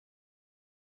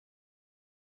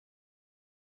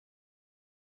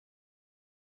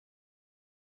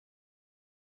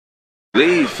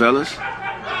Leave, fellas.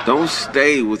 Don't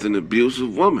stay with an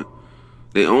abusive woman.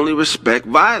 They only respect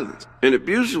violence. An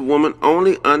abusive woman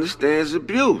only understands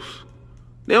abuse.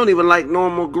 They don't even like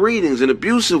normal greetings. An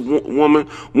abusive woman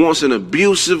wants an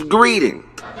abusive greeting.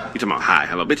 You talking about hi,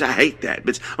 hello, bitch, I hate that.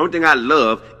 Bitch, only thing I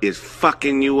love is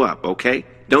fucking you up, okay?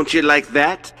 Don't you like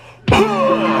that? Yeah,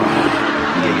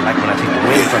 you like when I take the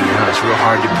wind from you, huh? It's real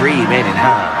hard to breathe, ain't it,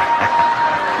 huh?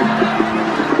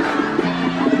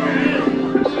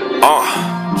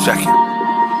 Check it.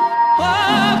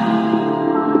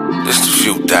 Just a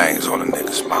few things on a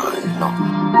nigga's mind, you know.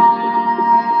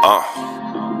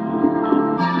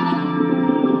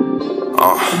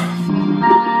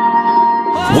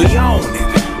 We own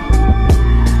it.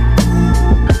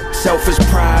 Selfish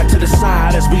pride to the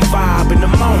side as we vibe in the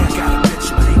moment.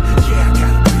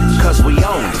 Cause we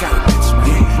own it.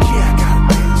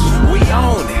 We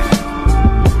own it.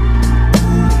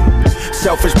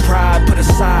 Selfish pride put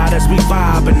aside as we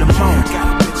vibe in the moment.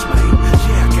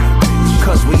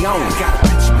 Cause we own it.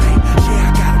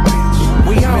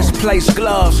 We own misplaced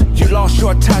gloves, you lost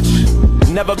your touch.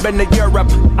 Never been to Europe,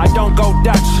 I don't go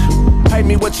Dutch. Pay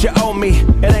me what you owe me,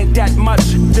 it ain't that much.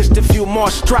 Just a few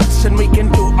more struts and we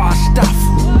can do our stuff.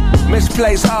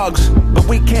 Misplaced hugs, but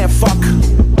we can't fuck.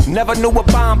 Never knew a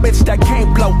bomb bitch that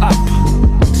can't blow up.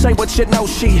 Say what you know,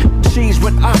 she's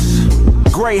with us.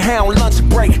 Greyhound lunch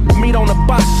break, meet on the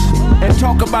bus and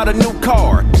talk about a new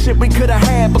car. Shit we could've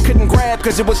had but couldn't grab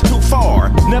cause it was too far.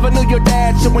 Never knew your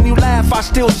dad, so when you laugh I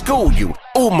still school you.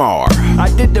 Umar, I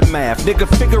did the math, nigga,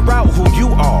 figure out who you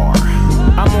are.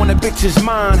 I'm on a bitch's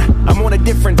mind, I'm on a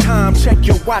different time. Check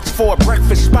your watch for a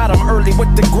breakfast spot, I'm early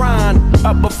with the grind.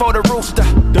 Up before the rooster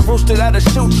that'll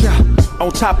shoot ya.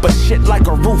 On top of shit like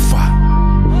a roofer.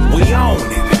 We own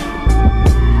it.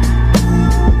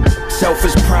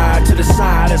 Selfish pride to the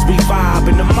side as we vibe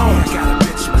in the moment.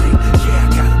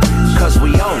 Cause we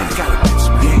own it.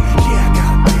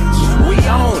 We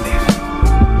own it.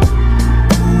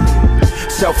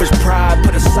 Selfish pride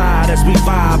put aside as we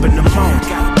vibe in the moment.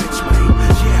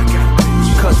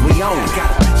 Cause we own it.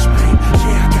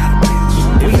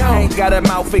 If I ain't got a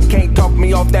mouth, it can't talk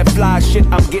me off that fly shit.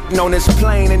 I'm getting on this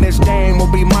plane and this dame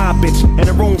will be my bitch. In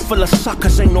a room full of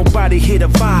suckers, ain't nobody here to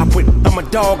vibe with. I'm a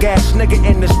dog ass nigga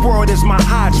and this world is my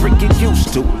hydrant, get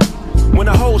used to. When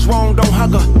a hoe's wrong, don't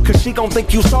hug her, cause she gon'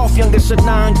 think you soft, youngest of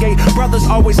 9 gay. Brothers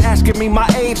always asking me my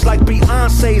age like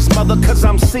Beyonce's mother, cause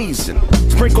I'm seasoned.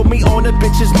 Sprinkle me on the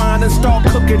bitch's mind and start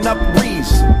cooking up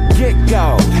reason. Get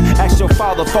go, ask your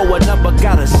father for a number,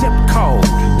 got a zip code.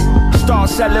 Start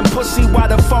selling pussy, why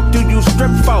the fuck do you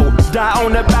strip for? Die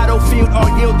on the battlefield or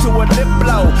yield to a lip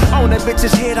blow. On that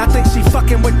bitch's head, I think she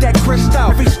fucking with that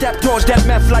crystal. Every step towards that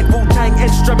meth like Wu-Tang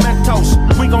instrumentals.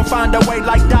 We gon' find a way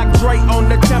like Dr. Dre on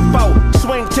the tempo.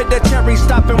 Swing to the cherry,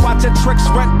 stop and watch the tricks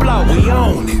rent blow. We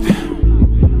own it.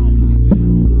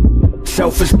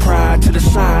 Selfish pride to the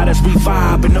side as we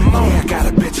vibe in the moment. Yeah, I got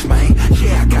a bitch, man.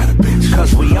 Yeah, I got a bitch.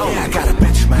 Cause we own it. Yeah, I got a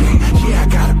bitch, man. Yeah, I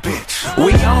got a bitch.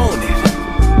 We own it.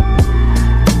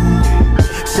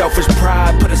 Selfish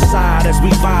pride put aside as we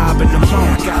vibe in the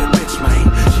moment. Yeah, I got a bitch, man.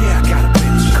 Yeah, I got a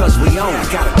bitch. Cause we own it. Yeah,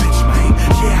 I got a bitch, man.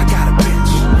 Yeah, I got a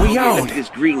bitch. We own it. This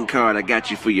greeting card I got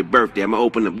you for your birthday, I'ma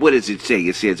open up. What does it say?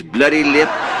 It says bloody lip,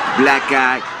 black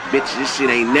eye. Bitch, this shit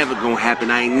ain't never gonna happen.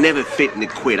 I ain't never fitting to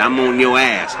quit. I'm on your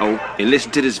ass, ho. And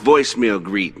listen to this voicemail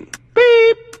greeting.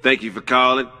 Beep. Thank you for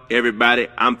calling. Everybody,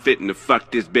 I'm fitting to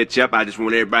fuck this bitch up. I just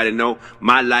want everybody to know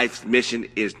my life's mission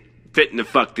is fitting to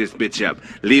fuck this bitch up.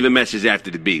 Leave a message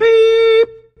after the beep. Beep.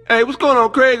 Hey, what's going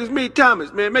on, Craig? It's me,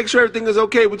 Thomas, man. Make sure everything is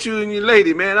okay with you and your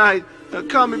lady, man.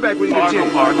 Call me back when you get a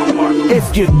chance.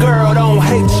 If your girl don't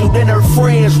hate you, then her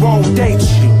friends won't date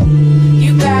you.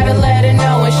 You gotta let her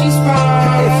know when she's wrong.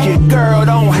 If your girl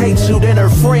don't hate you, then her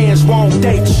friends won't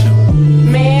date you.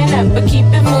 Man up, but keep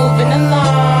it moving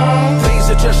along. These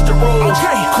are just the rules,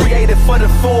 created for the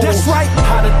fools. That's right.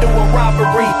 How to do a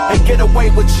robbery and get away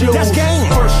with you. That's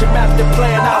game. First you map the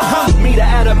plan out. Meet her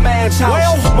at a man's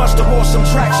house. Must've wore some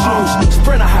track shoes.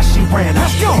 Sprinter how she ran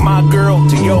out. My girl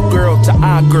to your girl to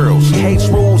our girl. She hates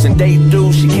rules and date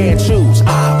dudes she can't choose.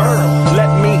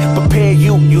 Let me prepare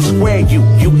you. You square you.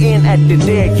 You in at the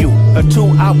dare you. A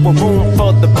 2-hour room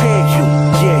for the pair you.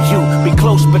 Yeah, you be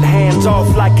close but hands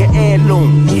off like an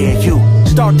heirloom. Yeah, you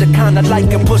start to kinda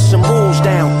like and put some rules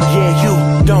down. Yeah,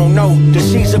 you don't know that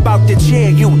she's about to cheer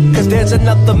you. Cause there's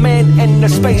another man in the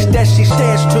space that she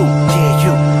stares to. Yeah,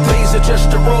 you. These are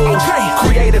just the rules,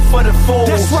 created for the fools.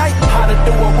 That's right. How to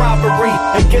do a robbery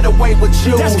and get away with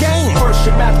you. That's game. First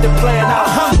you map the plan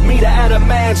out. Meet her at a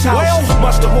man's house.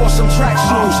 Must've wore some track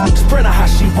shoes. Sprinter how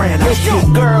she ran out. If your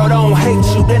girl don't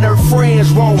hate you, then her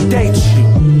friends won't date you.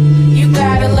 You You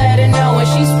gotta let her know when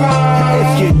she's wrong.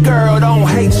 If your girl don't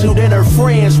hate you, then her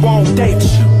friends won't date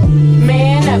you.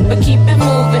 Man up, but keep it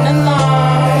moving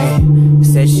along.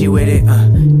 Said she with it,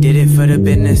 did it for the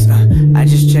business, I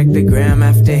just checked the gram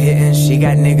after hitting, she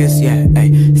got niggas, yeah,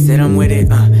 ayy. Said I'm with it,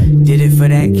 did it for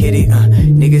that kitty,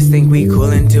 niggas think we cool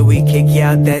until we kick you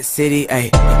out that city,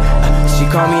 ayy. She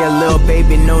called me a little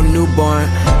baby, no newborn.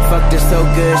 Fucked her so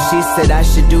good, she said I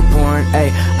should do porn,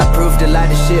 ayy. I proved a lot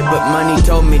of shit, but money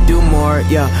told me do more,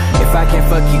 yo. If I can't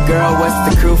fuck you, girl, what's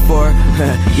the crew for?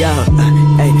 Yo,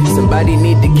 ayy. Somebody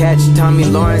need to catch Tommy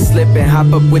Lawrence slipping,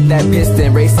 hop up with that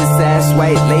piston, racist ass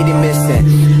white lady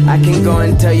missing. I can go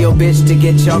and tell your bitch to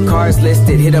get your cars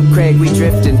listed. Hit up Craig, we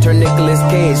drifting, turn Nicolas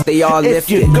Cage, they all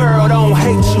lifted. If your girl don't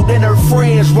hate you, then her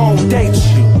friends won't date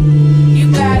you.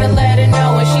 You gotta let her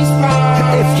know when she's wrong.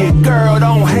 If your girl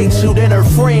don't hate you, then her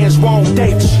friends won't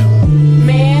date you.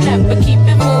 Man up, but keep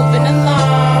it moving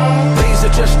along. These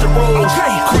are just the rules,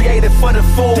 created for the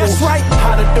fools. That's right.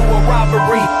 How to do a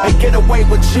robbery and get away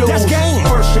with you. That's game.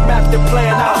 First you map the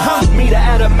plan out. Meet her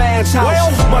at a man's house.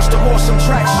 Well, must have wore some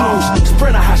track shoes.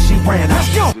 Sprinter how she ran.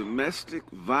 Let's go. Domestic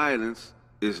violence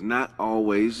is not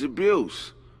always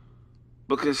abuse.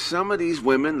 Because some of these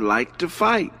women like to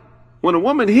fight. When a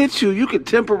woman hits you, you can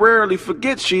temporarily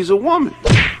forget she's a woman.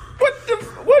 What the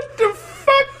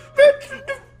fuck, bitch?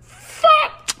 The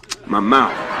fuck? My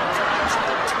mouth.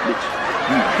 Bitch,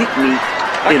 you hit me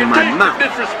in my mouth.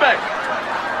 Disrespect.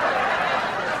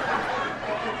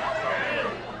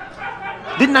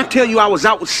 Didn't I tell you I was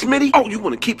out with Smitty? Oh, you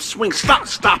want to keep swing?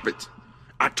 Stop it.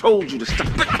 I told you to stop.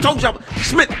 I told you I was...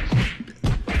 Smitty.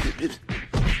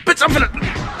 Bitch, I'm finna...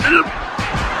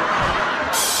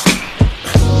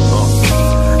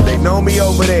 Know me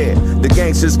over there, the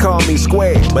gangsters call me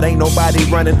square, but ain't nobody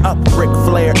running up Ric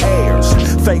Flair airs.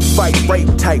 Fake fight, rape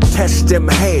type, test them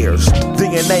hairs.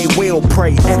 DNA will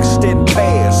pray, extend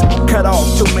bears. Cut off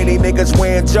too many niggas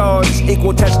wearing Jordans,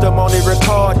 equal testimony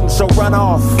recording, so run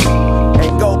off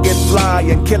and go get fly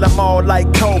and kill them all like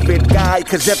COVID guy,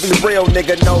 cause every real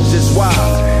nigga knows it's why.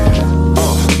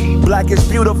 Black is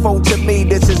beautiful to me,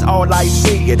 this is all I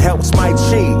see, it helps my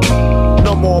cheek.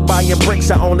 No more buying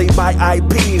bricks, I only buy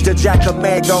IPs. The jack a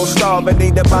man gon' starve and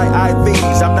need to buy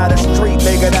IVs. I'm not a street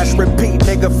nigga, that's repeat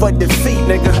nigga for defeat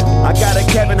nigga. I got a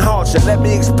Kevin Hart, so let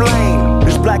me explain.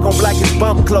 This black on black is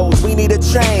bum clothes, we need a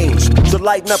change. So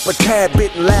lighten up a tad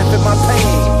bit and laugh at my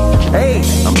pain. Hey,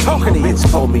 I'm talking to you,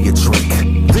 bitch, pull me a trick.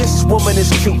 This woman is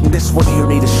cute and this one here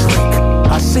need a shrink.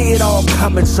 I see it all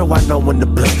coming, so I know when to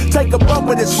blink. Take a bump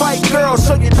with this white girl,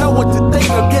 so you know what to think.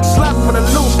 Or get slapped with a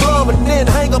loose glove and then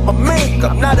hang up a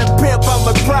makeup. Not a pimp, I'm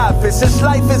a prophet. Since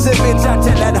life is a bitch, I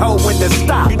tell that hoe when to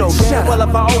stop. You know damn well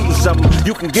if I owe you something,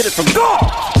 you can get it from God.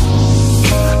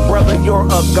 Brother, you're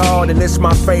a god and it's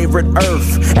my favorite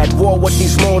earth. At war with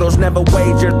these mortals, never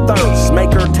wager thirst.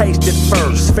 Make her taste it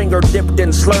first. Finger dipped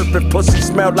and slurp. If pussy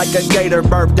smelled like a gator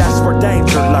burp, that's where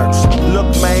danger lurks.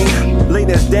 Look, man,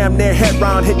 Lena's damn near head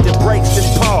round, hit the brakes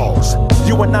and pause.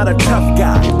 You are not a tough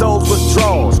guy. Those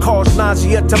withdrawals cause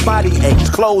nausea to body aches,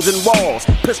 closing walls.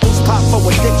 Pistols pop for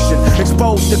addiction,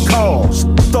 exposed to cause.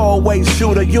 Throwaway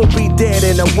shooter, you'll be dead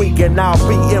in a week and I'll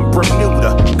be in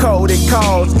Bermuda. Coded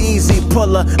calls, easy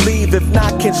puller, leave if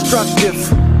not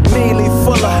constructive. Neely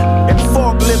Fuller and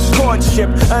forklift courtship.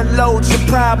 Unload your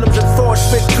problems and force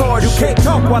fit chords. You can't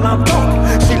talk while I'm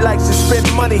talking. She likes to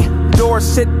spend money.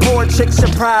 Dorset, poor chick,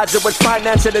 surprise her with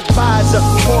financial advisor.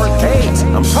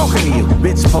 4K, I'm talking to you,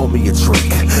 bitch, pull me a trick.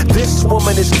 This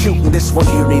woman is cute and this one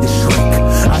here need a shrink.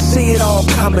 I see it all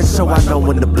coming, so I know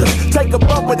when to blink. Take a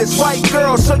bump with this white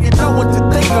girl, so you know what to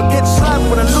think. Or get slapped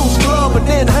with a loose glove and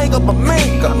then hang up a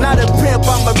makeup. Not a pimp,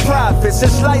 I'm a prophet.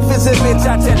 Since life is a bitch,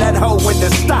 I tell that hoe when to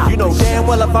stop. You know damn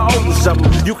well if I owe you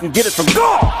something, you can get it from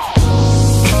God.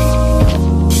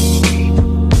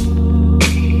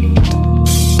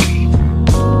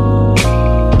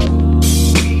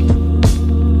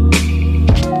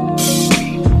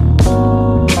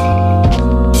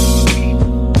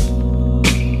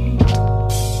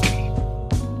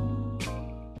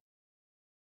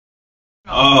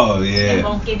 Oh, yeah. They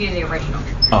won't give you the original.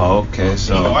 Oh, okay.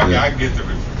 So I get the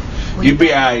original. You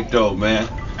be alright though, man.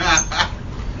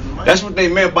 That's what they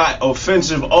meant by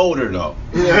offensive odor, though.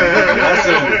 That's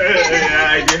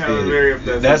very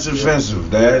offensive. That's offensive.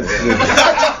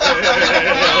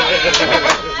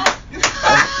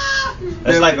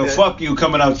 That's like a fuck you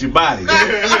coming out your body. You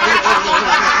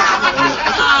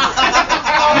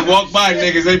walk by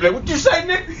niggas, they be like, what you say,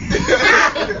 nigga?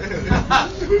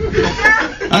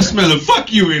 I smell a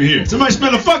fuck you in here. Somebody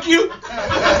smell a fuck you? No,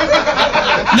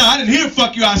 I didn't hear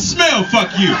fuck you, I smell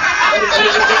fuck you.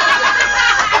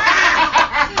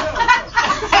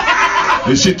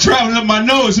 This shit traveling up my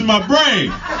nose and my brain.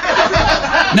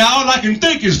 Now all I can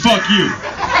think is fuck you.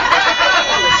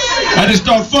 I just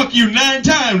thought fuck you 9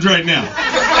 times right now.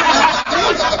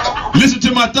 Listen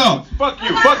to my thought. Fuck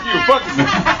you, fuck you, fuck you.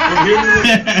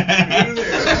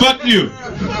 Fuck you.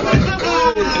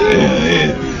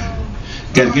 Yeah.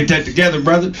 Gotta get that together,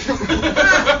 brother.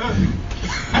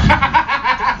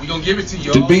 We gonna give it to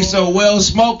you. To be so well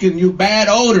spoken, you bad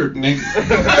odored, nigga.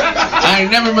 I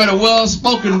ain't never met a well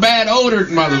spoken, bad odored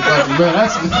motherfucker, bro.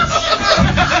 That's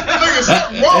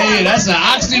an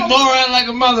oxymoron like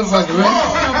a motherfucker,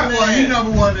 man. You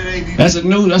number one at AD. That's a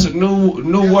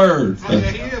new word.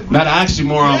 Not an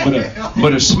oxymoron,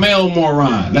 but a smell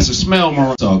moron. That's a smell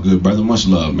moron. It's all good, brother. Much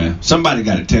love, man. Somebody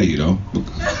got to tell you though.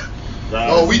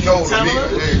 Oh, we know it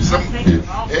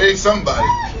ain't somebody.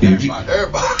 Everybody.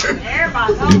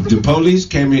 If the police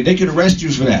came in, they could arrest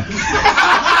you for that.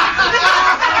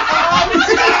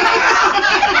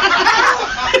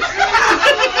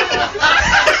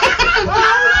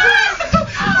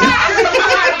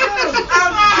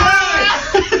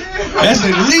 That's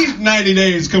at least 90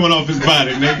 days coming off his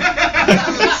body, nigga.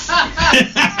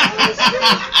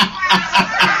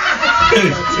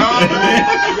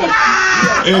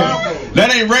 Yeah.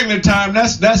 That ain't regular time.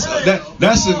 That's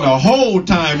in the whole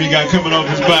time he got coming off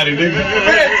his body, nigga.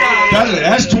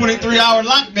 That's 23-hour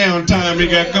lockdown time he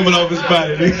got coming off his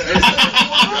body,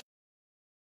 nigga.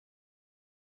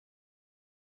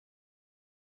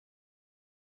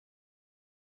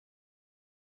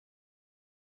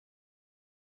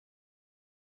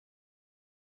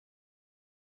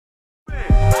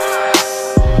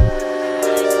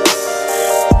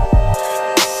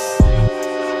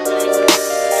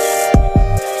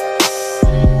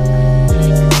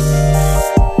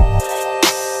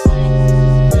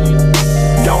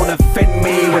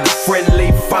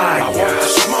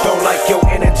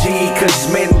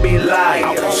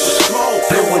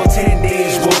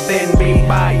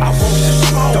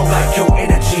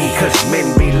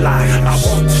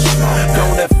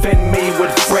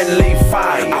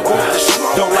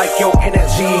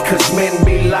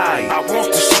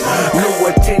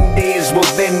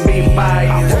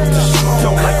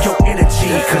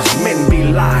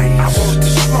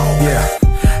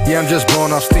 I'm just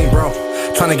blowing off steam, bro.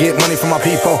 Trying to get money from my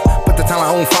people, but the talent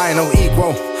I own fire no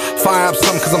equal. Fire up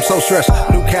something cause I'm so stressed.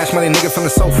 New cash money, nigga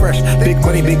feeling so fresh. Big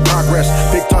money, big progress.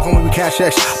 Big talking when we cash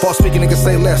X. Boss speaking, nigga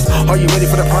say less. Are you ready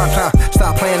for the prime time?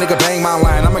 Stop playing, nigga, bang my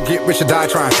line. I'ma get rich or die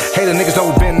trying. Hater niggas know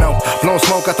we been no. Blowing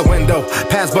smoke out the window.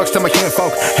 Pass bucks to my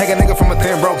kinfolk. Hang a nigga from a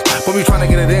thin rope, but we trying to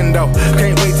get it in though.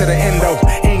 Can't wait to the end though.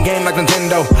 In game like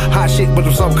Nintendo. Hot shit, but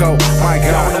I'm so cold. My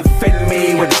God. Don't offend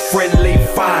me with friendly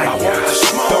fire.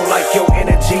 Don't like your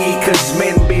energy, cause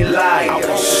men be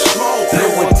liars.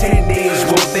 Little attendees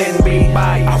will then be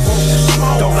biased.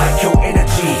 Don't like your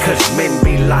energy, cause men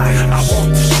be liars.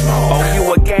 Oh,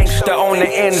 you a gangster on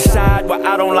the inside, but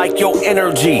I don't like your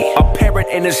energy. A parrot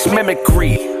in its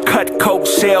mimicry. Cut coke,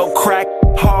 sell crack,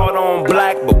 hard on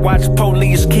black, but watch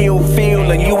police kill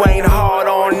Phil and you ain't hard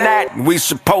on that. We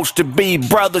supposed to be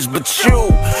brothers, but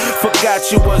you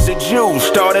forgot you was a Jew.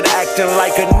 Started acting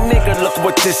like a nigga, look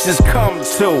what this has come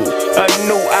to. A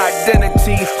new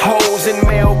identity, hoes in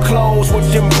male clothes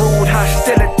with improved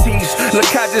hostilities.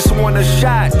 Look, I just want a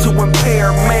shot to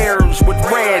impair mares with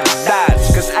red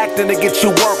dots, cause acting to get you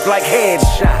work like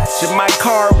headshots. In my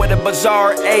car with a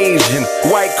bizarre Asian,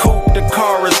 white coupe, the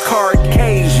car is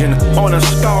Caucasian, on a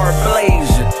star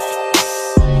blazing.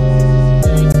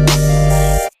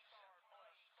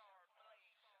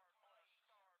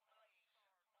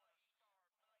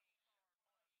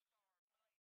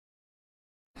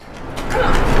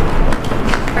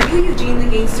 Are you Eugene the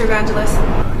Gangster Evangelist?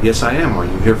 Yes, I am. Are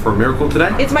you here for a miracle today?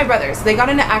 It's my brothers. They got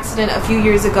in an accident a few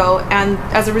years ago, and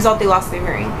as a result, they lost their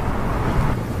hearing.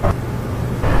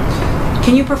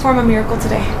 Can you perform a miracle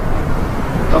today?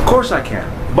 Of course I can,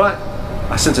 but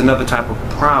I sense another type of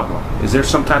problem. Is there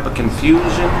some type of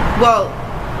confusion? Well,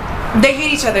 they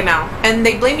hate each other now, and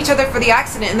they blame each other for the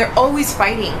accident, and they're always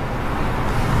fighting.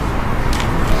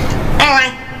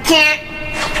 I can't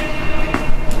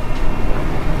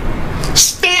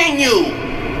stand you.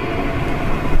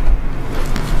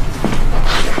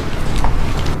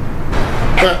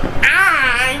 But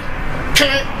I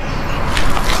can't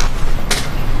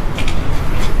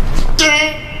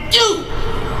stand you.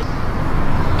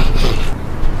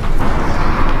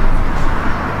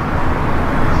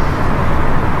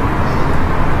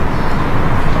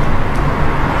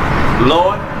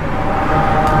 Lord,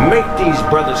 make these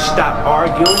brothers stop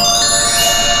arguing.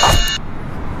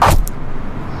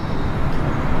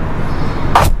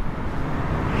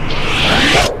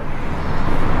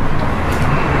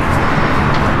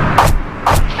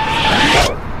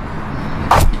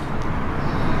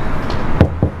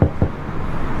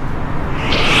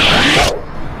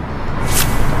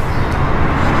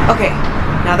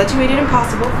 that you made it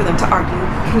impossible for them to argue,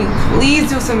 can you please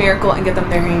do some miracle and get them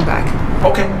their hearing back?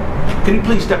 Okay. Can you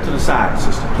please step to the side,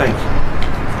 sister? Thank you.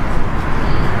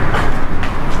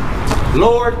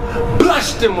 Lord,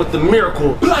 bless them with the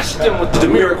miracle. Bless them with the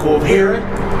miracle of hearing.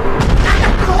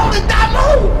 Hold it down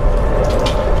low.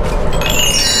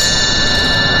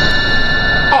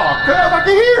 Oh, cuz I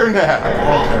can hear now.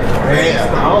 Okay.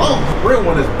 Man, real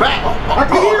one is back. I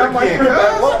can hear it again,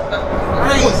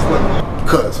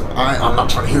 Cuz, I'm not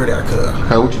trying to hear that, cuz.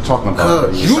 Hey, what you talking about?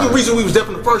 Cuz, you the reason we was deaf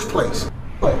in the first place.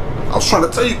 I was trying to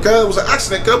tell you, cuz, it was an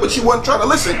accident, cuz, but you wasn't trying to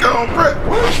listen, cuz, on Brett.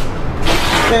 What?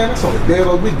 Man, that's on the dead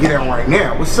old. We get out right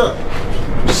now. What's up?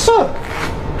 What's up?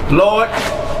 Lord,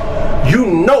 you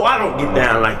know I don't get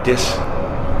down like this.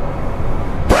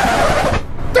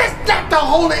 This got to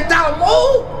hold it down,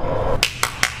 move.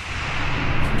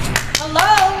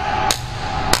 Hello?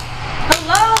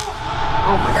 Hello?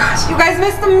 Oh my gosh, you guys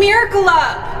messed the miracle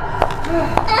up.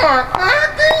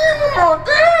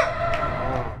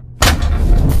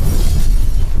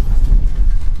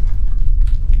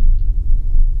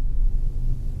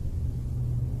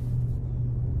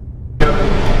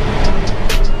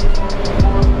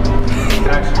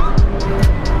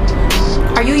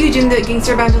 Are you Eugene the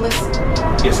gangster evangelist?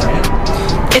 Yes, I am.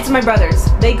 It's my brothers.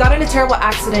 They got in a terrible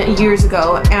accident years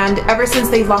ago, and ever since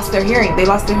they've lost their hearing. They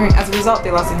lost their hearing. As a result, they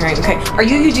lost their hearing. Okay. Are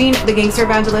you Eugene the gangster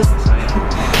evangelist? Yes,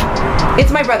 I am. It's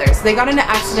my brothers. They got in an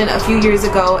accident a few years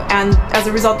ago, and as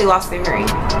a result, they lost their hearing.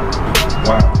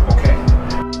 Wow. Okay.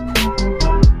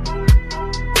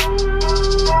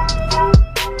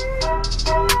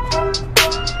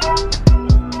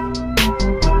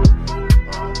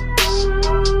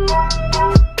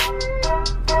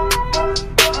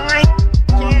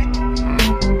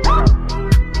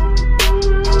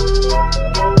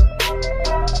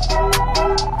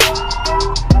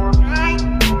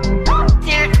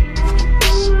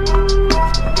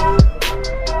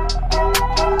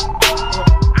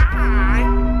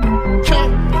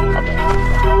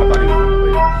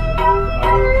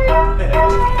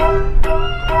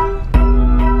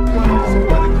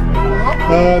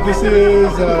 This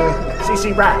is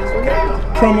CC Rock.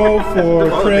 promo for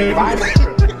Craig,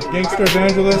 Gangster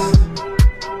Evangelist,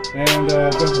 and go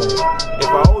for it. If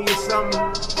I owe you something,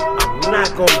 I'm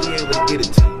not gonna be able to get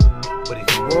it to you. But if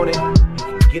you want it, you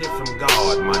can get it from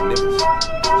God, my niggas.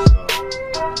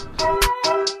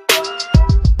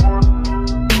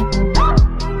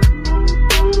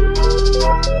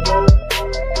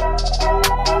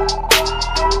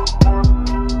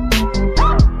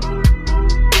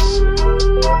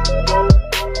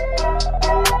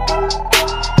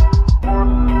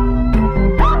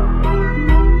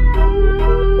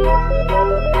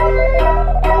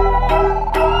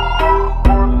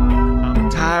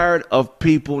 Of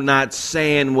people not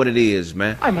saying what it is,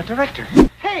 man. I'm a director.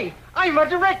 Hey, I'm a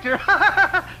director.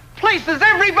 Places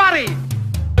everybody.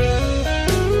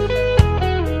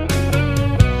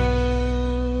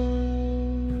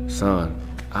 Son,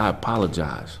 I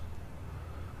apologize.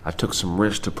 I took some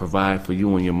risks to provide for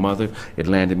you and your mother. It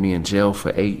landed me in jail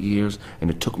for 8 years, and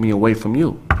it took me away from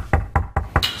you.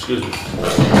 Excuse me.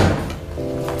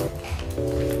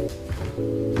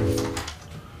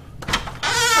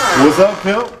 What's up,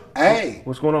 Pimp? Hey.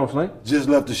 What's going on, Slink? Just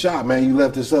left the shop, man. You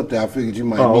left this up there. I figured you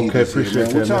might need okay, this appreciate here,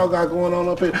 man. that, What y'all man. got going on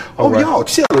up here? All Oh, right. y'all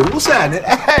chilling. What's happening?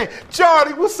 Hey,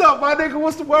 Charlie, what's up, my nigga?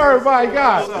 What's the word, my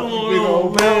God? What's up, big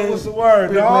old man? What's the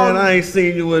word, dog? Man, I ain't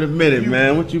seen you in a minute,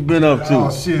 man. What you been up to?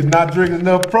 Oh, shit, not drinking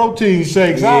enough protein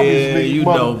shakes, obviously. Yeah, you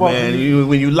know, man.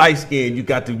 When you light skinned, you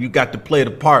got to play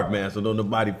the part, man. So don't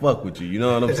nobody fuck with you. You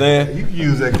know what I'm saying? You can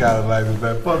use that kind of language,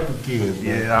 man. Fuck the kids,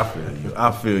 man. Yeah, I feel you.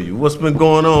 I feel you. What's been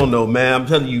going on, though, man? I'm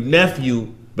telling you,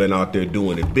 nephew been out there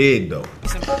doing it big, though.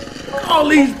 All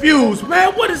these views,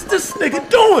 man. What is this nigga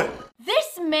doing?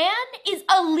 This man is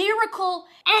a lyrical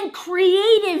and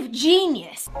creative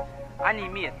genius. I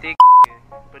need me a thick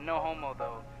but no homo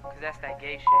though, cause that's that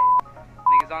gay shit.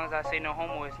 Nigga, as long as I say no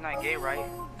homo, it's not gay, right?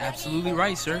 Absolutely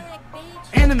right, sir.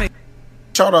 Anime.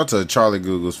 Shout out to Charlie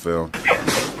Google's film.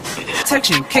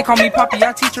 Section. Can't call me Poppy,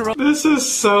 I teach her. This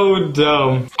is so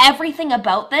dumb. Everything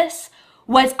about this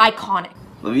was iconic.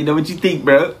 Let me know what you think,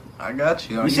 bro. I got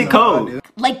you. We should cold.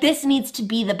 Like, this needs to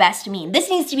be the best meme. This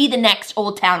needs to be the next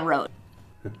Old Town Road.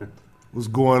 What's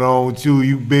going on with you,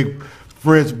 you big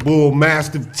French bull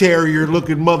mastiff terrier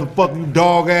looking motherfucker, you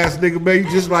dog ass nigga, man?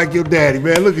 You just like your daddy,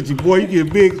 man. Look at you, boy. You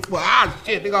get big. Ah,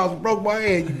 shit, nigga, I almost broke my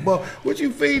hand, you buck. What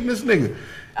you feeding this nigga?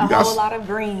 A whole lot of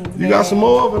greens. You got some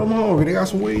more of it? I'm hungry. They got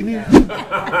some weed in here.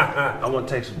 I want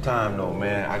to take some time though,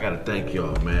 man. I gotta thank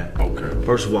y'all, man. Okay.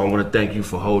 First of all, I want to thank you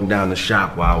for holding down the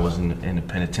shop while I was in the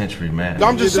penitentiary, man.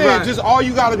 I'm just saying, just all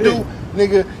you gotta do,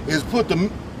 nigga, is put the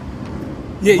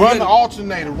run the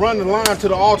alternator, run the line to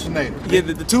the alternator. Yeah,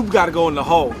 the tube gotta go in the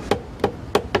hole.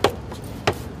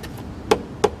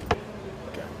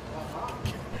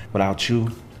 Without you,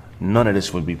 none of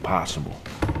this would be possible.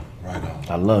 Right on.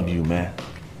 I love you, man.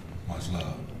 Much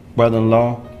love.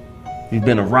 Brother-in-law, you've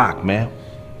been a rock, man.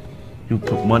 You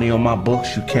put money on my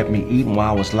books. You kept me eating while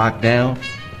I was locked down.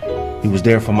 You was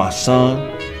there for my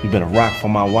son. You've been a rock for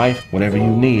my wife. Whatever you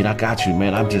need, I got you,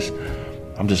 man. I'm just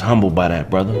humbled by that,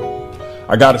 brother.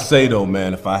 I gotta say though,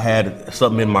 man, if I had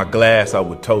something in my glass, I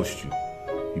would toast you.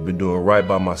 You've been doing right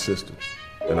by my sister,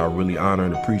 and I really honor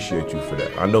and appreciate you for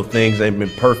that. I know things ain't been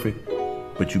perfect,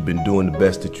 but you've been doing the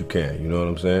best that you can. You know what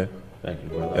I'm saying? Thank you,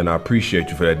 brother. And I appreciate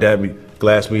you for that. That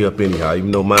glass me up anyhow,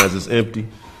 even though mine's is empty.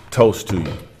 Toast to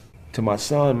you. To my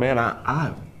son, man,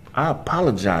 I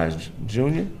apologize,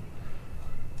 Junior.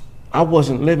 I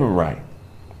wasn't living right.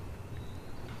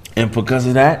 And because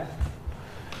of that,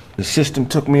 the system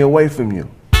took me away from you.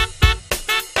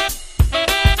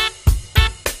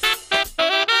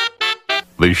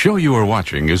 The show you are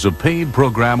watching is a paid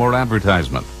program or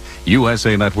advertisement.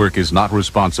 USA Network is not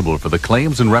responsible for the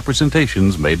claims and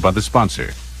representations made by the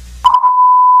sponsor.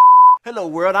 Hello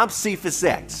world, I'm Cephas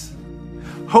X.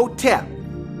 Hotep,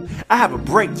 I have a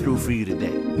breakthrough for you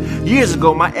today. Years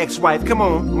ago, my ex-wife, come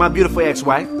on, my beautiful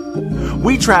ex-wife,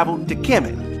 we traveled to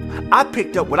Kemet. I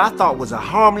picked up what I thought was a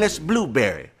harmless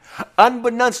blueberry.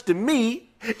 Unbeknownst to me,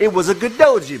 it was a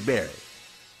Godoji berry.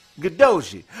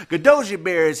 Godoji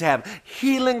berries have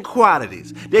healing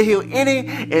qualities. They heal any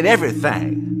and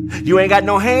everything. You ain't got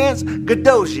no hands?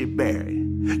 Godoji berry.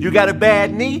 You got a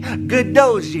bad knee?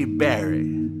 Godoji berry.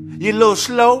 You a little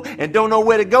slow and don't know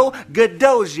where to go?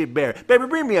 Godoji berry. Baby,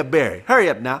 bring me a berry. Hurry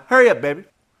up now. Hurry up, baby.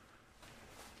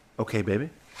 Okay, baby.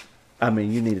 I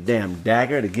mean, you need a damn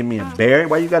dagger to give me a berry?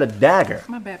 Why you got a dagger?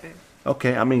 My bad, baby.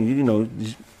 Okay, I mean, you know...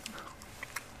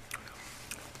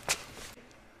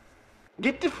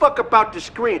 Get the fuck up out the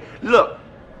screen. Look.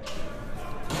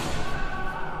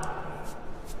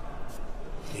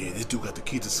 Yeah, this dude got the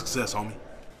key to success, homie.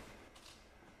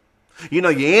 You know,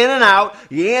 you're in and out.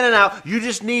 You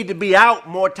just need to be out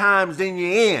more times than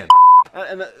you're in.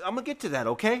 And I'm gonna get to that,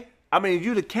 okay? I mean,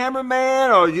 you the cameraman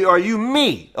or are you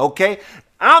me, okay?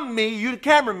 I'm me, you the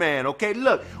cameraman, okay?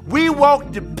 Look, we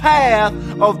walked the path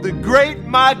of the great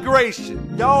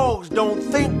migration. Dogs don't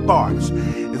think barks.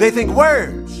 They think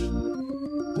words.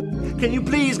 Can you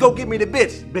please go get me the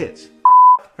bits?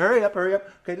 Hurry up.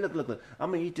 Okay, look.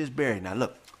 I'm gonna eat this berry now.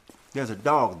 Look, there's a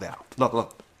dog there.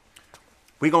 Look.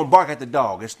 We gonna bark at the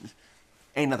dog.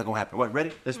 Ain't nothing gonna happen. What,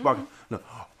 ready? Let's bark. Look.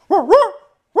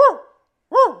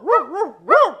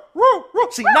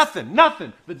 See,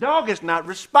 nothing. The dog is not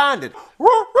responding.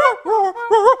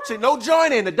 See, no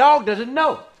joining. The dog doesn't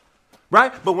know.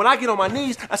 Right? But when I get on my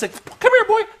knees, I say, come here,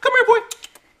 boy.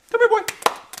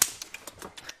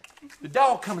 The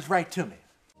dog comes right to me.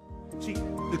 See,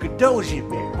 the Godoji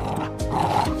berry.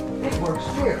 It works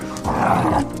here.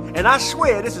 And I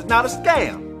swear this is not a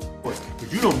scam.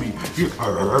 You don't mean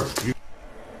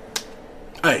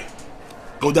Hey,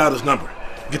 go dial this number.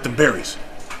 Get them berries.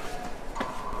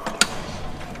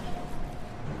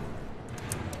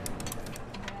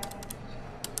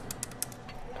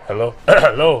 Hello?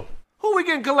 Hello? Who we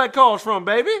getting collect calls from,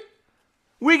 baby?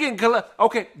 We getting collect...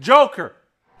 Okay, Joker.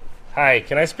 Hi,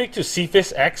 can I speak to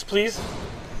Cephas X, please?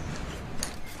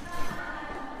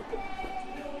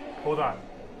 Hold on.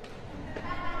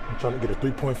 I'm trying to get a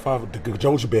 3.5 of the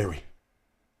Godoji berry.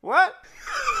 What?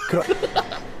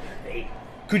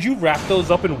 Could you wrap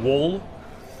those up in wool?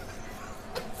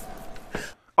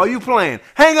 Are you playing?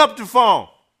 Hang up the phone.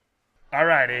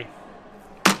 Alrighty.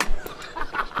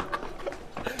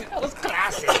 That was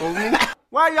classic.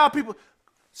 Why y'all people...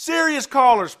 Serious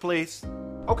callers, please.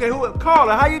 Okay,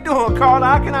 Carla, how you doing, Carla?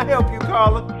 How can I help you,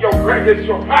 Carla? Yo, Greg, it's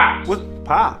your pops. What's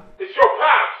Pop? It's your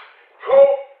pops. Code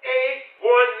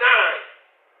 819.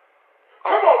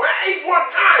 Come on, man,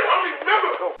 819. I don't even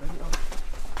remember.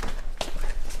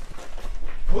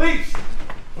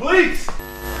 Police!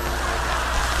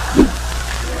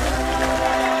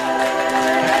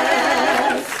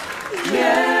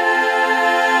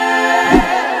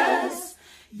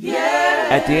 Yes.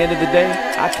 At the end of the day,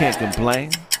 I can't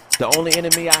complain. The only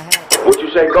enemy I have. What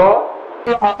you say, Carl?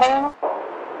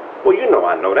 Well, you know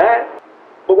I know that.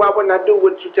 But why wouldn't I do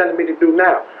what you're telling me to do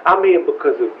now? I'm here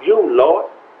because of you, Lord.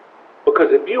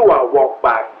 Because of you, I walk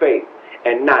by faith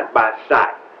and not by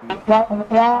sight.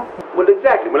 Well,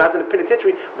 exactly. When I was in the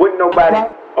penitentiary, wouldn't nobody...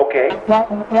 Okay.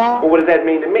 Well, what does that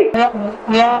mean to me?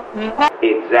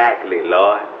 Exactly,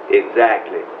 Lord.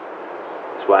 Exactly.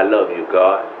 That's why I love you,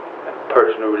 God. A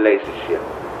personal relationship.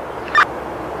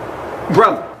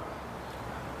 Brother,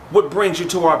 what brings you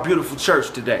to our beautiful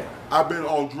church today? I've been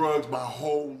on drugs my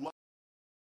whole life.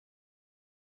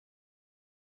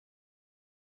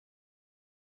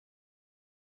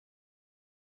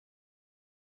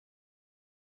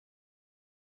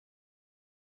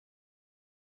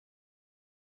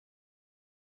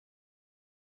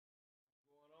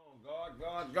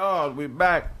 God, we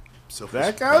back.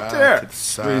 Back out there.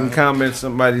 Reading comments,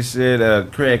 somebody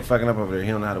said, Craig fucking up over there.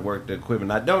 He don't know how to work the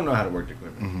equipment. I don't know how to work the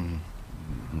equipment.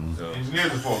 So,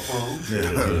 engineers are for fools.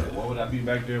 Yeah. What would I be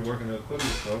back there working the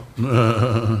equipment for?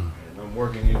 And I'm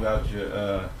working you out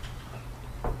your,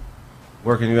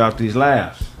 working you out these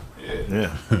laughs.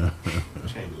 Yeah.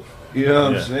 You know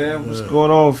what I'm saying? What's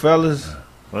going on, fellas?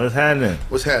 What's happening?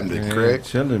 What's happening, Man, Craig?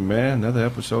 Chilling, man. Another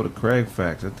episode of Craig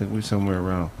Facts. I think we somewhere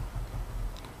around.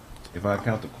 If I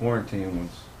count the quarantine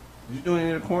ones. Did you do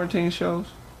any of the quarantine shows?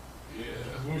 Yeah,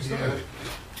 that's when we started.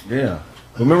 Yeah.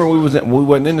 Remember we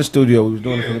wasn't in the studio. We was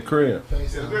doing it from the crib. Yeah,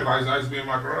 it's good. I used to be in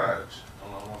my garage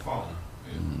on my phone.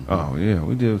 Oh yeah,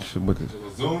 we did shit with it. It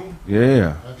was Zoom?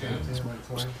 Yeah.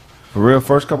 For real,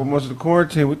 first couple months of the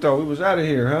quarantine, we thought we was out of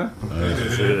here, huh?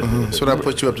 So that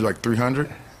put you up to like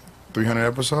 300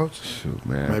 episodes? Shoot,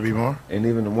 man. Maybe more? And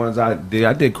even the ones I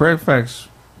did Craig Facts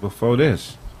before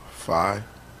this. 5?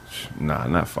 Nah,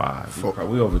 not 5.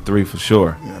 We over 3 for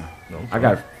sure. Yeah. I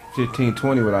got 15,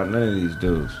 20 without none of these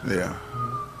dudes. Yeah.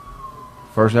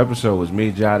 First episode was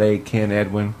me, Jade, Ken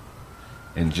Edwin,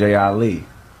 and Jay Ali.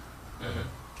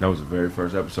 That was the very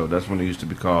first episode. That's when it used to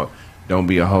be called Don't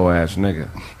Be a Hoe Ass Nigga.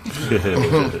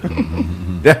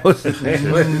 That was the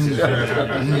name of the show.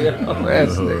 Hoe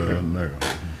Ass Nigga.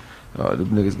 Oh, them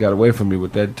niggas got away from me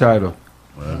with that title.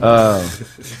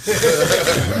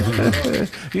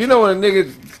 You know when a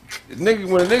nigga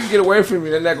get away from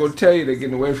you, they're not gonna tell you they're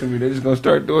getting away from you. They're just gonna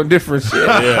start doing different shit. You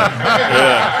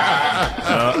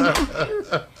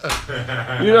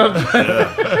know what I'm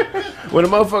saying? When a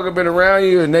motherfucker been around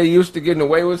you and they used to getting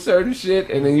away with certain shit,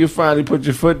 and then you finally put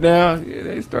your foot down, yeah,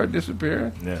 they start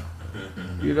disappearing. Yeah.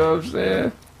 You know what I'm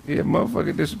saying? Yeah,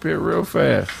 motherfucker disappear real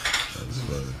fast. That's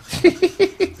funny.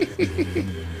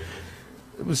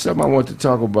 It was something I want to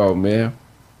talk about, man.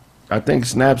 I think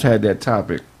Snaps had that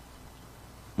topic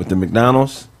with the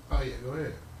McDonald's. Oh, yeah, go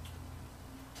ahead.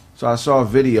 So I saw a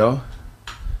video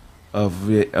of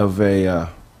a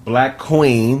black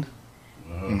queen.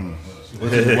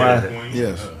 Which is why,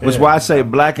 which why I say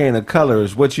black ain't a color,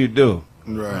 is what you do.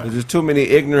 Right. There's too many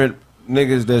ignorant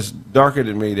niggas that's darker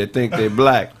than me that think they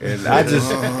black. And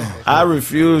I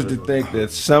refuse to think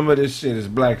that some of this shit is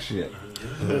black shit.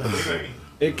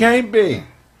 It can't be.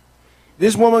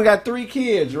 This woman got 3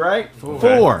 kids, right?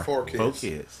 4. 4 kids. 4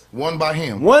 kids. One by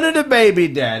him. One of the baby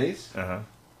daddies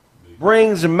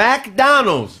brings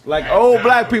McDonald's, like old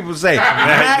black people say.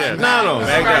 McDonald's.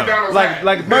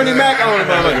 Like Bernie Mac on the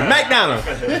motherfucker.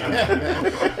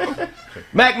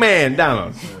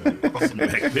 McDonald's.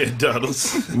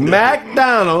 McDonald's.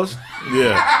 McDonald's.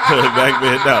 Yeah.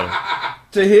 McDonald's.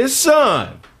 To his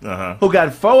son, who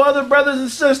got 4 other brothers and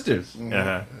sisters.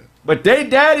 But they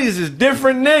daddies is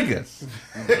different niggas.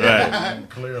 Right.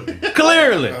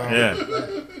 Clearly. Yeah.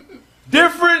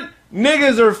 Different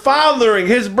niggas are fathering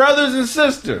his brothers and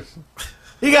sisters.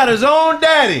 He got his own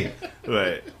daddy.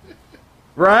 Right.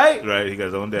 Right? Right. He got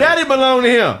his own daddy. Daddy belong to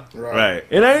him. Right.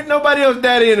 It ain't nobody else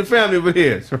daddy in the family but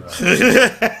his.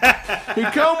 He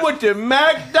come with the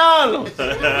McDonald's. The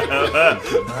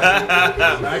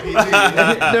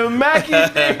Mackie D.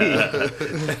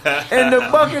 And the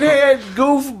buckethead,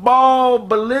 goofball,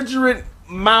 belligerent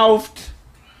mouthed.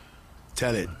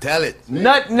 Tell it.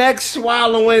 Nut neck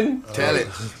swallowing. Tell it.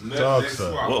 Talk,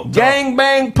 son.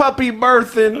 Gangbang puppy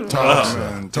birthing. Talk,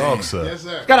 son. Talk, son. Yes,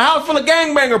 sir. Got a house full of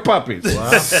gangbanger puppies.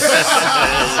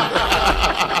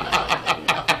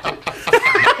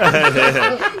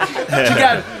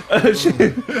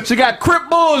 She got Crip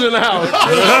Bulls in the house.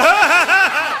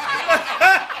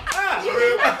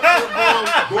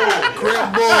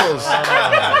 Crip Bulls.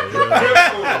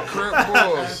 Crip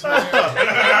Bulls.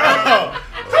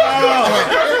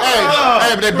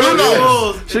 Hey, but they blue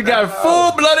nose. She got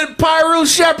full-blooded Pyru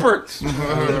Shepherds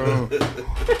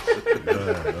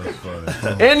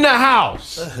in the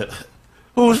house,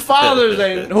 who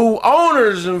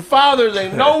owners and fathers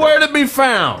ain't nowhere to be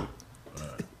found.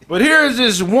 But here's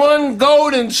this one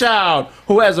golden child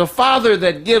who has a father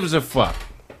that gives a fuck.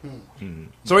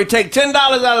 So he take $10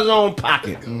 out of his own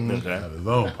pocket. Okay. Out of his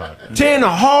own pocket. 10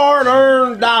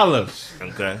 hard-earned dollars.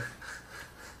 Okay.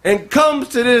 And comes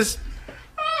to this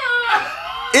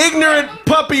ignorant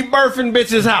puppy birthing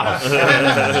bitch's house.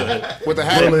 With a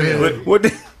happy meal.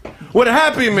 With a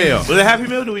happy meal. Was it a happy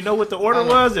meal? Do we know what the order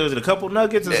was? Was it a couple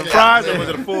nuggets and some fries, or was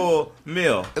it a full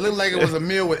meal? It looked like it was a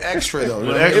meal with extra though.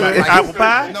 With extra, like apple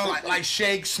pie? You know, like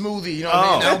shake, smoothie. You know what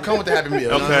I mean? They don't come with the happy meal. You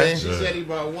know what I mean? She said he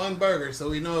bought one burger, so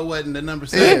we know it wasn't the number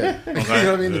Yeah. 7. You know what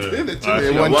I mean? It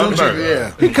wasn't one two burger.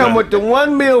 chicken, He come with the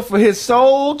one meal for his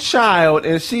sole child,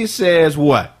 and she says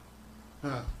what?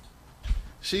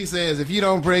 She says, if you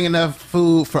don't bring enough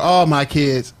food for all my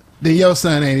kids, then your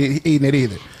son ain't eating it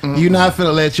either. You're not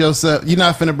finna let your son, you're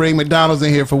not finna bring McDonald's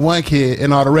in here for one kid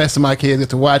and all the rest of my kids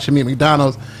get to watch him eat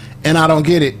McDonald's, and I don't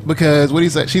get it because what he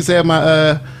said, she said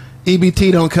my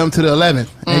EBT don't come to the 11th,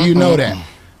 and you know that.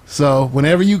 So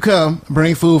whenever you come,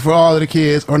 bring food for all of the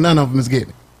kids or none of them is getting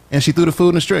it. And she threw the food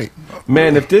in the street.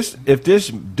 Man, if this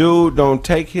dude don't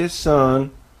take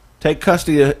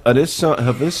custody of his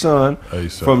son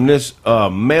from this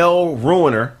male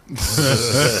ruiner,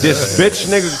 this bitch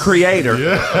nigga creator,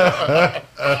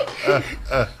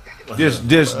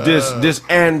 this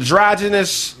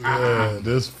androgynous,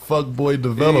 this fuckboy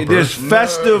developer, this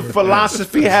festive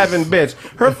philosophy having bitch.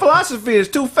 Her philosophy is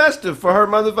too festive for her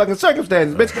motherfucking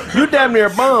circumstances, bitch. You damn near a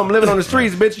bum living on the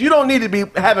streets, bitch. You don't need to be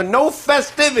having no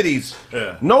festivities,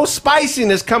 no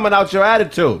spiciness coming out your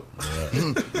attitude.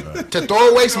 To throw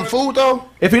away some food though?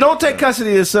 If he don't take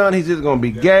custody of his son, he's either gonna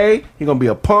be gay, he's gonna be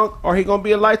a punk, or he's gonna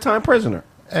be a lifetime prisoner.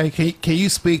 Hey, can you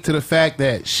speak to the fact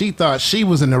that she thought she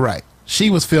was in the right? She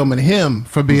was filming him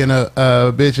for being a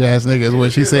bitch ass nigga, is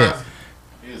what she said.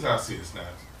 Here's how I see it,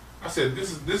 Snaps. I said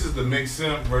this is the Mick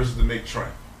Simp versus the Mick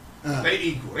Tramp. They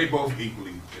equal. They both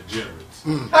equally degenerates.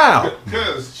 How?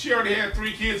 Because she already had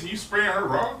 3 kids and you spraying her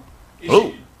raw.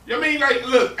 Oh. I mean, like,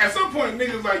 look, at some point,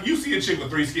 niggas, like, you see a chick with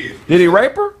 3 kids. Did he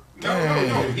rape her?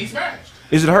 No, he smashed.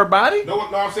 Is it her body? No,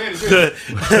 I'm saying it's good.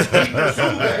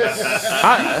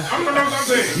 I'm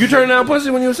saying. You turned down pussy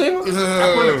when you were single?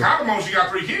 I put in the condom on, she got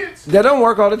 3 kids. That don't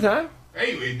work all the time.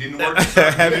 Hey, it didn't work.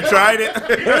 Have you tried it?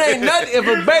 It ain't nothing. If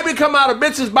a baby come out of a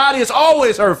bitch's body, it's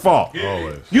always her fault. Yeah.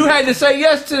 Always. You had to say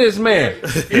yes to this man.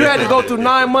 You had to go through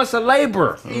 9 months of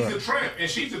labor. He's a tramp, and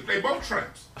they both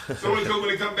tramps. So when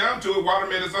it come down to it,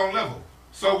 Waterman at his own level.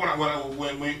 So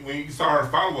when you saw her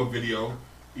follow-up video,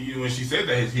 when she said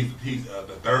that he's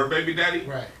the 3rd baby daddy,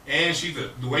 right? And she's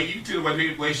the way you tell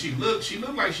the way she looked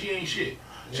like she ain't shit.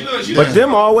 But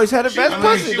them always had the best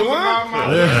pussy. The one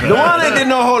that didn't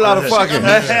know a whole lot of fucking.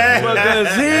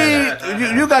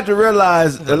 Because you got to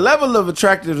realize the level of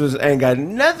attractiveness ain't got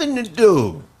nothing to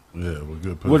do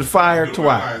with fire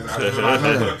twice. I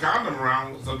put a condom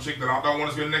around some chick that I don't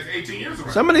want to spend the next 18 years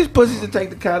around. Some of these pussies that take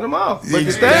the condom off. But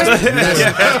That's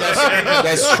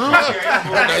true.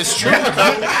 That's true.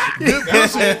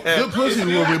 Good pussy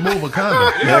will remove a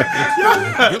condom.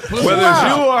 Good pussy. Whether it's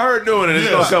you or her doing it, it's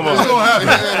gonna come off. It's gonna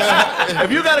happen.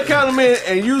 If you got a condom in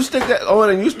and you stick that on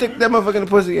and you stick that motherfucker in the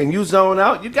pussy and you zone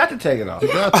out, you got to take it off. You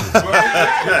got to.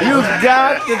 You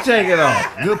got to take it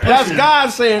off. That's God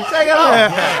saying, take it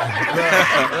off.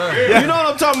 You know what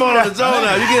I'm talking about on the zone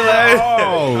now. You get like,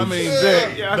 I mean,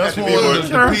 that's when one of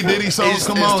the P. Diddy songs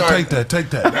come on. Take that.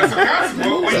 That's a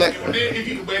consequence.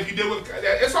 If you deal with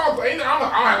it's all. I don't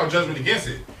have no judgment against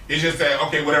it. It's just that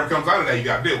whatever comes out of that, you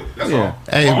got to deal with it. That's all.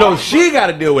 Hey, no, she got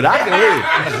to deal with it. I can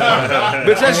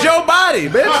leave. Bitch, that's your body,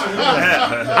 bitch.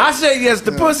 I said yes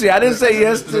to pussy. I didn't say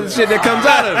yes to the shit that comes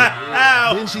out of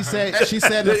it. Didn't she say? She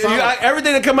said the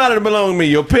everything that come out of it belong to me.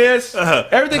 Your piss,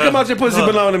 everything come out your pussy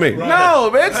belong to me.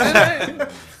 No, bitch.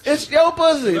 It's your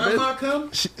pussy.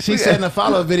 She said in the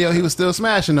follow-up video he was still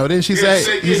smashing though. Didn't she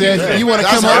say? He said you want to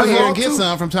come over here and get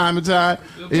some from time to time.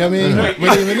 You know what I mean?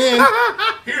 But even then,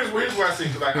 here's what I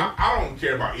say. Like I don't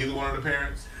care about either one of the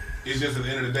parents. It's just at the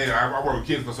end of the day, I work with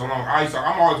kids for so long.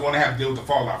 I'm always going to have to deal with the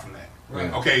fallout from that.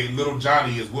 Right. Okay, little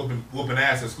Johnny is whooping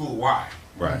ass at school. Why?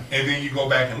 Right. And then you go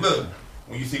back and look.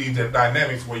 When you see these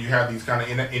dynamics where you have these kind of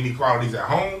inequalities at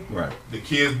home, right? The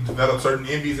kids develop certain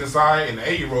envies inside, and the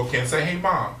 8-year-old can't say, "Hey,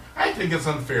 mom, I think it's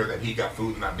unfair that he got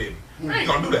food and I didn't." I ain't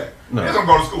gonna do that. No. They're gonna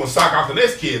go to school and sock off the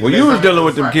next kid. Well, you was dealing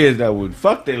with them kids that would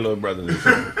fuck their little brother and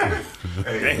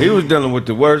sister. He was dealing with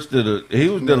the worst of the. He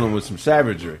was dealing with some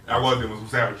savagery. I was dealing with some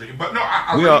savagery, but no,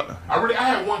 I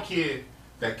had one kid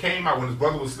that came out when his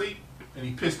brother was asleep, and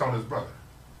he pissed on his brother.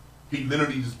 He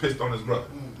literally just pissed on his brother.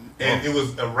 And it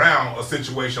was around a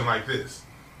situation like this.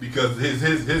 because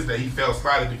his that he felt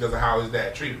slighted because of how his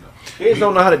dad treated him. Kids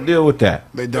don't know how to deal with that.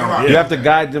 They don't. You have to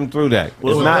guide them through that.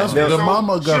 Well, It's not she them. don't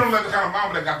let the kind of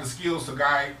mama that got the skills to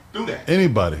guide through that.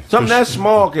 Anybody. Something that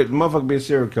small could motherfucker be a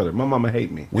serial killer. My mama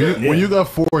hate me. When you got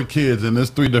 4 kids and there's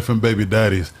 3 different baby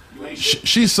daddies,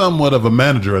 she's somewhat of a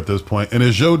manager at this point, and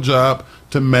it's your job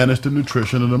to manage the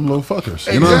nutrition of them little fuckers.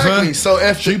 You know what I'm saying? So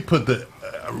if she put the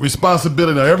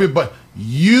responsibility on everybody,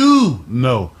 you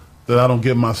know that I don't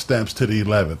give my stamps to the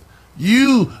 11th.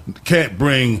 You can't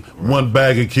bring one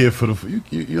bag of kid for the.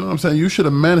 You know what I'm saying? You should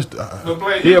have managed.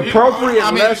 The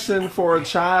appropriate lesson for a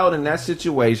child in that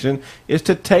situation is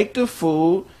to take the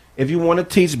food. If you want to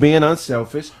teach being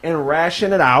unselfish and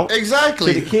ration it out to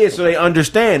the kids so they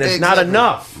understand it's not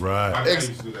enough. Right.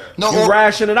 You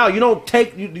ration it out. You don't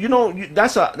take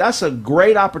that's a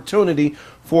great opportunity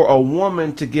for a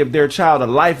woman to give their child a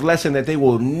life lesson that they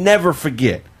will never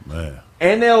forget. Man.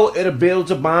 And it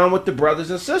builds a bond with the brothers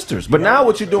and sisters. But now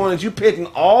what you're doing is you're pitting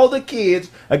all the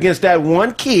kids against that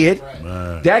one kid.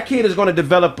 Right. That kid is going to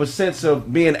develop a sense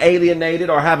of being alienated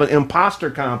or have an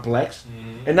imposter complex.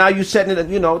 And now you're setting it,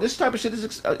 this type of shit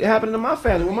is happening in my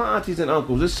family with my aunties and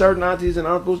uncles. There's certain aunties and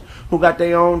uncles who got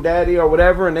their own daddy or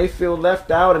whatever, and they feel left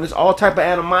out. And there's all type of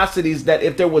animosities that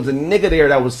if there was a nigga there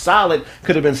that was solid,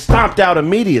 could have been stomped out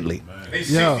immediately. They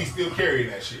 60 still carrying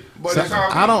that shit. But So,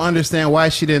 I don't understand why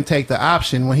she didn't take the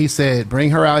option when he said, bring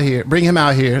him out here,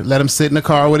 let him sit in the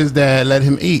car with his dad, let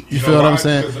him eat. You feel what I'm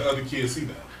saying? Because the other kids see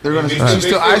that. They're going to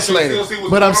still isolated.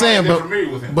 But I'm saying,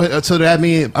 but so that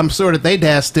mean I'm sure that they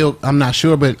dad still. I'm not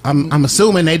sure, but I'm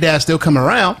assuming they dad still come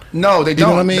around. No, they don't. You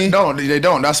know what I mean? No, they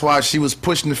don't. That's why she was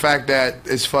pushing the fact that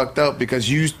it's fucked up because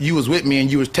you was with me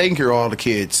and you was taking care of all the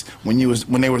kids when they was.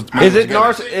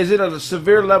 Is it a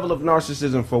severe level of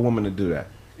narcissism for a woman to do that?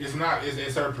 It's not.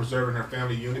 It's her preserving her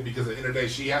family unit because at the end of the day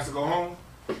she has to go home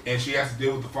and she has to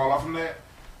deal with the fallout from that.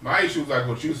 My issue is like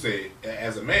what you said.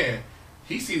 As a man,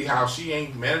 he see how she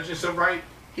ain't managing stuff right.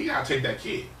 He gotta take that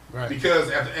kid. Right.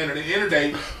 Because at the end of the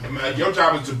day, your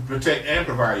job is to protect and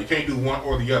provide. You can't do one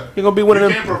or the other. You're gonna be one of them.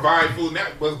 You can't provide food now,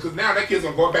 because now that kid's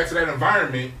gonna go back to that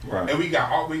environment. Right. And we got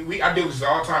I deal with this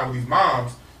all the time with these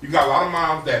moms. You got a lot of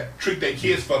moms that treat their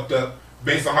kids fucked up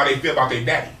based on how they feel about their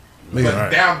daddy. Yeah.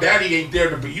 But now daddy ain't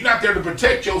there you're not there to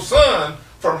protect your son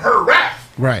from her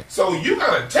wrath. Right. So you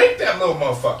gotta take that little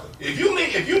motherfucker. If you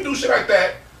do shit like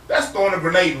that, that's throwing a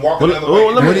grenade and walking the other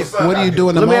way. What do you do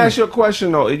in the moment? Let me moment? ask you a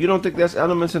question though. You don't think that's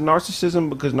elements of narcissism?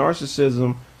 Because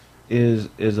narcissism is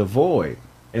a void,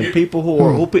 and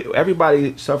people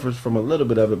everybody suffers from a little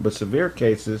bit of it, but severe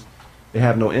cases, they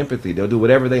have no empathy. They'll do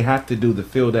whatever they have to do to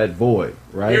fill that void.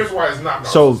 Right. Here's why it's not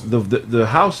narcissism. So the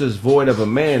house is void of a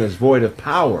man, is void of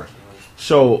power.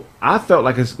 So I felt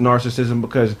like it's narcissism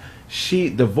because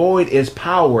the void is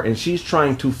power, and she's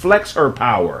trying to flex her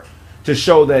power to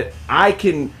show that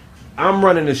I'm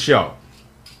running the show.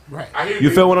 Right.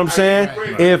 You feel what I'm saying?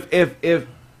 If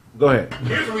go ahead.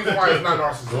 Here's the reason why it's not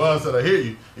narcissism. Well, I said I hear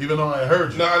you, even though I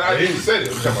heard you. No, I didn't say it.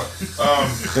 It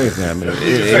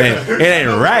ain't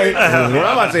right. What I'm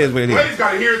about to say is what it is. Blade's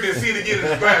got to hear it and see it again in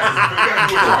his glasses.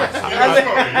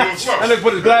 I just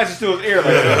put his glasses to his ear like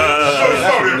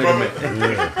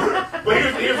that. But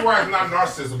here's why it's not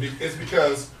narcissism. It's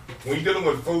because when you're dealing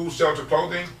with food, shelter,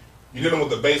 clothing, you're dealing with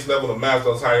the base level of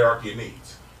Maslow's hierarchy of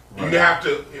needs. Right. You have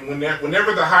to,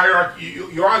 whenever the hierarchy,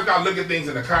 you always got to look at things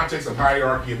in the context of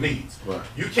hierarchy of needs. Right.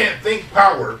 You can't think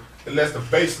power unless the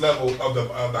base level of the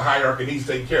hierarchy needs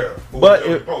taken care of.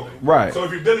 Right. So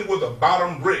if you're dealing with the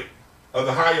bottom brick of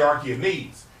the hierarchy of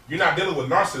needs, you're not dealing with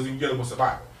narcissism. You're dealing with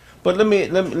survival. But let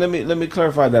me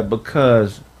clarify that,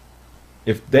 because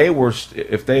if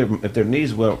their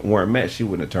needs weren't met, she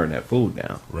wouldn't have turned that food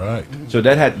down. Right. So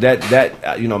that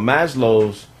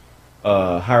Maslow's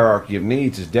hierarchy of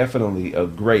needs is definitely a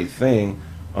great thing,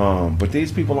 but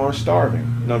these people aren't starving. You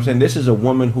know what I'm saying? This is a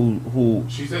woman who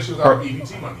she said she was out of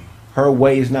EBT money. Her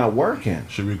way is not working.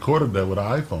 She recorded that with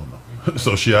an iPhone though.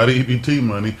 So she had EBT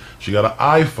money. She got an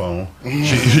iPhone. She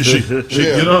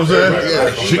you know what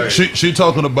I'm saying? She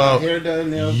talking about you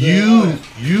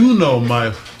know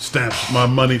my stamps, my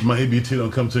money, my EBT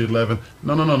don't come to 11.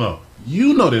 No.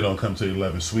 You know they don't come to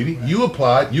 11, sweetie. Right. You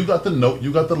applied. You got the note.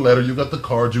 You got the letter. You got the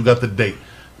card. You got the date.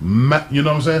 You know what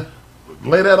I'm saying?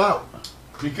 Lay that out.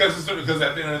 Because at the end of the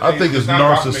day, I think it's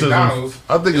narcissism.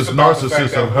 I think it's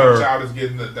narcissism. Her child is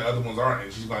getting the other ones aren't,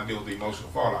 and she's going to deal with the emotional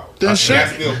fallout. So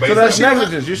that's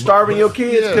negligence. You're starving your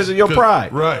kids because of your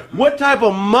pride. Right. What type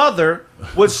of mother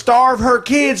would starve her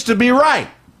kids to be right?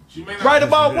 Right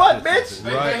about what, bitch?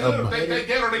 They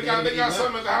got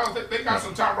something at the house. They got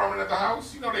some top ramen at the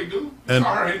house. You know they do. You And-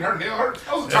 saw her hitting her nail.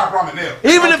 Those are top ramen nails.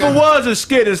 Even if it was a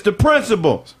skit, it's the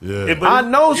principle. Yeah. I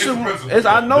know It's the some. principle.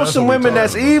 I know That's some what we women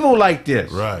that's talking about. evil like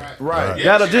this. Right.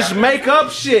 Gotta just make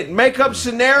up shit, make up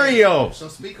scenarios. So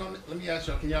speak on. Let me ask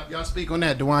y'all. Can y'all speak on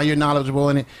that? Dewan, you're knowledgeable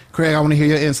in it. Craig, I want to hear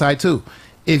your insight too.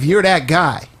 If you're that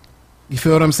guy, you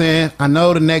feel what I'm saying? I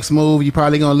know the next move, you're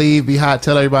probably gonna leave, be hot,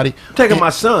 tell everybody. Taking my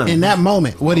son. In that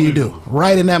moment, what do you do?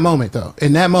 Right in that moment, though.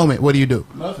 In that moment, what do you do?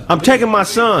 I'm taking my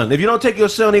son. If you don't take your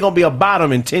son, he gonna be a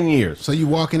bottom in 10 years. So you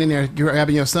walking in there, you're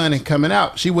grabbing your son and coming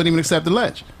out. She wouldn't even accept the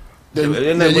lunch. And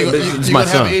Then then you're it's gonna my have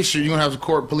son. an issue. You're gonna have the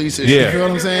court police issue. Yeah. You feel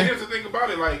what I'm saying? Here's the thing about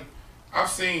it. Like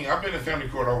I've been in family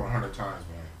court over 100 times,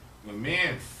 man. When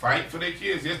men fight for their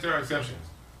kids, yes, there are exceptions.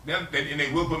 And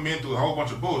they will put men through a whole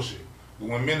bunch of bullshit. But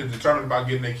when men are determined about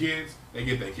getting their kids, they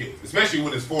get their kids. Especially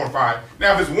when it's 4 or 5.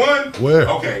 Now, if it's 1, Where?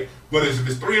 okay. But if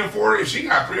it's 3 and 4, if she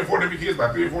got 3 or 4 different kids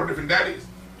by 3 or 4 different daddies,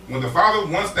 when the father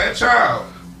wants that child,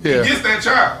 Yeah. he gets that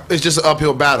child. It's just an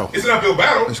uphill battle. It's an uphill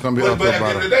battle. It's gonna be an but uphill at the end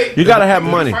battle. of the day, You gotta have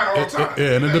they money. fight all the time. Yeah,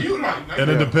 and Now, it, you like-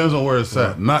 it depends on where it's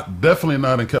at. Definitely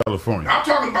not in California. I'm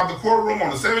talking about the courtroom on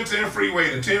the 710 freeway,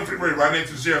 the 10 freeway right next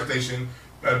to the sheriff's station,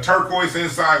 turquoise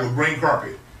inside with green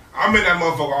carpet. I'm in that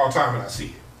motherfucker all the time and I see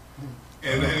it.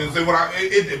 And so but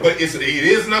it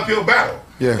is an uphill battle.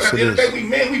 Yes, but at the it end of the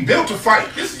day, we built to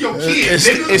fight. This is your kid,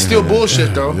 nigga. It's still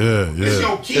bullshit though. Yeah, This is yeah.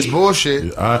 your kid. It's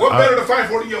bullshit. What better to fight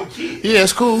for than your kid? Yeah,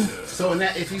 it's cool. So in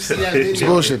that, if you see that video, It's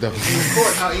bullshit though. in the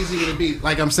court, how easy would it be?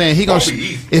 Like I'm saying, he gonna Won't be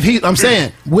easy. if he. I'm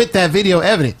saying with that video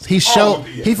evidence, he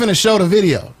finna show the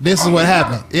video. This is what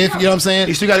happened. If you know what I'm saying,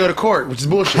 You still gotta go to court, which is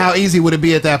bullshit. how easy would it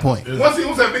be at that point? Once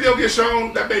that video gets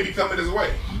shown, that baby coming his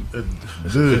way.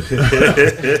 Dude.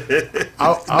 I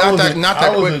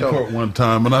was quick, in though. court one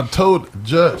time and I told the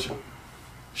judge,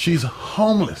 she's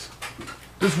homeless.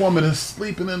 This woman is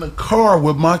sleeping in the car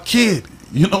with my kid.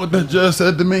 You know what that judge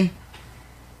said to me?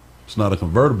 It's not a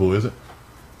convertible, is it?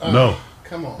 No.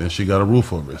 Come on. Then she got a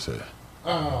roof over his head.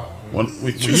 When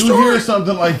you story. hear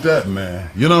something like that, man,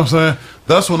 you know what I'm saying?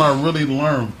 That's when I really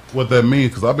learned what that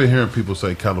means, because I've been hearing people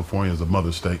say California is a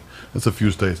mother state. It's a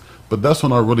few states, but that's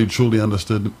when I really truly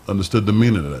understood the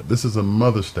meaning of that. This is a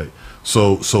mother state.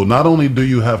 So not only do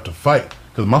you have to fight,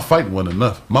 because my fight wasn't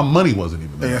enough. My money wasn't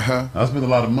even enough. Uh-huh. I spent a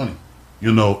lot of money.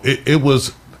 You know,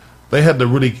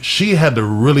 she had to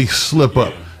really slip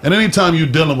up. And anytime you're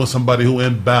dealing with somebody who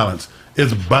in balance,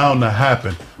 it's bound to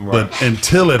happen. Right. But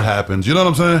until it happens, you know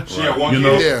what I'm saying? She had one you kid?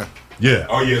 know? Yeah. Yeah.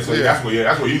 Oh yeah, so that's what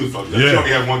you was fucked up. Yeah. She only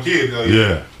had one kid.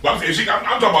 Yeah. But I'm saying I'm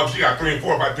talking about she got 3 and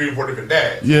 4 by 3 and 4 different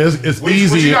dads. Yeah, it's When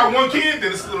easy. she got one kid,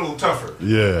 then it's a little tougher.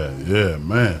 Yeah,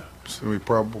 man. It's a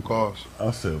probable cause.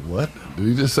 I said, what? Did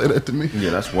he just say that to me?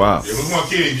 Yeah, that's wild. If it's one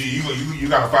kid, you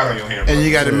got a fight on your hands. And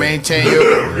you got to maintain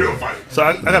your. real fight. So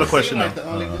I got a question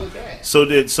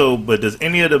though. But does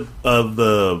any of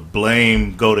the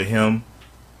blame go to him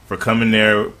for coming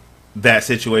there? That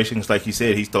situation, it's like you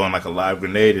said, he's throwing like a live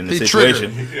grenade in the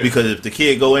situation. triggered. Because if the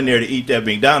kid go in there to eat that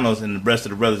McDonald's and the rest of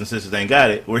the brothers and sisters ain't got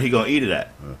it, where he gonna eat it at?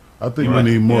 I think You we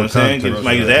need know more what I'm saying? context.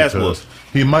 Might get his ass whooped.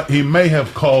 He may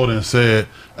have called and said,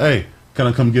 "Hey, can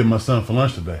I come get my son for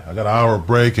lunch today? I got an hour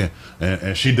break,"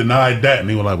 and she denied that, and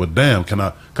he was like, "Well, damn, can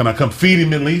I come feed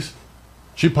him at least?"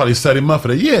 She probably set him up for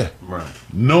that. Yeah, Right.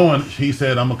 knowing he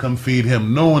said, "I'm gonna come feed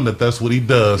him," knowing that that's what he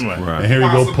does. Right. And here he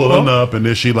go Possible. pulling up, and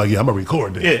then she like, "Yeah, I'm gonna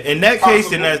record this." Yeah, in that case,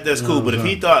 then that's cool. But if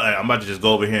he thought I'm about to just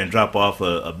go over here and drop off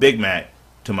a Big Mac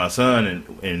to my son,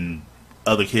 and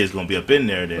other kids gonna be up in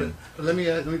there, then Let me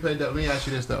ask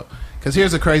you this though, because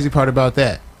here's the crazy part about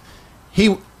that.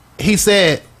 He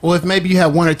said, well, if maybe you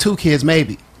have 1 or 2 kids,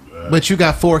 maybe, but you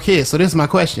got 4 kids. So this is my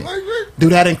question: do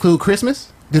that include Christmas?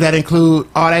 Do that include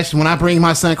all that? When I bring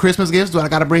my son Christmas gifts, do I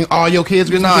got to bring all your kids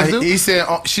Christmas Nah, gifts? too? he said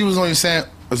she was only saying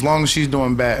as long as she's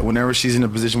doing bad. Whenever she's in a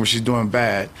position where she's doing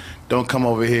bad, don't come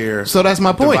over here. So that's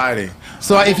my point. Dividing.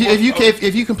 So if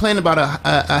you complain about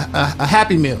a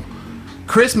Happy Meal,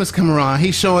 Christmas come around,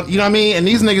 he's showing, you know what I mean, and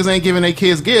these niggas ain't giving their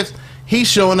kids gifts. He's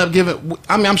showing up giving.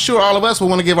 I mean, I'm sure all of us will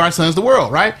want to give our sons the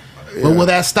world, right? Yeah. But will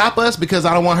that stop us because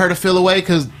I don't want her to feel away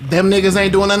because them niggas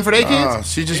ain't doing nothing for their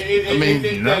kids? She just.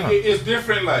 It's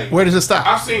different. Like Where does it stop?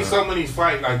 I've seen so many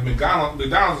fights. Like McDonald's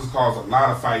has caused a lot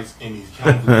of fights in these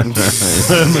counties. He was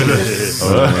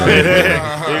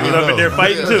up in there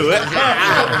fighting too. I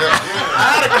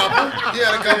had a couple. You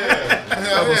had a couple.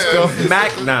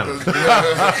 McDonald's.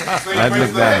 That's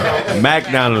McDonald's.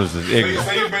 McDonald's is ignorant.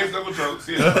 Say your base level jokes.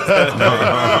 Yeah.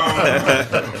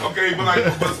 Okay, but like,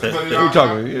 but You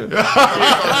talking?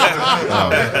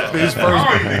 These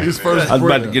first. I was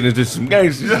about to get into some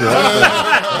gangster shit.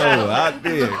 Oh, I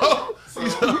did. So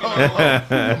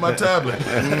My tablet.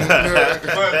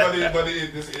 but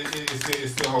it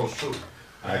still holds true.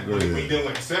 I agree. When you're dealing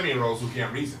with 7-year-olds who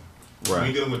can't reason, when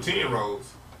you're dealing with 10-year-olds,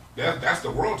 that's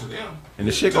the world to them. And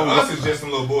the shit to gonna us is just a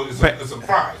little boy. It's a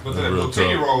surprise. But to that little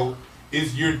 10-year-old,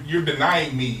 is you're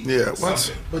denying me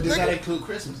something. But does that include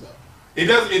Christmas though? It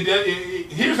does.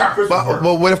 Here's how Christmas works.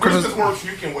 But what if Christmas works?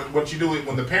 You can what you do it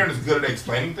when the parent is good at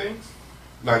explaining things.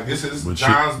 Like this is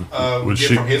John's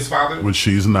gift from his father, which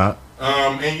she's not.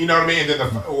 And you know what I mean. And then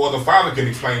the father can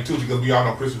explain too, because we all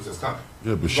know Christmas is coming.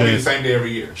 Yeah, but it's gonna be the same day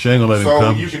every year. She ain't gonna let him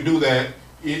come. So you can do that.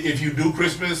 If you do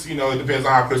Christmas, it depends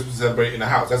on how Christmas is celebrated in the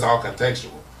house. That's all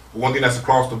contextual. But one thing that's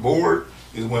across the board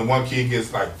is when one kid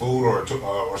gets like food or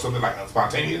something like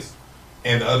spontaneous,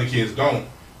 and the other kids don't.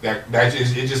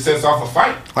 It just sets off a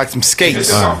fight. Like some skates. It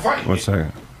just sets off a fight. 1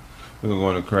 second. We're gonna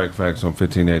go into Craig Facts on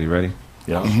 1580. Ready?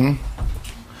 Yeah.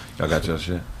 Y'all got your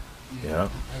shit? Yeah.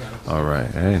 All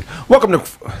right. Hey, welcome to.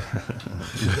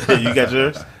 You got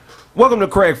yours? Welcome to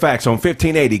Craig Facts on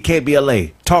 1580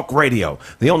 KBLA Talk Radio,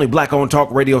 the only black-owned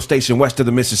talk radio station west of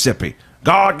the Mississippi.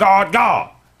 God.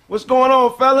 What's going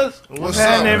on, fellas? What's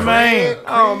happening, man?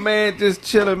 Oh, man, just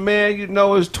chilling, man.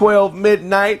 It's 12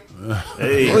 midnight.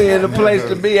 Hey. We in the place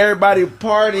to be. Everybody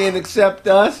partying except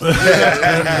us. They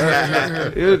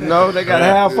got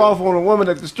half off on a woman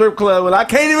at the strip club, and I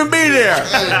can't even be there.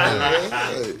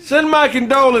 Send my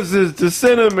condolences to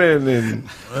Cinnamon and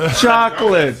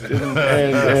Chocolate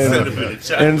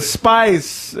and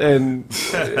Spice and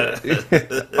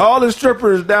all the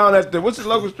strippers down at what's the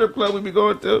local strip club we be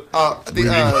going to?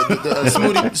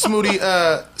 Smoothie.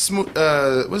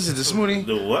 What is it? The Smoothie?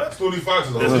 The what? Snooty Fox.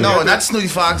 No, not Snooty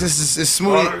Fox. It's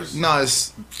Smoothie. Waters? No,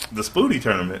 it's the Spooty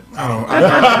tournament. I don't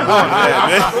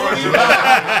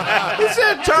He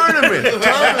said tournament.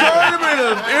 Tournament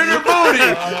of inner booty.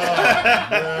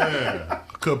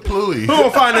 Kaplooey. Who will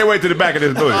find their way to the back of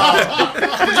this booty?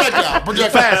 projectile.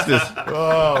 Fastest.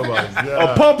 Oh my God.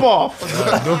 A pump off.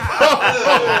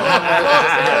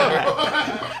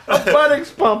 A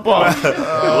buttocks pump off.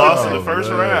 Lost in the first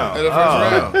round. In the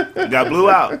first round. Got blew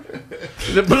out.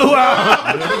 It blew out.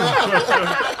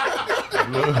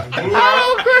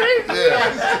 Oh, great.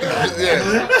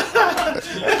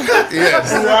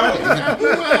 Yes.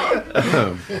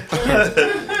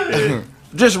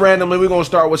 Just randomly, we're going to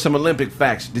start with some Olympic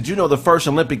facts. Did you know the first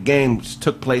Olympic Games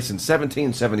took place in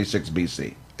 1776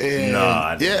 BC? No,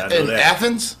 I did not know in that.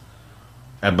 Athens?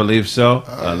 I believe so.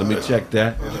 Let me check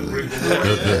that.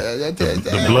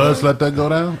 The Bloods let that go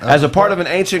down? As a part of an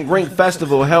ancient Greek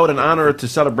festival held in honor to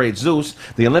celebrate Zeus,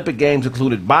 the Olympic Games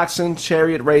included boxing,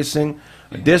 chariot racing,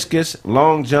 discus,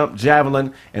 long jump,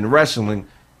 javelin, and wrestling,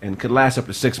 and could last up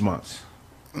to 6 months.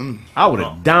 I would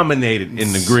have dominated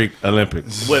in the Greek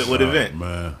Olympics. What event?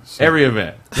 Man. Every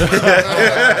event.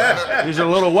 These are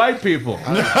little white people.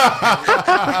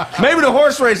 Maybe the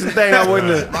horse racing thing I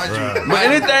wouldn't have. But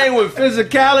anything with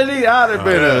physicality, I'd have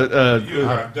been you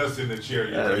got dust in the chair.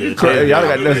 y'all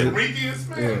got nothing.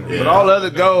 But all the other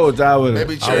golds, I would have.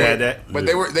 Maybe I had that. But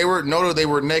they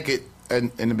were naked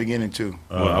in the beginning too.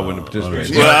 Well, I wouldn't have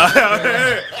participated.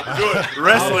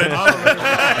 Wrestling.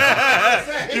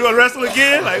 You want to wrestle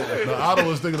again? Like Otto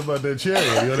was thinking about that cherry.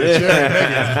 That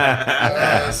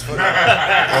cherry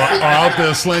or out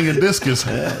there slinging discus.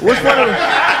 Which one of them?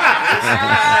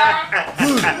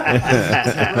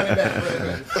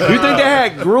 You think they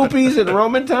had groupies in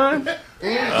Roman time?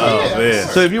 Oh man!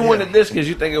 So if you won the discus,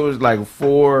 you think it was like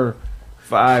 4,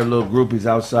 5 little groupies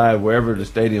outside wherever the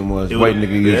stadium was, waiting to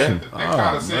get used to. That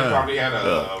Coliseum probably had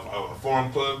a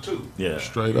forum club too. Yeah,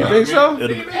 straight You up. think so?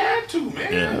 They had to,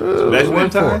 man. Yeah. Back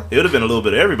one time, it would have been a little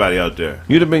bit of everybody out there.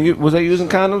 You'd have been. Was they using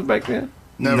condoms back then?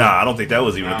 Never. Nah, I don't think that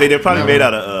was even. They're probably made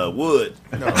out of wood.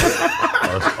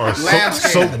 Or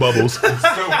soap bubbles.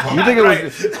 You think it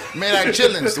was made out of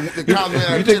chitlins?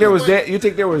 You think there was you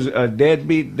think there was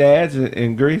deadbeat dads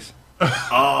in Greece?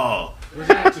 Oh.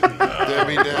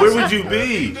 Where would you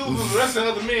be? Dudes was wrestling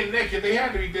other men naked. They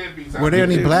had to be deadbeats. Were there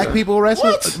any black people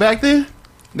wrestling back then?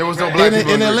 There was no black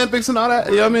people in the Olympics and all that.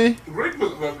 You know what I mean? Greek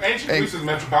was ancient Greece is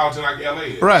metropolitan like LA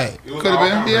is. Right. It Could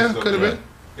have been. Yeah, could have been.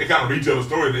 They kind of retell the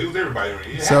story. It was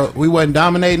everybody. So we wasn't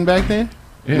dominating back then.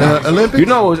 Yeah. The Olympics. You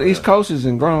know, it was East Coasters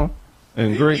in Rome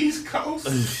and Greek. East Coast.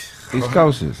 East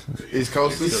Coasters. East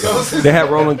Coasters. They had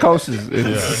rolling coasters.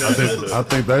 I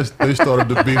think they started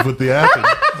the beef with the Athens.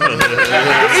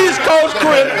 The East Coast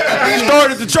Crip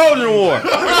started the Trojan War.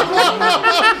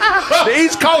 The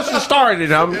East Coasters started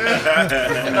it. I'm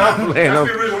playing.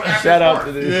 Shout out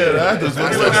to this. Yeah,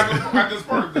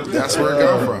 that's where it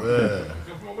come from.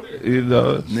 You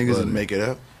know, niggas didn't make it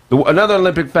up. Another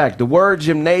Olympic fact: the word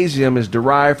gymnasium is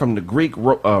derived from the Greek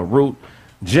root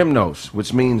Gymnos,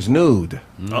 which means nude.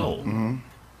 Oh.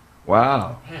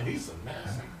 Wow. Man, he's a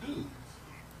nasty dude.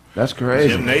 That's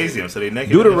crazy. Gymnasium, so they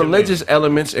naked. Due to in the religious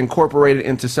elements incorporated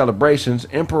into celebrations,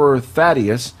 Emperor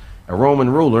Thaddeus, a Roman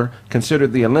ruler,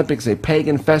 considered the Olympics a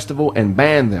pagan festival and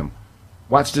banned them.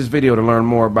 Watch this video to learn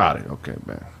more about it. Okay,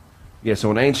 man. Yeah,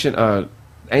 so in ancient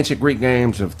Greek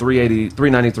games of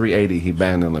 393 AD, he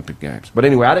banned the Olympic Games. But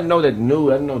anyway, I didn't know that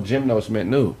nude. I didn't know gymnos meant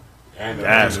nude.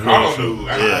 That's cool.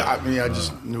 I mean, I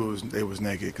just knew they was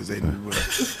naked because they knew.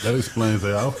 That explains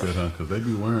their outfit, huh? Because they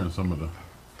be wearing some of the.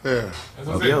 Yeah. As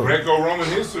I said, Greco-Roman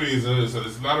history is a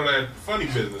lot of that funny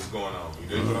business going on.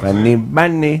 You know what I'm saying?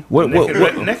 Bunny.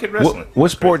 Naked wrestling. What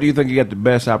sport do you think you got the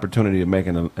best opportunity of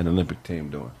making an Olympic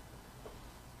team doing?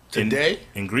 Today?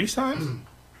 In Greece times?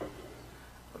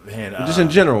 Man, Just in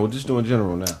general. We're just doing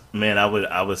general now. Man, I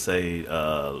would say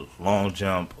long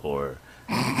jump or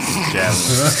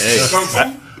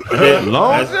javelin.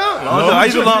 Long jump? I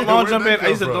used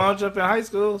to long jump in high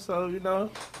school, so you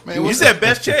know. Man, you said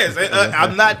best chance.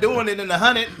 I'm not doing it in the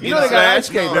 100. You know they got ice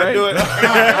skate, right?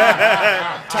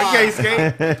 I can't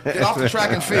skate. Get off the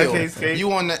track and field. I can't skate.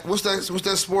 You on that? What's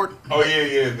that sport? Oh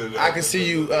yeah. I can see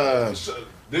you.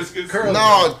 Discus? Curling.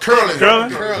 No, curling.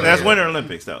 Curling? That's Winter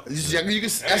Olympics, though.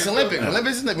 That's Olympic.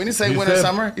 Olympics. We didn't say winter,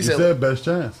 summer. You said best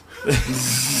chance.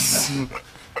 That's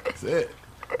it.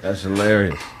 That's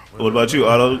hilarious. What about you,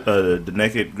 Otto? The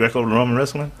naked Greco-Roman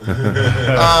wrestling? Nah,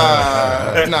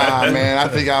 man. I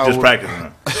think I'll just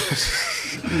practicing.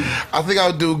 I think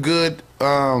I'll do good.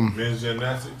 Men's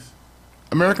gymnastics.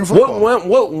 American football.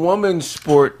 What woman's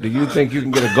sport do you think you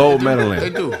can get a gold medal in? They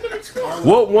do.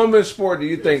 What woman's sport do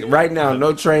you think right now?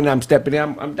 No training. I'm stepping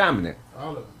in. I'm dominant.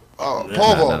 Pole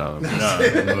vault.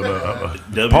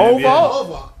 Pole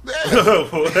vault. Whoa!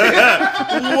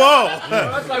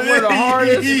 That's like one of the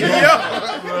hardest.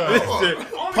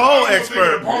 Pole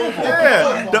expert.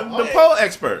 Yeah, the pole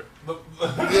expert.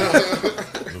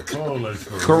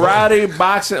 Karate,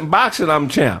 boxing. I'm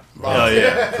champ. Oh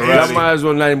yeah, I might as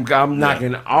well name. I'm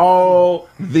knocking all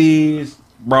these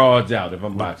broads out if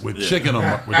I'm boxing with chicken on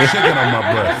my breast.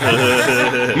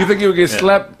 You think you would get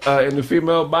slapped in the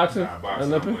female boxing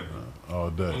Olympic?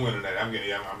 All day. I'm winning that. I'm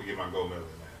gonna get my gold medal in that.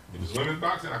 If it's women's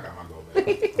boxing, I got my gold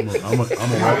medal.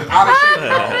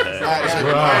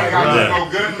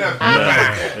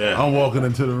 I'm walking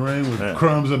into the ring with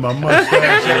crumbs in my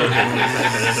mustache.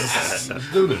 Let's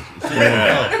do this.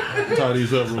 Tie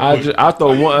these up real quick. I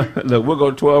throw one. Look, we'll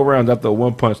go 12 rounds. I throw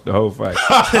one punch the whole fight.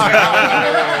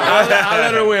 I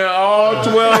let her win all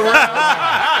 12 rounds.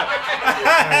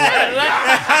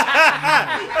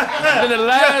 In the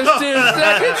last 10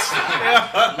 seconds,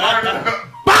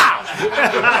 bow!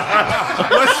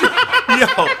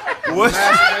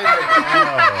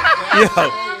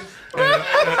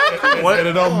 And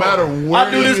it don't matter where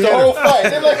I do this the whole fight.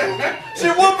 They're like, she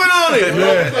whooping on it.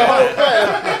 The whole fight.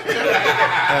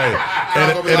 Hey,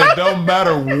 and it don't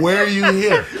matter where you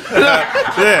hit.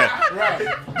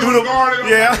 Do the guard.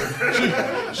 Yeah.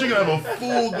 She can have a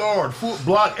full guard, full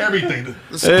block everything.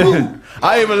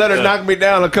 I even let her knock me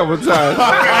down a couple times.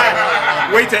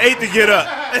 Wait till 8 to get up.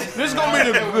 This gonna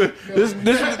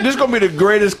be the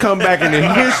greatest comeback in the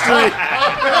history.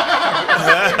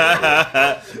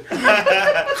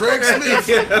 Craig Smith.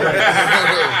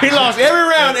 He lost every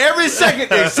round, every second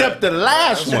except the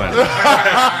last one.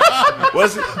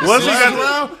 Once he got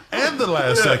round and the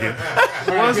last second.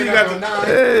 Once he got the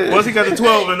 12-0. Once he got the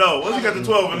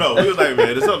 12-0, he was like, man,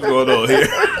 there's something going on here.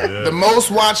 Yeah. The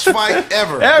most watched fight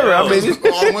ever. I mean,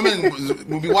 all the women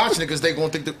will be watching it because they gonna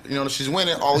think that she's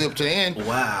winning all the way up to the end.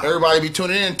 Wow. Everybody be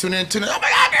tuning in. Oh my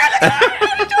God, girl!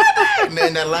 And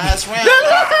then that last round.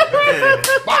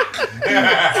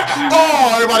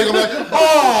 Oh, everybody gonna be like,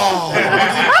 oh.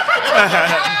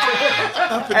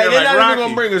 Hey, they're not even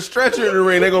gonna bring a stretcher in the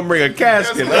ring. They're gonna bring a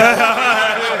casket. She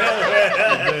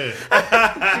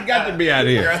got to be out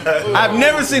here. I've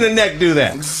never seen a neck do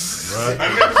that. Right.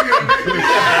 I've never seen a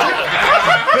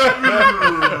neck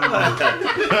do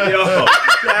that. Yo,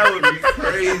 that would be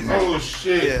crazy. Oh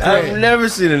shit! I've never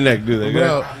seen a neck do that.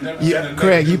 Well,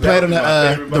 Craig, you played on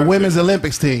the women's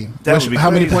Olympics team.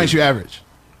 How many points you average?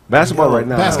 Basketball right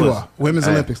now. Basketball, women's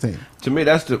Olympics team. To me,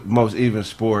 that's the most even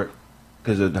sport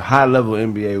because the high level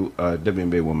NBA,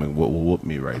 WNBA woman will whoop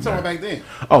me right now. Back then.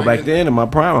 Oh, back then in my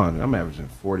prime, I'm averaging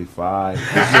 45.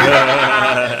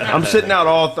 I'm sitting out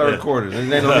all third quarters. And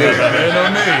they don't need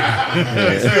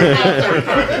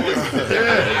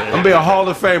I'm gonna be a Hall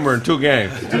of Famer in 2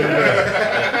 games.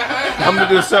 I'm gonna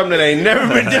do something that ain't never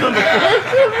been done before.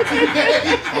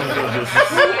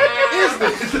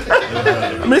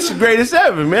 I mean, it's the greatest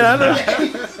ever, man. I know.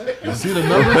 You see the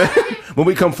numbers? When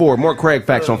we come forward, more Craig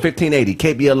Facts on 1580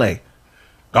 KBLA.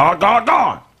 God, God,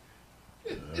 God.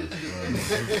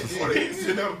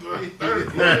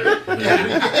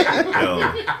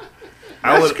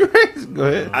 That's crazy. Go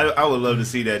ahead. I would love to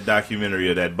see that documentary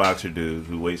of that boxer dude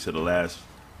who waits to the last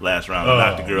round to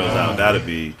knock the girls out. That'd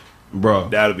be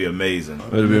amazing.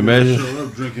 That'd be amazing. Show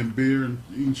up drinking beer and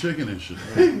eating chicken and shit.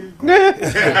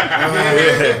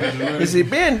 Is he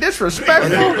being disrespectful?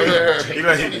 Nah,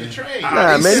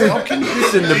 man,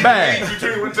 this in the bag.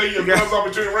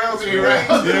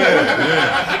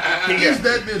 He's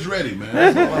that bitch ready,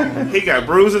 man. He got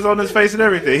bruises on his face and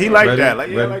everything. He like Ready? that. Like,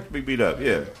 yeah, I Ready? like to be beat up.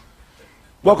 Yeah.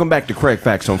 Welcome back to Craig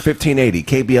Facts on 1580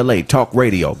 KBLA Talk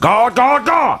Radio. God, God,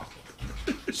 God.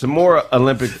 Some more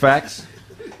Olympic facts.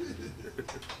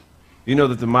 You know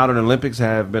that the modern Olympics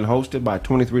have been hosted by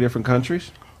 23 different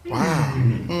countries?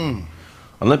 Wow.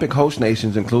 Olympic host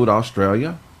nations include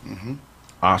Australia,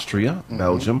 Austria,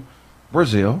 Belgium,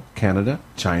 Brazil, Canada,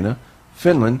 China,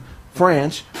 Finland,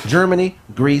 France, Germany,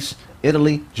 Greece,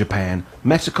 Italy, Japan,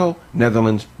 Mexico,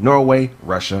 Netherlands, Norway,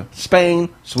 Russia, Spain,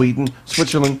 Sweden,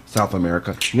 Switzerland, South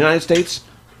America, United States,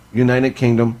 United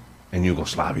Kingdom, and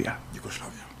Yugoslavia.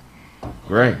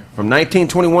 Great. From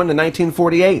 1921 to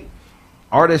 1948,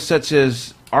 artists such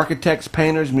as architects,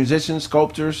 painters, musicians,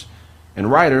 sculptors,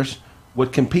 and writers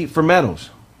would compete for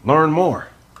medals. Learn more.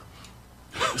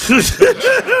 How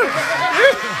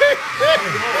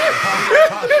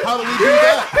do we do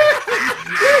that?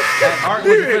 Art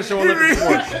was official Olympic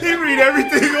sport. He read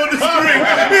everything on the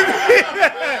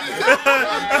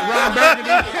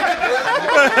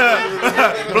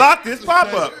screen. Block this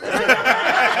pop-up.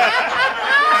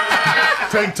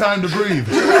 Take time to breathe.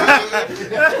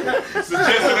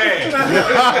 Suggested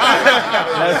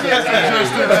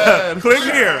ad. Click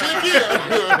here.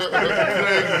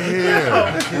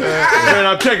 Man,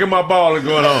 I'm taking my ball and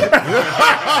going home.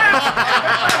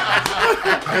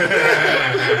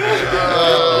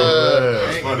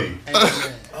 Funny.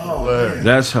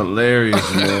 That's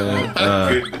hilarious, man.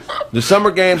 The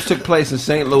Summer Games took place in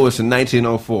St. Louis in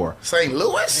 1904. St.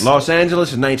 Louis? Los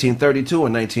Angeles in 1932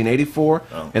 and 1984,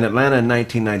 and Atlanta in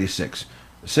 1996.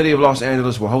 The city of Los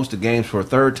Angeles will host the games for a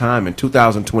third time in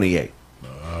 2028,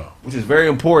 which is very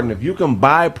important. If you can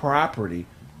buy property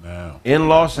in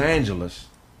Los Angeles,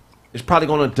 it's probably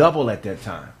going to double at that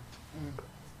time.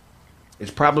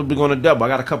 It's probably going to double. I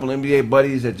got a couple NBA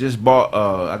buddies that just bought,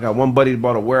 I got one buddy that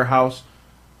bought a warehouse,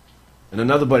 and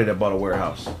another buddy that bought a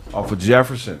warehouse off of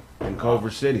Jefferson in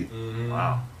Culver City.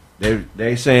 Wow.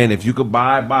 They saying if you could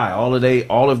buy. All of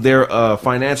their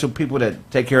financial people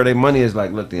that take care of their money is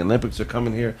like, look, the Olympics are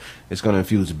coming here. It's going to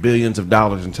infuse billions of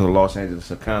dollars into the Los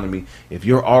Angeles economy. If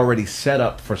you're already set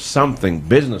up for something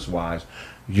business-wise,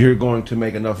 you're going to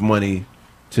make enough money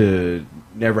to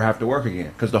never have to work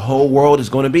again because the whole world is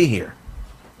going to be here.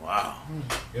 Wow.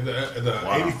 And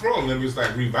the 84 Olympics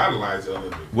like revitalized the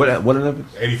Olympics. What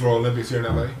Olympics? 84 Olympics here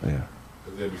in LA. Yeah.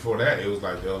 Because then before that, it was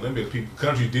like the Olympics,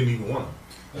 countries didn't even want them.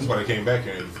 That's why they came back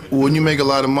here. Wouldn't you make a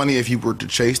lot of money if you were to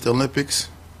chase the Olympics?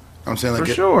 I'm saying like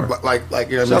For sure. Like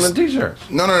you know, selling T-shirts.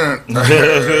 No. I'm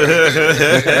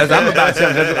about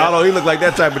selling. Although he look like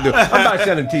that type of dude, I'm about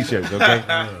selling T-shirts. Okay.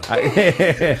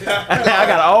 I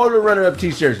got all the runner-up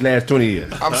T-shirts last 20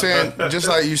 years. I'm saying just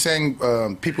like you're saying,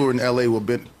 people in LA will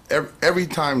be every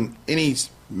time any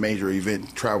major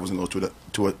event travels and goes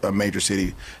to a major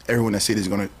city, everyone in that city is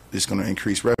going to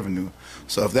increase revenue.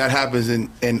 So if that happens in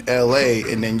LA,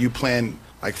 and then you plan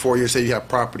like 4 years, say you have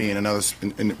property in another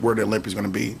where the Olympics is going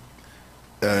to be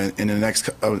in the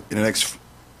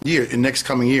next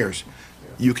coming years,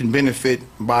 you can benefit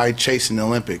by chasing the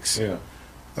Olympics. Yeah.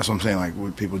 That's what I'm saying. Like,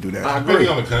 would people do that? I agree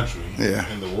on the country. Yeah.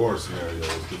 In the war scenarios,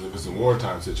 because if it's a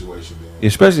wartime situation, then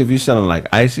Especially if you're selling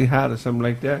like Icy Hot or something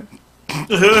like that. Like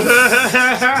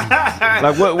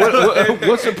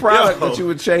what's the product that you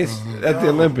would chase at the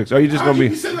Olympics? Or are you just gonna be?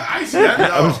 No, the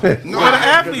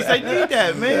athletes they need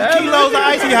that, man. Kilos of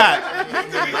Icy Hot.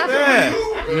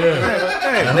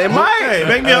 Yeah. They might. Hey,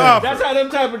 make me an offer. That's how them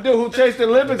type of dude who chase the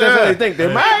Olympics. That's how they think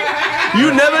they might.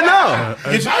 You never know.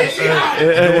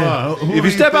 If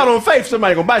you step out on faith,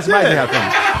 somebody gonna buy some Icy Hot from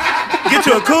you. Get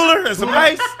you a cooler and some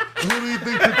ice. Who do you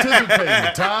think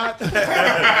participated? Todd?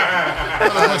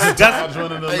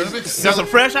 Got some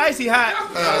fresh icy hot.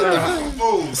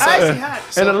 Icy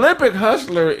hot. An Olympic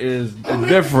hustler is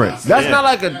different. That's not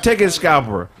like a ticket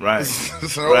scalper. Right.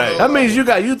 That means you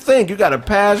got a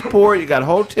passport, you got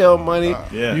hotel money,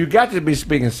 you got to be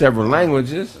speaking several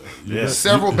languages.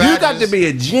 Several You got to be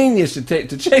a genius to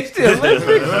chase the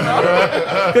Olympics.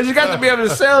 Because you got to be able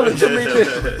to sell it to me. You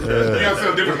got to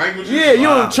sell different languages? Yeah,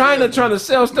 you're in China trying to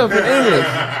sell stuff in English.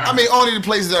 I mean, only the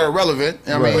places that are relevant.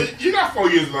 I mean, But you got 4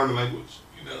 years to learn the language.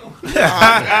 But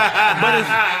it's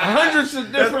hundreds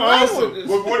of different languages.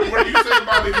 What do you say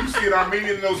about if you see an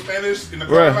Armenian know Spanish in the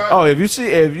car Right. line? Oh, if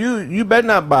you better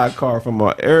not buy a car from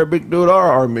an Arabic dude or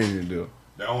an Armenian dude.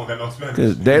 They don't know Spanish.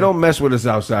 Because they don't mess with us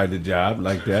outside the job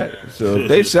like that. So if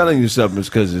they selling you something, it's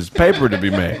because it's paper to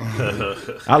be made.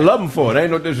 I love them for it.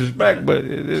 Ain't no disrespect, but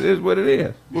it is what it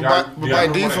is. Y'all remember when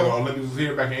the Olympics was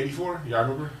here back in '84? Y'all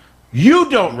remember? You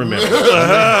don't remember. It ain't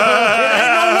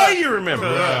no way you remember.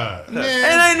 It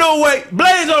ain't no way.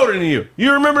 Blaze older than you.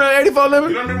 You remember that '84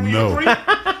 Olympics? You don't remember when you were 3?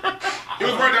 It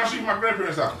was right down the street from my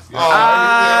grandparents' house.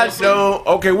 I don't.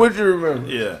 Okay, what you remember?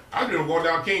 Yeah. I remember going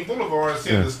down King Boulevard and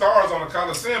seeing the stars on the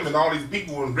Coliseum and all these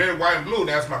people in red, white, and blue.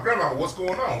 And asked my grandma, "What's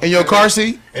going on?" in your car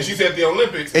seat? And she said the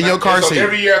Olympics. In your car seat. So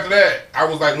every year after that, I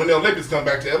was like, when the Olympics come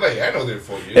back to LA, I know they're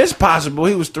 4 years. It's possible.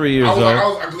 He was 3 years old.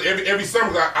 Every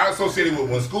summer, I associated with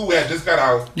when school had just got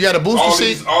out. You had a booster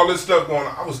seat? All this stuff going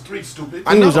on. I was 3, stupid.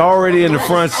 He was already in the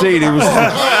front seat. He was.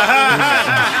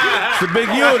 It's a big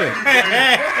unit. I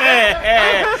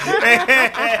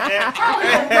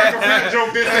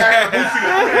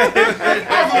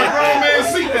was on a grown man's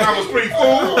seat when I was 3,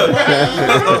 fool.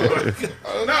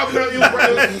 No,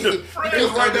 it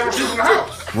was right down the street from the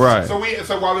house. Right. So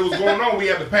while it was going on, we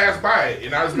had to pass by it,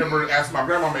 and I just remember asking my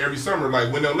grandmama every summer,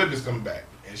 like, when the Olympics coming back,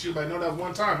 and she was like, "No, that was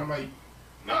one time." I'm like,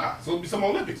 "Nah, so there'll be some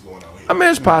Olympics going on here." I mean,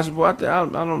 it's possible. I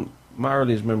don't. My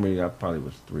earliest memory, I probably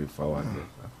was 3 or 4. I guess.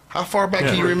 How far back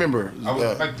can you remember? I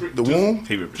was like the womb?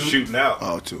 He was shooting out.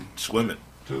 Oh, 2. Swimming.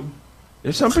 2.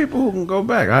 There's some people who can go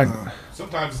back.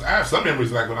 Sometimes I have some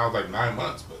memories like when I was like 9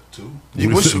 months, but 2.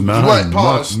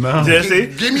 Pause. Jesse?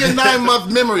 Give me a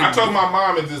 9-month memory. I told my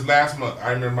mom in this last month.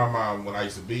 I remember my mom when I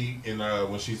used to be in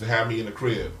when she used to have me in the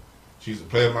crib. She used to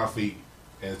play with my feet,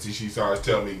 and she started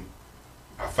telling me,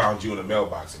 "I found you in the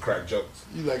mailbox and crack jokes."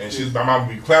 And my mom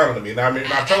would be clowning me, and I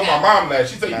told my mom that.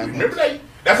 She said, "You remember that?"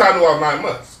 That's how I knew I was 9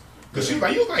 months. Because she was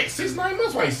like, "You was like 6, 9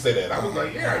 months when I used to say that." I was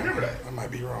like, "Yeah, I remember that." I might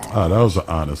be wrong. Oh, that was an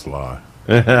honest lie.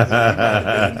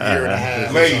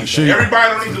 Ladies, everybody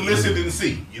don't need to listen and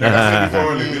see. You know what I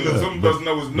said before? Some doesn't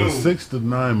know what's new. 6 to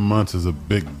 9 months is a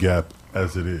big gap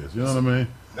as it is. You know what I mean?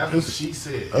 That's what she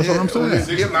said. That's what I'm saying.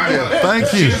 6 to 9 months.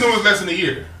 Thank you. She just knew it was less than a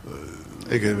year.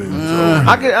 It could be.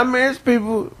 I mean, it's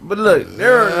people, but look,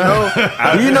 there are no.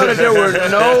 You know that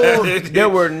there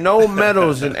were no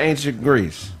medals in ancient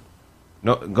Greece.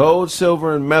 No gold,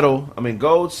 silver, and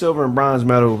bronze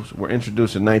medals were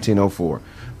introduced in 1904.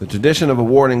 The tradition of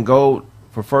awarding gold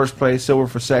for first place, silver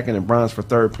for second, and bronze for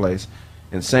third place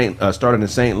started in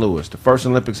St. Louis, the first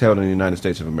Olympics held in the United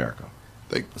States of America.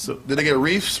 Did they get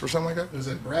reefs or something like that? Is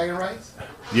it bragging rights?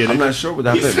 Yeah, I'm not sure what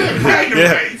that is.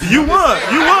 You won,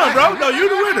 bro. No, you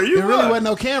the winner. You There really wasn't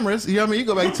no cameras. You know what I mean? You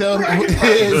go back and tell them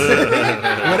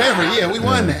whatever. Yeah, we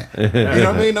won that. You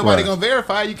know what I mean? Nobody gonna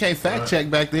verify. You can't fact check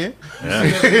back then.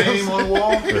 Name on the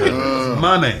wall?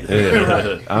 My name.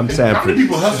 Yeah. I'm Sanford. How many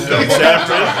people hustled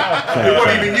that? It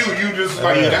wasn't even you. You just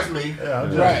like, yeah, that's me.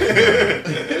 Right.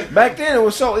 Back then, it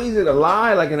was so easy to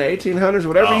lie. Like in the 1800s,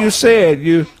 whatever you said,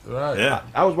 you. Right. Yeah.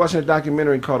 I was watching a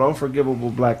documentary called "Unforgivable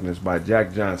Blackness" by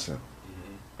Jack Johnson,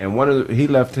 and he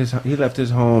left his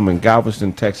home in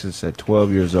Galveston, Texas, at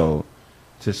 12 years old,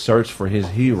 to search for his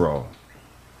hero,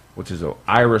 which is an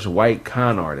Irish white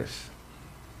con artist.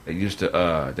 They used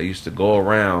to go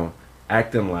around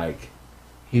acting like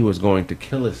he was going to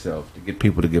kill himself to get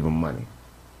people to give him money.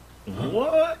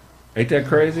 What? Ain't that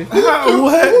crazy?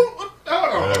 What?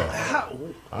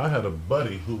 I had a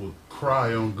buddy who would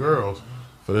cry on girls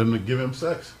for them to give him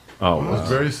sex. Oh, it was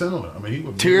very similar. I mean, he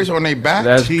would tears on their back.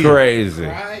 That's crazy.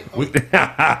 That's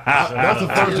the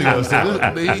first thing I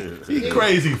said. He's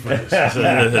crazy for this,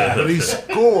 but he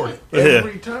scored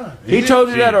every time. He told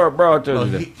you that, or a bro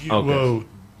told you that? Okay. Well,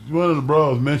 one of the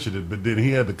bros mentioned it, but then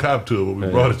he had the cop to it when we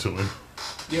brought it to him.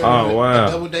 Oh, wow.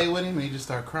 A double date with him and he just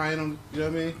start crying on, you know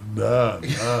what I mean? Nah,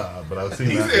 but I've seen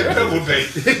that. He said double date.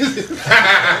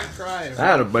 Crying. I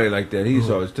had a buddy like that. He used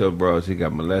to always tell bros he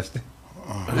got molested.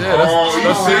 Yeah,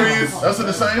 that's serious. That's in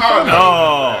the same phone.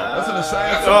 That's in the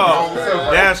same phone.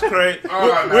 That's great.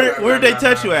 Where'd they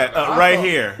touch you at? Right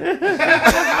here.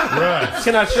 Right.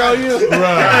 Can I show you?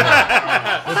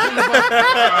 Right.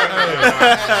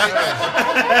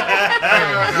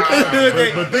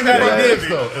 But think about this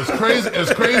though. As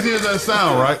crazy as that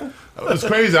sound, right? It's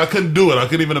crazy. I couldn't do it. I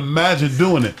couldn't even imagine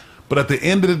doing it. But at the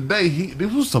end of the day,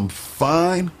 these was some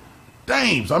fine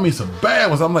dames. I mean, some bad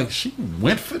ones. I'm like, she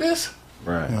went for this?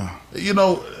 Right. Yeah. You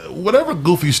know, whatever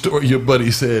goofy story your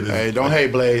buddy said. Hey, don't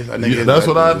hate, Blaze. That's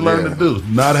what I learned to do.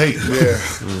 Not hate. Yeah.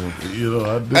 You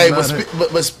know, I do hey, not hate.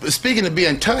 but speaking of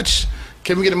being touched,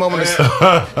 can we get a moment of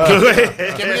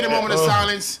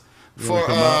silence for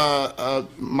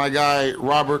my guy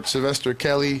Robert Sylvester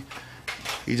Kelly?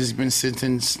 He just been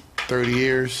sentenced 30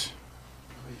 years.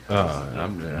 I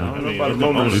don't know about a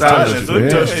moment of silence.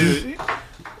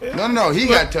 No, he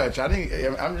got touched.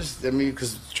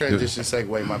 Because transition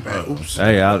segue, my bad. Oops.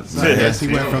 Hey, yes, he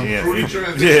went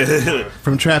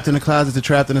from trapped in the closet to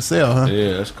trapped in a cell, huh?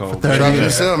 Yeah, that's called trapped in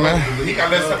a cell, man. He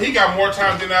got more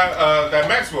time than that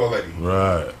Maxwell lady.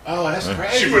 Right. Oh, that's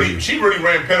crazy. She really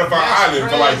ran Pedophile Island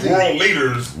for like world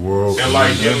leaders. For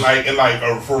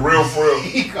real.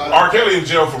 R. Kelly in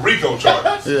jail for RICO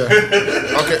charges. Yeah.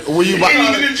 Okay. He ain't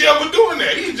even in jail for doing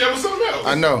that. He in jail for something else.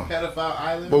 I know. Pedophile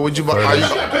Island. But would you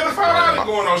buy? Pedophile Island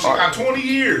going on. She got 20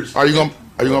 years. Are you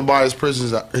gonna buy his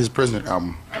prison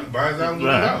album? I didn't buy his album.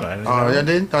 Y'all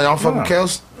didn't? No, y'all fucking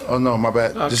Kels? Oh no, my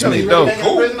bad. Just me. Dope.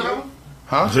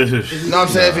 Huh? No, I'm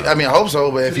saying. I hope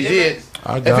so. But if he did,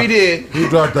 he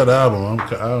dropped that album. I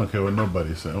don't care what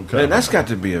nobody said. Okay. Man, that's got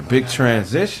to be a big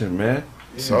transition, man.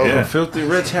 So Filthy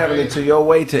Rich having it to your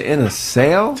way to in a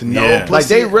cell. Like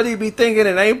they really be thinking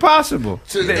it ain't possible.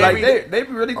 They be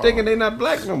really thinking they not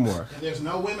black no more. There's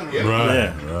no women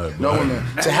around. Right. No women.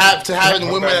 To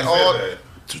having women at all.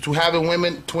 To having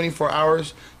women 24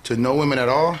 hours to no women at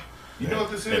all. You know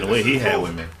what this is? And the way he had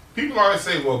women. People always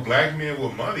say, well, black men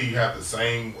with money have the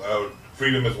same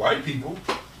freedom as white people.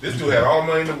 This dude had all the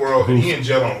money in the world, and he in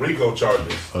jail on RICO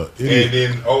charges. And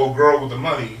then old girl with the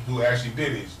money who actually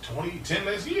did it, 10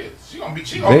 less years. She gonna be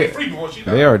free before she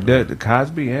dies. They are dead.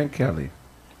 Cosby and Kelly.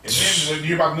 And then you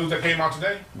hear about the news that came out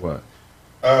today? What?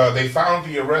 They found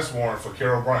the arrest warrant for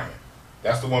Carol Bryant.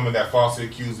 That's the woman that falsely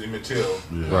accused Emmett Till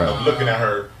of looking at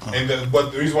her.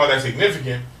 But the reason why that's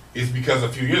significant is because a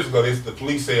few years ago, the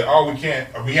police said,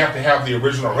 we have to have the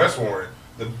original arrest warrant.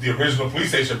 The original police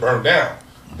station burned down.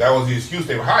 That was the excuse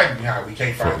they were hiding behind. We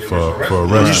can't find the original arrest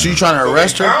warrant. So you trying to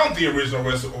arrest her? They found the original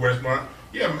arrest warrant.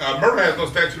 Yeah, murder has no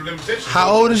statute of limitations.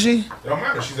 How old is she? It don't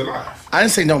matter. She's alive. I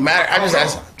didn't say no matter. I just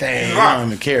asked. Dang, I don't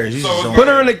even care. Put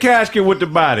her in the casket with the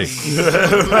body. Dig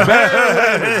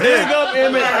up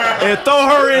Emmett and throw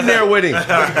her in there with him.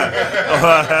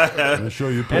 I'm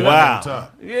sure you put him on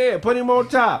top. Yeah, put him on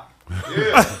top.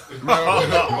 Yeah.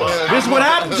 This what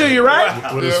happened to you, right?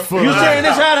 You saying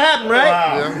this how it happened, right?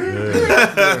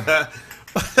 Yeah.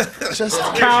 Just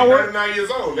coward. 9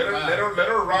 years old. Let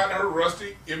her ride her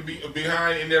rusty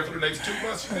behind in there for the next 2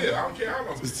 months. I don't care how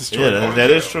long.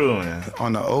 That is true, man.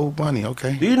 On the old bunny,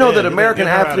 okay. Do you know that American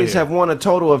athletes have won a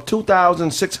total of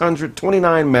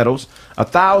 2,629 medals,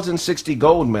 1,060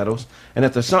 gold medals, and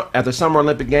at the Summer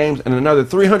Olympic Games, and another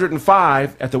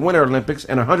 305 at the Winter Olympics,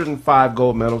 and 105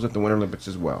 gold medals at the Winter Olympics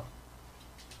as well.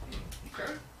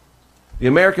 Okay. The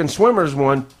American swimmers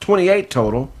won 28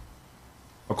 total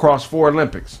across 4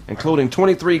 Olympics, including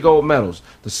 23 gold medals.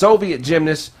 The Soviet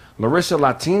gymnast Larissa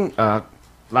Latinina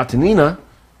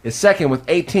is second with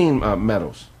 18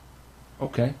 medals.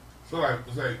 Okay. So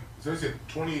you said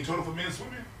 28 total for men's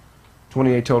swimming?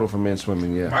 28 total for men's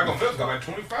swimming, yeah. Michael Phelps got like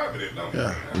 25 of it, no?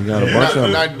 Yeah. You got a bunch of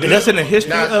them. And that's in the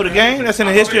history of the game? That's in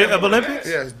the history of Olympics?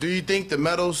 Yes. Do you think the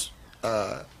medals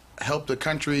help the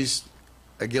countries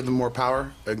give them more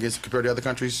power compared to other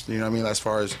countries? You know what I mean? As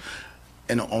far as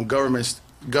on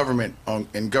government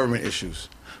issues.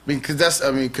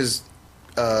 Because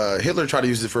Hitler tried to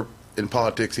use it in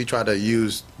politics. He tried to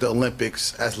use the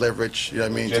Olympics as leverage. You know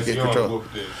what I mean, to get control.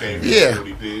 Yeah,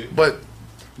 but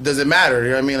does it matter? You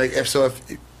know what I mean? Like if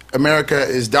America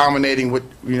is dominating,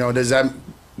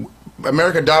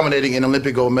 America dominating in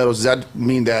Olympic gold medals? Does that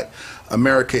mean that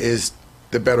America is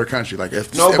the better country? Like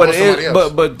if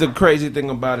but the crazy thing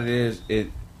about it is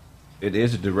it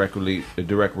is a direct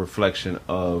reflection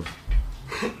of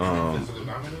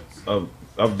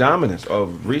dominance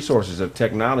of resources, of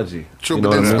technology. True,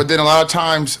 but then a lot of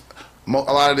times, a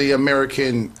lot of the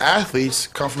American athletes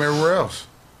come from everywhere else.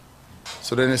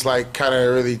 So then it's like kind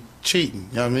of really cheating.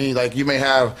 You know what I mean? Like you may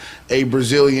have a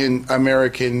Brazilian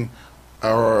American,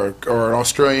 or an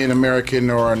Australian American,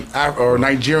 or a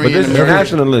Nigerian. But this is American.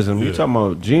 nationalism. You're talking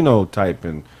about genotype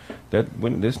and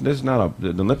This is not the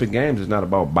Olympic Games is not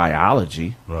about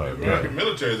biology. Right. The American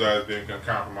military has always been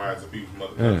compromised to people from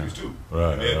other countries too.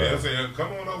 Right. And they're saying,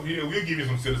 "Come on over here, we'll give you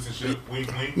some citizenship."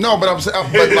 Wink, wink. No, but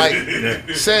but like,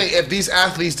 say if these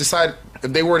athletes decide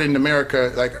if they weren't in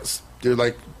America, like they're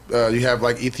like you have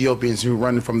like Ethiopians who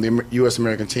run from the U.S.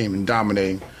 American team and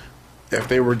dominating. If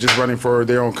they were just running for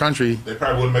their own country, they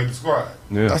probably wouldn't make the squad.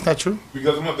 Yeah. That's not true.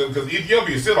 Because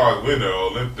Ethiopia still always win the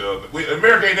Olympic.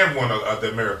 America ain't never won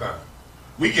the marathon.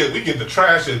 We get the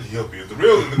trash Ethiopians. The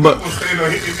good ones stay in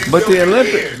But the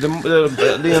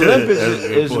Olympics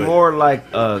is more like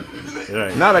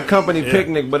not a company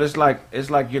picnic, but it's like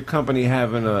your company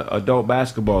having an adult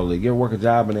basketball league. You work a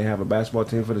job and they have a basketball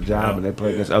team for the job and they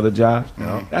play against other jobs.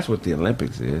 That's what the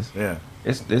Olympics is. Yeah.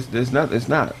 It's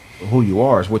not who you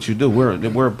are, it's what you do. We're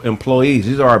employees.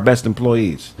 These are our best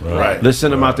employees. Right. Let's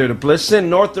send them out there to play. Let's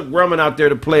send Northrop Grumman out there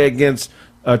to play against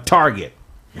Target.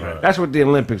 Right. That's what the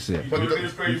Olympics is. But the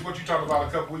biggest thing is what you talked about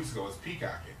a couple weeks ago is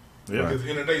peacocking. Yeah. Because at the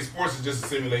end of the day, sports is just a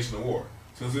simulation of war.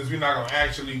 So since we're not going to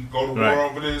actually go to Right. war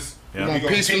over this, Yeah. we're going to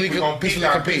peacefully compete.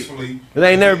 Peacefully. There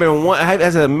ain't never been one.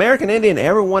 Has an American Indian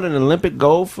ever won an Olympic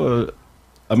gold for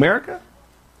America?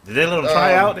 Did they let them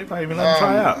try out? They probably even let them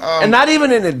try out. And not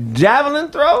even in a javelin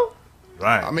throw?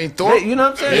 Right. I mean, Thor. You know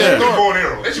what I'm saying? Yeah. The bow and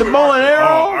arrow. The bow and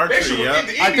arrow? Archery, yeah.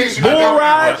 I think Bull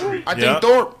riding? I think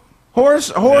Thor. Horse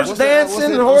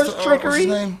dancing, horse what's trickery? his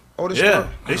name? Otis Yeah, Thorpe.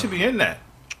 they should be in that.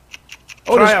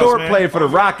 Otis Tryouts, Thorpe man. played for the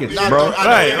Rockets, Not bro. Thor- I know.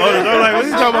 Right. Oh, like, what are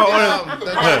you talking about?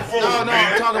 No,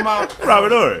 I'm talking about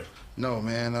Robert Ory. No,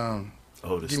 man.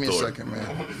 Otis Give me a Thorpe. second, man.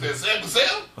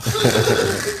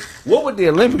 What would the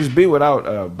Olympics be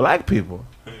without black people?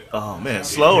 Oh man,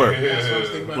 slower.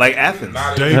 Like Athens.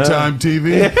 Daytime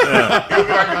TV.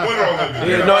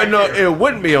 Yeah, no, it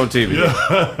wouldn't be on TV.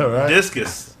 Right.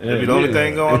 Discus. That'd be the only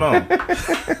thing going on. But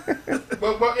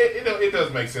it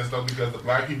does make sense though, because the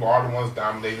black people are the ones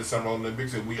dominating the Summer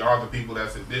Olympics, and we are the people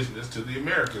that's indigenous to the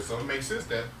Americas. So it makes sense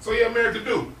that. So yeah, America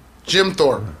do. Jim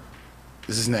Thorpe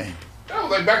is his name. That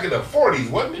was like back in the 40s,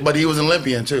 wasn't it? But he was an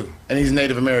Olympian too, and he's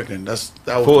Native American. That was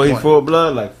the He point. full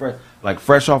blood, like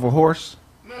fresh off a horse.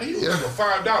 No, he was like a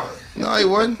 $5. No, he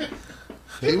wasn't.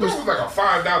 He was like a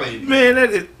 $5 Indian.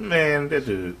 Man, that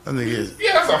dude. I think he is.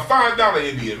 Yeah, that's a $5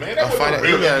 Indian, man. That wasn't a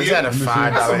real Indian. He's had a $5.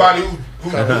 That's somebody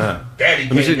who daddy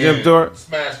Let me see came Jim in Thorpe. and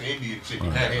smashed the Indian chick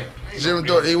and had him. Jim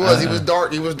Thorpe, he was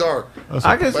dark. He was dark.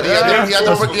 I guess But he had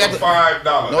to put $5.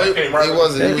 No, he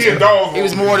wasn't. He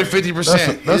was more than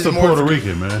 50%. That's a Puerto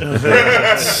Rican, man.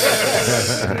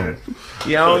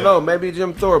 Yeah, I don't know. Maybe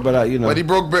Jim Thorpe, but But he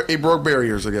broke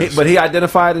barriers, I guess. But he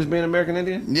identified as being American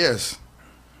Indian? Yes.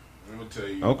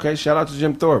 Okay, shout out to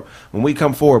Jim Thorpe. When we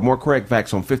come forward, more correct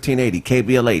facts on 1580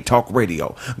 KBLA Talk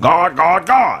Radio. God. All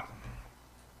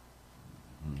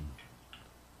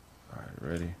right,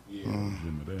 ready? Yeah.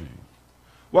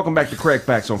 Welcome back to Correct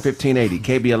Facts on 1580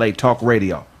 KBLA Talk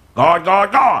Radio.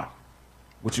 God.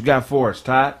 What you got for us,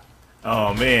 Todd?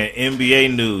 Oh man,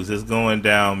 NBA news is going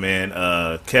down,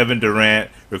 man. Kevin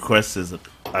Durant requests his, I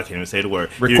can't even say the word.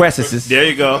 There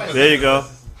you go.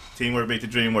 Teamwork make the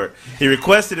dream work. He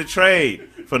requested a trade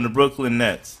from the Brooklyn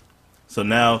Nets. So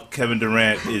now Kevin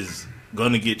Durant is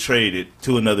going to get traded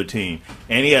to another team.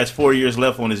 And he has 4 years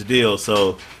left on his deal.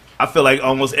 So I feel like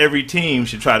almost every team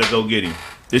should try to go get him.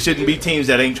 There shouldn't be teams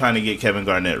that ain't trying to get Kevin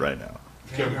Garnett right now.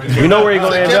 You know where he's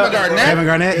going to end up? Kevin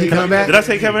Garnett, he coming back? Did I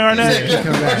say Kevin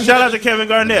Garnett? Shout out to Kevin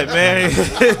Garnett, man.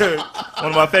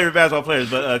 One of my favorite basketball players,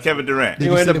 but Kevin Durant.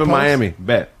 He'll end up in Miami,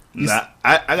 bet. Nah,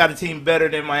 I got a team better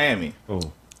than Miami.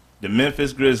 The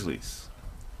Memphis Grizzlies.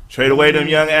 Trade away them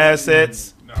young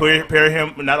assets. Pair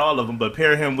him, not all of them, but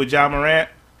pair him with Ja Morant.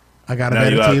 I got a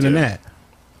better team than that.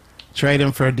 Trade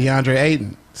him for DeAndre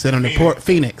Ayton. Send him to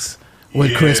Phoenix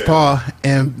with Chris Paul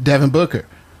and Devin Booker.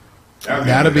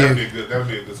 That'd be a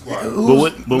good squad.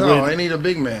 No, they need a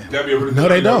big man. No,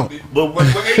 they don't. But what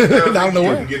Ayton does, I don't know you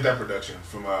where. can get that production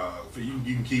from.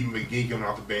 You can keep him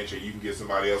off the bench, or you can get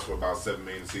somebody else for about $7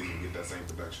 million a season and get that same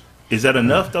production. Is that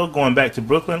enough, though, going back to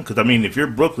Brooklyn? Because, I mean, if you're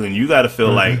Brooklyn, you got to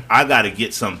feel like, I got to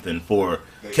get something for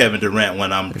Kevin Durant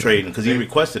when I'm trading. Because he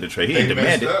requested a trade. He didn't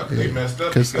demand it. They messed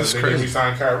up because they didn't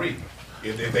resign Kyrie.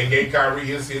 If they gave Kyrie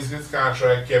his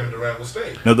contract, Kevin Durant would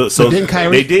stay. No, so didn't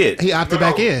Kyrie, they did. He opted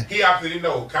back in. He opted in.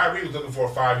 No, Kyrie was looking for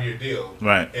a 5-year deal.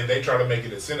 Right. And they tried to make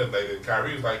it incentive later. And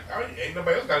Kyrie was like, ain't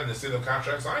nobody else got an incentive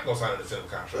contract, so I ain't going to sign an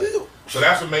incentive contract. So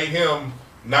that's what made him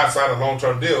not sign a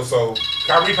long-term deal. So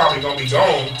Kyrie probably going to be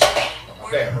gone.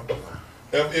 Damn.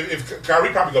 If Kyrie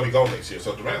probably going to be gone next year.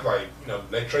 So Durant's like,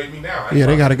 they trade me now. Yeah,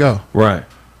 they got to go. Right.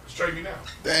 Just trade me now.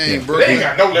 Dang, They ain't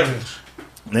got no leverage.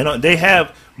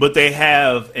 They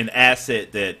have an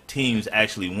asset that teams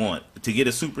actually want. to get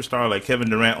a superstar like Kevin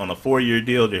Durant on a 4-year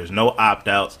deal, there's no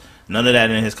opt-outs, none of that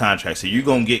in his contract. So you're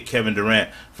going to get Kevin Durant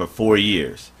for 4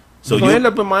 years. So you end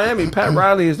up in Miami. Pat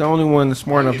Riley is the only one that's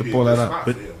smart enough to pull that up.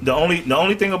 But the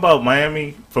only thing about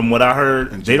Miami, from what I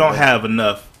heard, they don't have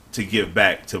enough to give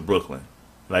back to Brooklyn.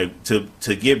 Like to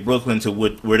get Brooklyn to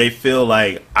where they feel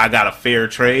like I got a fair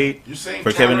trade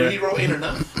for Kevin Durant. Hero ain't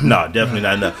enough? No, definitely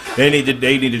not enough. They need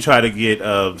to try to get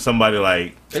somebody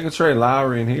like they could trade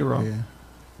Lowry and Hero. Yeah.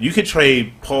 You could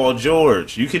trade Paul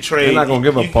George. You could trade. They're not gonna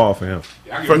give up Paul for him.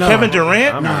 For Kevin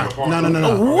Durant? No.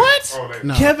 What?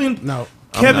 No. Kevin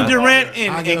Durant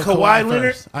and Kawhi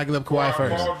Leonard? I give up Kawhi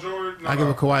first. I give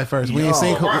up Kawhi first. We ain't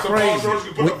seen because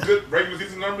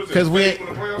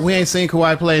we ain't seen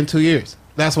Kawhi play in 2 years.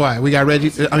 That's why we got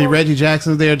Reggie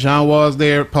Jackson's there, John Wall's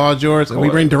there, Paul George, and we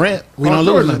bring Durant. We don't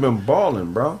lose. He's been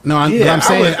balling, bro. No, I'm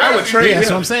saying I would trade. That's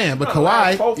what I'm saying. But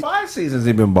Kawhi, 4-5 seasons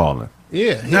he been balling.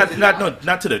 Yeah,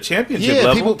 not to the championship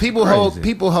level. People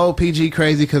hold PG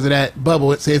crazy because of that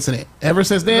bubble incident. Ever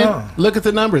since then, look at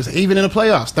the numbers. Even in the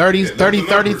playoffs, 30,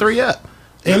 33 up.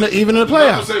 Even in the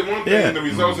playoffs. The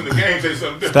results in the game say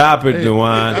something different. Stop it,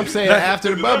 Dewan. I'm saying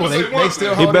after the bubble, they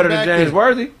still hold he better back than James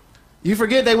Worthy. You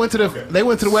forget they went to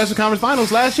the Western Conference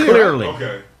Finals last year. Clearly.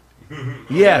 Okay.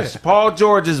 Yes, Paul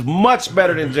George is much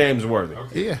better than James Worthy.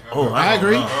 Yeah. I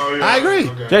agree. I agree.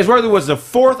 Okay. James Worthy was the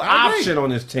fourth option on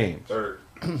this team. Third.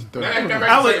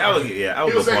 I would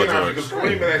go Paul George.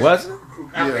 What?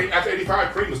 After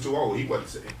 85, Kareem was too old. He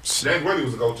wasn't. James Worthy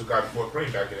was the go-to guy before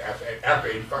Kareem back after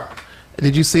 85.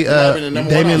 Did you see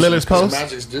Damian Lillard's post?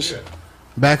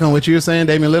 Back on what you were saying,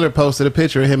 Damian Lillard posted a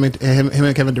picture of him and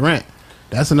Kevin Durant.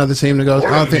 That's another team that goes.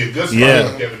 I don't think.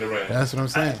 Yeah, Kevin Durant. That's what I'm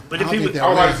saying. But if I would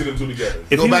like to see them two together.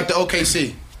 Go back to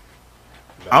OKC.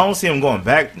 I don't see him going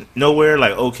back nowhere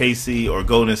like OKC or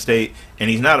Golden State, and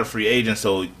he's not a free agent,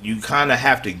 so you kind of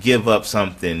have to give up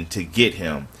something to get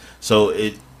him. So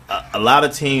a lot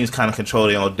of teams kind of control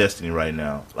their own destiny right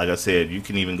now. Like I said, you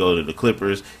can even go to the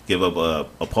Clippers, give up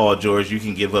a Paul George. You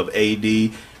can give up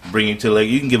AD, bring him to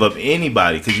you can give up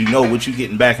anybody because you know what you're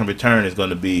getting back in return is going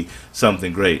to be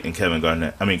something great in Kevin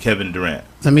Durant.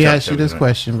 Let me ask you this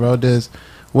question, bro.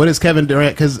 What is Kevin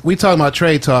Durant? Because we talking about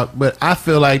trade talk, but I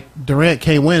feel like Durant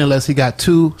can't win unless he got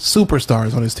 2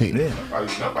 superstars on his team. Yeah.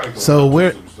 So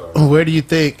where do you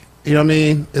think? You know what I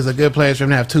mean? Is a good player for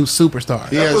him to have 2 superstars.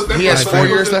 He has 4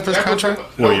 years left in his contract.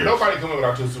 4 years. Nobody coming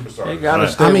without 2 superstars. He gotta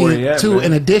stay where he at, 2 man.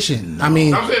 in addition. I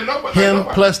mean, I'm saying nobody. him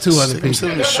plus 2 other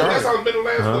people. That's how it's been the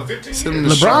last 15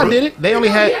 years. LeBron did it. They only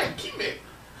had.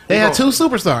 They had 2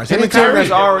 superstars. Him Any and team Kyrie.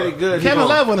 that's already good. Kevin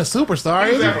Love wasn't a superstar.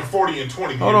 He was Is he? having 40 and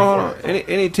 20. Hold on.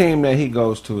 Any team that he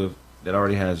goes to that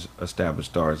already has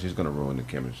established stars, he's going to ruin the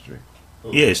chemistry.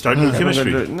 Yeah, start new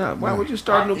chemistry. Why would you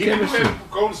start new chemistry?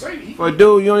 Golden State. For a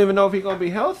dude, you don't even know if he's going to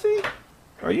be healthy?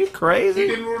 Are you crazy? He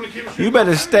didn't ruin the chemistry. You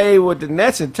better stay with the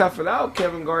Nets and tough it out,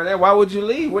 Kevin Garnett. Why would you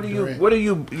leave?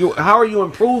 How are you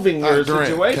improving your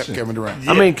situation? Kevin Durant.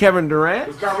 I mean, Kevin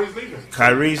Durant.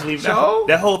 Kyrie's leaving. So?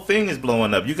 That whole thing is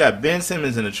blowing up. You got Ben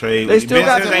Simmons in the trade. They still Ben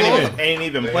got Simmons ain't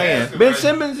even playing. Ben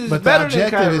Simmons is better than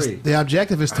Kyrie. The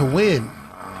objective is to win.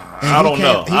 I don't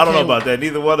know. I don't know about that.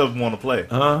 Neither one of them want to play.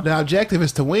 The objective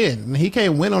is to win. He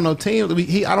can't win on no team.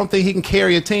 I don't think he can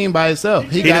carry a team by himself.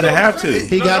 He doesn't have to.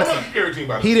 He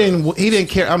didn't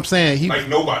care. I'm saying like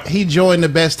nobody. He joined the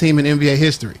best team in NBA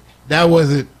history. That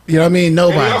wasn't. You know what I mean?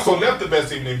 Nobody. And he also left the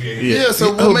best team in NBA history. Yeah.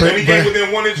 So he came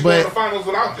within 1 inch of the finals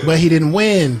without them. But he didn't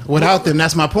win without them.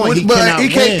 That's my point.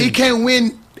 He can't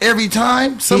win every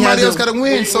time. Somebody else got to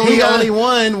win. So he only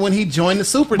won when he joined the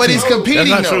super team. But he's competing.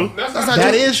 That's not though. true. That's not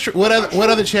That true. is true. What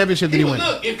other championship did he win?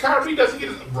 Look, if Kyrie doesn't get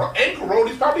his ankle rolled,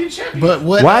 he's probably a champion. But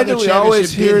why do we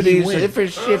always hear these?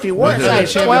 If he won like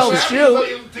 12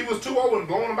 shoes. He was too old and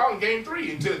blowing him out in Game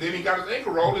 3 until then he got his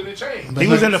ankle rolled and it changed. He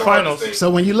was in the finals.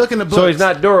 So when you look in the books, So he's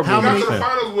not durable. How many?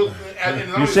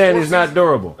 You're saying he's not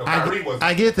durable.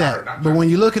 I get that, but when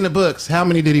you look in the books, how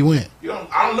many did he win?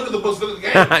 I don't look at the books. Look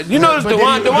at the game. You notice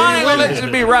Dewan ain't gonna let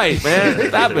you be right, man.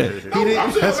 Stop it.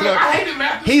 I hate it,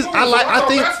 man. I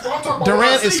think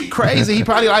Durant is crazy. He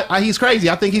probably he's crazy.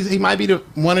 I think he might be the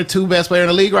 1 or 2 best player in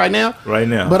the league right now. Right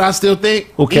now. But I still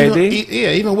think KD?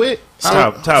 Even with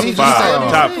top 5,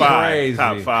 top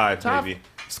 5, Crazy. maybe.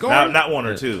 Not 1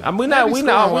 or 2.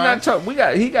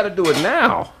 He got to do it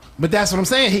now. But that's what I'm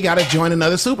saying. He got to join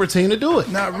another super team to do it.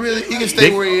 Not really. He can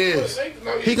stay where he is.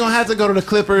 He gonna have to go to the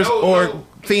Clippers or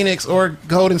Phoenix or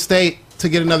Golden State to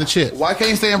get another chip. Why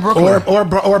can't he stay in Brooklyn?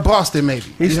 Or Boston maybe.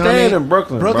 He's staying in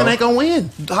Brooklyn. Brooklyn ain't gonna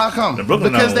win. How come?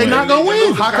 Because they're not gonna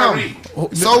win. How come?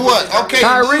 So what? Okay.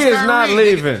 Kyrie is not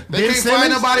leaving. They can't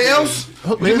find nobody else.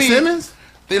 Ben Simmons.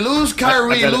 They lose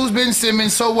Kyrie, lose Ben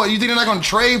Simmons. So what? You think they're not going to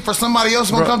trade for somebody else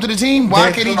who's going to come to the team?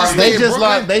 Why can't he just stay in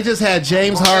Brooklyn? They just had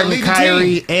James Harden,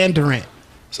 Kyrie, and Durant,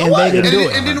 so and they didn't do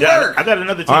it. It didn't work. I got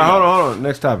another team. All right, hold on.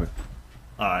 Next topic.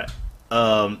 All right.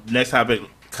 Next topic.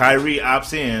 Kyrie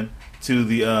opts in to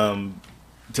the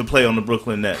to play on the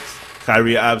Brooklyn Nets.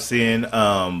 Kyrie opts in.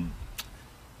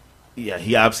 He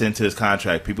opts into his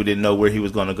contract. People didn't know where he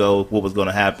was going to go, what was going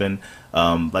to happen.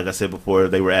 Like I said before,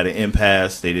 they were at an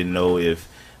impasse. They didn't know if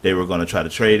they were going to try to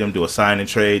trade him, do a sign and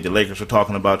trade. The Lakers were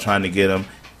talking about trying to get him,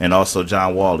 and also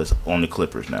John Wall is on the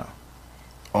Clippers now.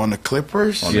 On the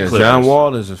Clippers? Yeah, John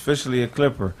Wall is officially a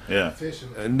Clipper. Yeah.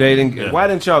 They didn't. Yeah. Why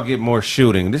didn't y'all get more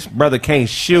shooting? This brother can't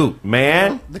shoot,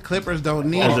 man. The Clippers don't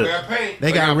need it.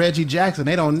 They got Reggie Jackson.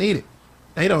 They don't need it.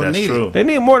 They don't need it. They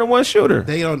need more than one shooter.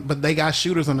 They don't, but they got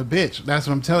shooters on the bench. That's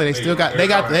what I'm telling you. They still got. They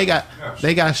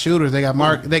got shooters. They got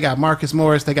Marcus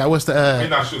Morris. They got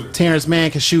Terrence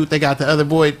Mann can shoot. They got the other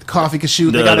boy Coffee can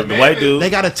shoot. They got the white dude. They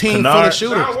got a team full of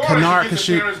shooters. Kennard can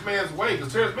shoot. Terrence Mann's way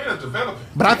because Terrence Mann is developing.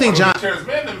 But I think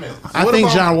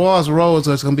John Wall's role is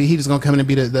going to be he's just going to come in and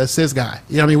be the assist guy.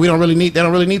 You know what I mean? They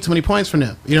don't really need too many points from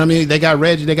them. You know what I mean? They got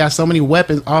Reggie. They got so many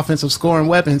weapons, offensive scoring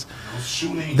weapons.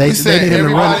 They need him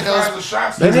to run.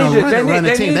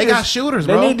 They got shooters,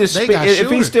 bro. They need the speed. If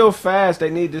he's still fast, they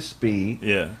need the speed.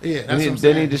 Yeah.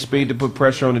 They need the speed to put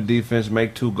pressure on the defense,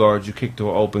 make two guards, you kick to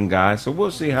an open guy. So we'll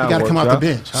see how it works. You got to come off the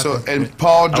bench. So, and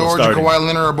Paul George and Kawhi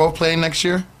Leonard are both playing next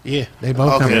year? Yeah, they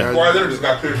both come. Kawhi Leonard just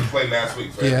got cleared to play last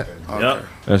week. So yeah. Yep.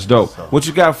 That's dope. What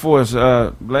you got for us,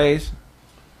 Blaze?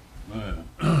 Man,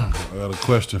 I got a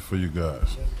question for you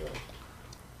guys.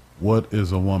 What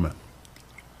is a woman?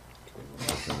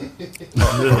 According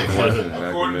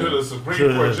to the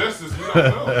Supreme Court justice, we don't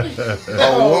know.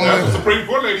 A woman. That's the Supreme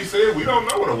Court lady said we don't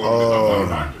know what a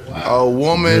woman is. A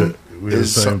woman we're in the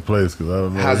same place because I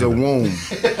don't know. Has either. a womb.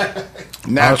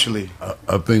 Naturally.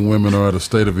 I think women are at a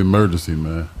state of emergency,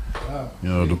 man. You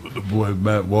know, the boy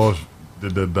Matt Walsh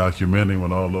did that documentary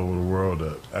went all over the world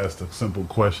that asked a simple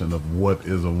question of what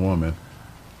is a woman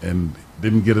and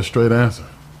didn't get a straight answer.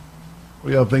 What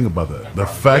do y'all think about that? The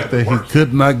fact that he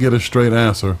could not get a straight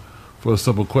answer for a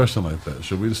simple question like that.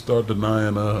 Should we start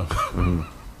denying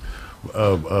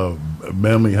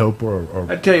manly help or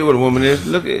I tell you what a woman is.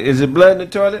 Look, is it blood in the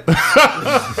toilet?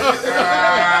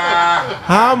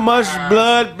 How much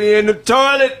blood be in the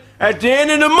toilet at the end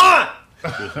of the month?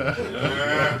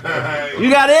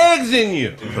 You got eggs in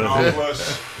you.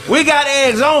 We got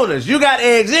eggs on us. You got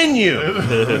eggs in you.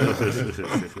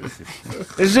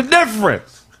 There's a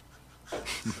difference.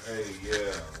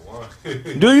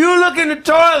 Do you look in the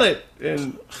toilet?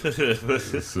 And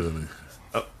silly.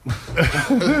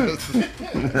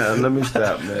 Let me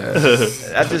stop, man.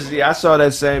 I saw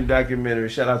that same documentary.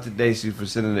 Shout out to Daisy for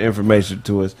sending the information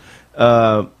to us.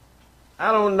 I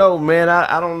don't know, man.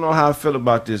 I don't know how I feel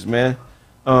about this, man.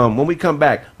 When we come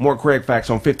back, more Craig Facts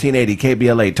on 1580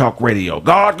 KBLA Talk Radio.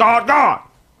 God.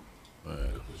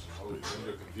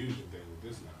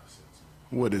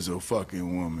 What is a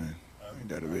fucking woman? Ain't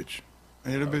that a bitch?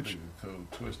 Ain't it a bitch? The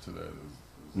code twist to that is.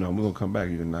 No, we're gonna come back.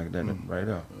 You can knock that right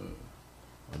out.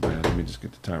 Man, let me just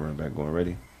get the timer back going.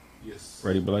 Ready? Yes.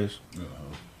 Ready, Blaze?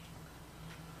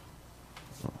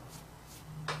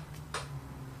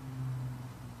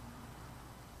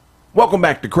 Welcome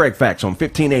back to Craig Facts on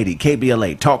 1580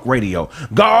 KBLA Talk Radio.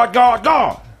 God.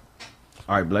 All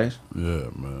right, Blaze. Yeah,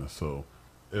 man. So,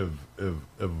 if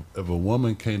a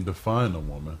woman can't define a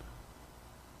woman,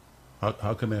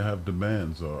 how can they have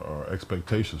demands or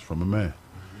expectations from a man?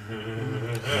 You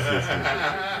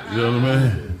know what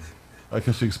I mean? How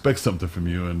can she expect something from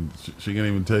you and she can't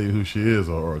even tell you who she is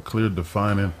or a clear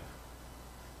defining?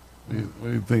 What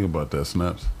do you think about that,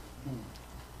 Snaps?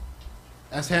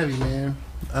 That's heavy, man.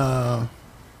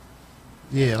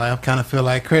 Yeah, like I kind of feel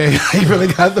like Craig. He really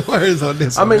got the words on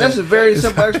this. I mean, that's a very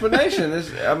simple explanation.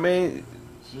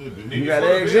 You got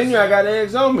eggs in you, I got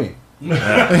eggs on me.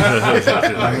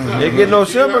 It get no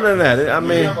simpler than that. I mean,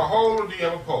 do you have a hole or do you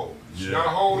have a pole? You got a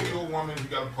hole, you a woman. You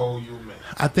got a pole, you a man.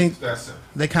 I think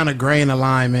they kind of gray in the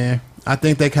line, man. I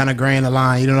think they kind of gray in the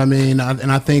line. You know what I mean?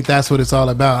 And I think that's what it's all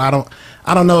about.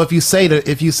 I don't know if you say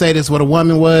this what a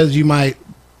woman was, you might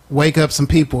wake up some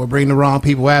people or bring the wrong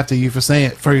people after you for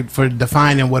saying for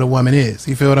defining what a woman is.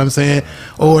 You feel what I'm saying?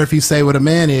 Or if you say what a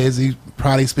man is, you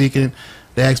probably speaking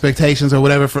the expectations or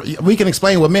whatever. We can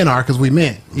explain what men are because we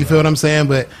men. You feel what I'm saying?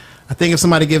 But I think if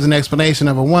somebody gives an explanation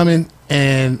of a woman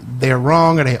and they're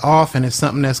wrong or they off and it's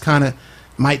something that's kind of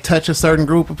might touch a certain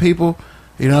group of people,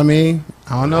 you know what I mean?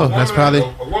 I don't know. That's probably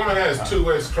a woman has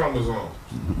two X chromosomes.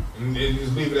 And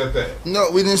just leave it at that. No,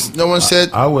 we didn't. No one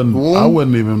said. I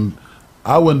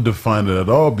wouldn't define it at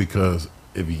all because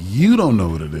if you don't know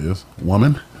what it is,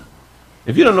 woman.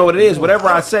 If you don't know what it is, whatever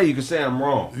I say, you can say I'm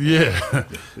wrong. Yeah.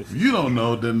 If you don't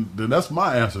know, then that's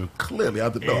my answer. Clearly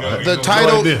out the door. The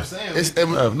title I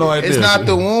have no idea. It's not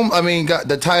the womb. I mean,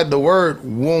 the title, the word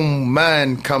womb,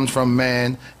 man, comes from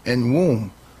man and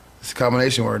womb. It's a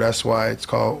combination word. That's why it's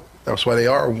called. That's why they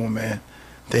are a woman.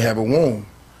 They have a womb.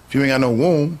 If you ain't got no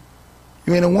womb,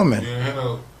 you ain't a woman.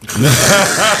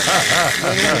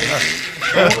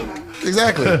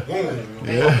 Exactly.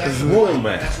 Womb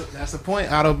man. That's the point,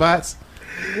 Autobots.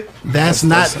 That's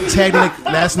not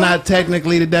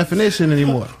technically the definition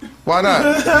anymore. Why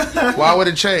not? Why would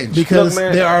it change? Because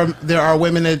there are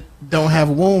women that don't have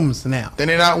wombs now. Then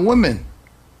they're not women.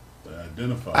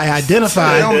 I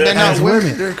identify they're not as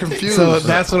women. They're confused. So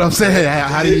that's what I'm saying.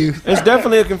 How do you? It's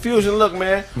definitely a confusion. Look,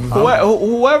 man,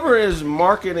 whoever is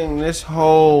marketing this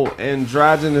whole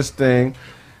androgynous thing,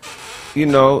 you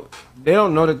know, they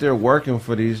don't know that they're working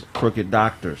for these crooked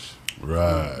doctors.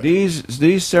 Right. These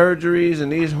surgeries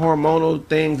and these hormonal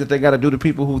things that they got to do to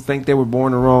people who think they were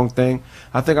born the wrong thing.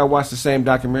 I think I watched the same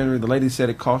documentary. The lady said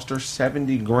it cost her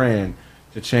 $70 grand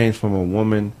to change from a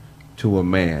woman to a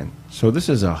man. So this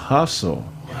is a hustle.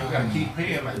 You got to keep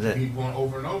paying, like keep going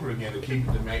over and over again to keep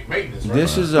the maintenance. Right?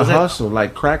 This is a hustle,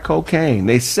 like crack cocaine.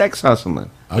 They sex hustling.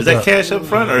 Was that cash up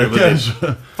front or was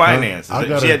it finance?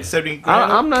 She had 70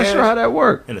 grand. I'm not sure how that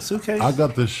worked. In a suitcase. I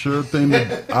got the sure thing.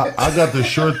 I got the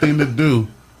sure thing to do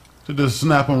to just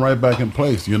snap them right back in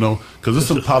place. You know, because there's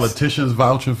some politicians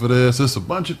vouching for this. There's a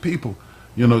bunch of people,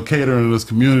 you know, catering to this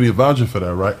community vouching for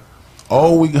that. Right.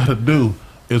 All we got to do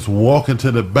is walk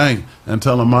into the bank and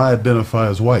tell them I identify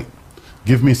as white.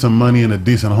 Give me some money and a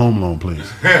decent home loan,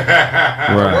 please.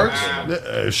 Right. Works?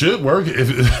 It should work. You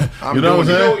know what I'm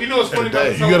saying? You know what's funny about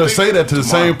this You got to say that to the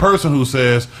same person who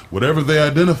says whatever they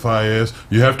identify as,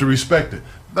 you have to respect it.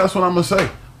 That's what I'm gonna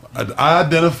say. I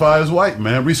identify as white,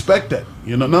 man. Respect that.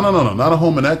 You know, no, not a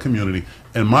home in that community.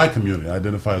 In my community, I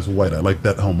identify as white. I like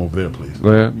that home over there, please.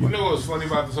 You know what's funny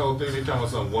about this whole thing? They talking about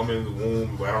some woman's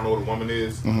womb, but I don't know what a woman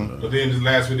is. Mm-hmm. But then just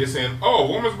last week they're saying, "Oh,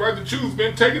 woman's right to choose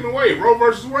been taken away. Roe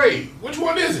versus Wade. Which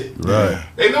one is it?" Right.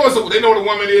 They know what a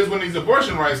woman is when these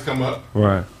abortion rights come up.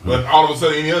 Right. But all of a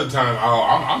sudden, any other time,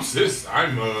 I'm cis,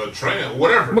 I'm trans,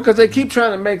 whatever. Because they keep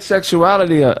trying to make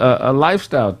sexuality a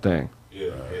lifestyle thing.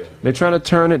 They're trying to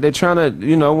turn it. They're trying to,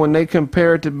 you know, when they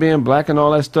compare it to being black and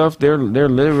all that stuff, they're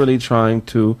literally trying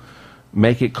to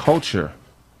make it culture.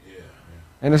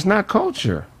 And it's not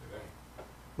culture.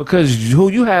 Because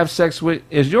who you have sex with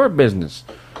is your business.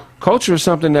 Culture is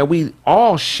something that we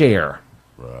all share.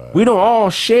 Right. We don't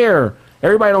all share.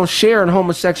 Everybody don't share in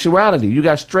homosexuality. You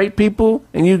got straight people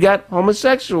and you got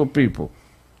homosexual people.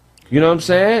 You know what I'm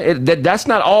saying? That's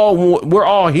not all. We're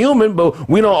all human, but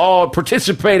we don't all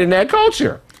participate in that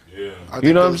culture.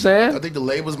 You know what I'm saying? I think the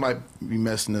labels might be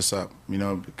messing us up, you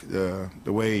know, the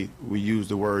way we use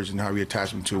the words and how we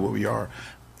attach them to what we are.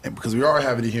 And because we are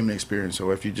having a human experience.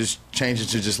 So if you just change it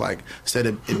to just like, instead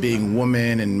of it being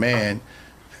woman and man,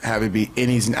 have it be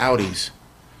innies and outies.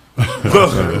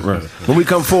 Right. When we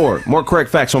come forward, more correct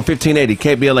facts on 1580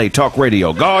 KBLA Talk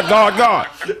Radio. God. I'm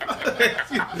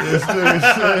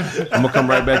going to come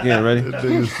right back in. Ready?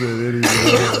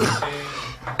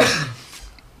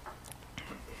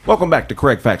 Welcome back to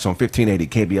Correct Facts on 1580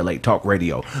 KBLA Talk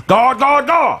Radio. God.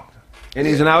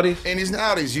 Innies and outies? Innies and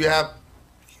outies. You have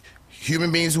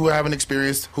human beings who have an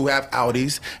experience who have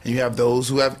outies, and you have those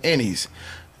who have innies.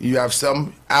 You have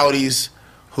some outies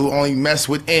who only mess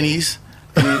with innies.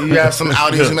 You have some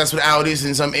outies who mess with outies,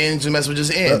 and some ins who mess with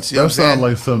just ins. That sounds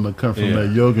like something that comes from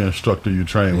that yoga instructor you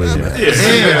train with. His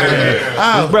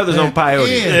brother's on peyote.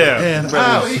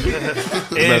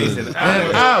 I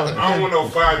don't want no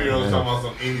 5-year-olds talking about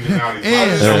some innies and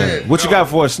outies. What you got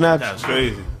for us, Snaps? That's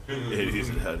crazy.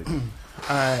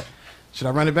 All right. Should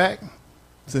I run it back?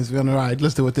 Since we're on the ride,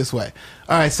 let's do it this way.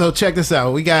 All right, so check this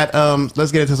out. We got,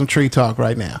 let's get into some tree talk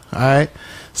right now. All right.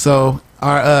 So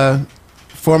our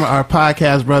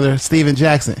podcast brother, Steven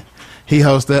Jackson, he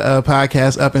hosts a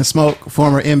podcast, Up in Smoke,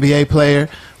 former NBA player.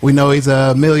 We know he's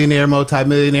a millionaire,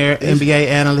 multi-millionaire NBA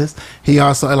analyst. He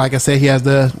also, like I said, he has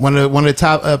one of the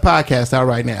top podcasts out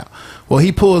right now. Well,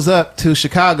 he pulls up to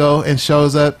Chicago and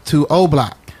shows up to O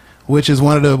Block, which is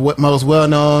one of the most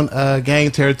well-known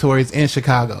gang territories in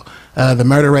Chicago. The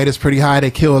murder rate is pretty high. They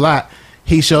kill a lot.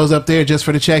 He shows up there just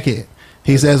for the check-in.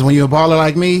 He says, when you're a baller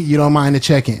like me, you don't mind the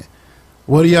check-in.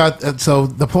 What do y'all? So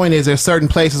the point is, there's certain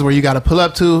places where you got to pull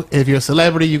up to. If you're a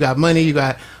celebrity, you got money, you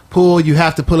got pool, you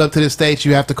have to pull up to the States.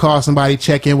 You have to call somebody,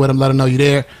 check in with them, let them know you're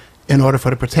there, in order for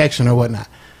the protection or whatnot.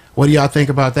 What do y'all think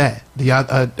about that? Do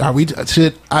y'all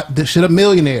should a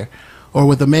millionaire or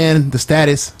with a man the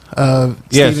status of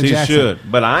Yes, Steven he Jackson? should.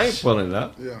 But I ain't pulling it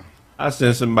up. Yeah. I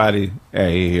send somebody,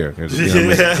 hey, here. 'Cause, you know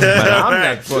what I mean? But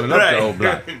I'm not pulling up the old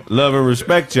block. Love and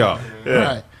respect y'all.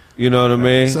 Right. You know what I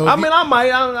mean? So I if mean, I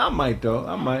might though.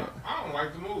 I might. I don't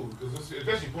like the move, because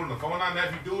especially pulling the phone out. Now,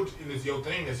 if you do it and it's your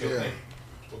thing, it's your thing.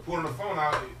 But pulling the phone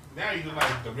out, now you look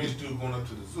like the rich dude going up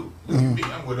to the zoo. Look at me,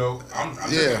 I'm widow. I'm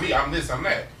Yeah. me, I'm this, I'm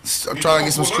that. I'm You trying to gonna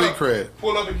get some pull street up, cred.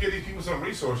 Pull up and give these people some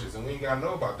resources, and we ain't got to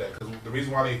know about that, because the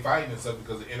reason why they fighting and stuff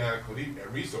because of inadequate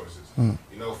resources. Mm.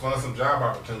 You know, fund some job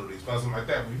opportunities, fund something like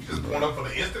that. But if you just pulling up for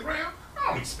the Instagram,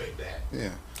 I don't expect that. Yeah.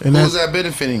 And Who's that's- that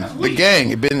benefiting? That's The weak. gang.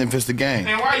 It benefits the gang.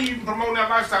 And why you even promoting that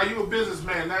lifestyle? You a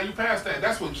businessman. Now you past that.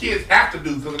 That's what kids have to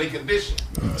do because of their condition.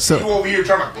 So- you over here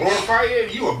trying to glorify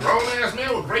it? You a grown-ass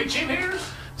man with great chin hairs?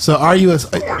 So are you?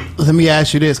 Let me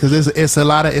ask you this, because it's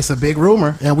a big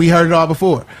rumor, and we heard it all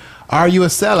before. Are you a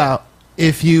sellout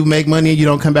if you make money and you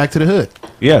don't come back to the hood?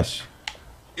 Yes.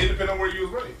 It depends on where you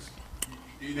was raised.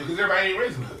 Because everybody ain't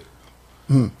raised in the hood.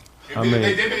 Hmm.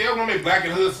 If they don't make black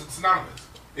and hood synonymous.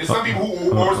 There's some people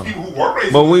who were people who were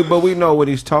raised But in the hood. we know what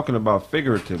he's talking about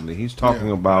figuratively. He's talking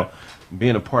about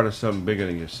being a part of something bigger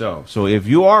than yourself. So if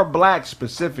you are black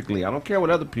specifically, I don't care what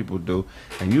other people do,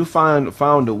 and you found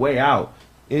a way out,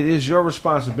 it is your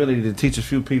responsibility to teach a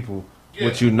few people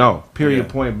what you know. Period.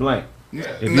 Point blank.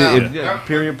 Yeah.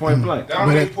 Period. Point blank. That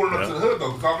don't mean pulling up to the hood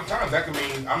though, because oftentimes that can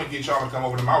mean I'm gonna get y'all to come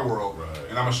over to my world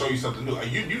and I'm gonna show you something new.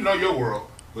 You know your world,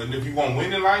 but if you want to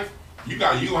win in life, you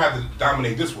gonna have to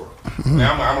dominate this world.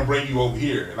 Now I'm gonna bring you over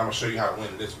here and I'm gonna show you how to win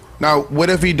in this world. Now, what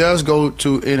if he does go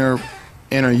to inner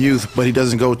youth, but he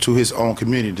doesn't go to his own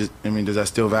community? Does that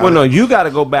still valid? Well, no, you got to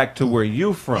go back to where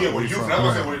you from. Yeah, where you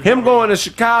from? Him going to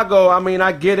Chicago, I mean,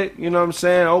 I get it. You know what I'm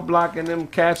saying? O Block and them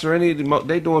cats or any,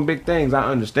 they doing big things. I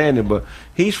understand it, but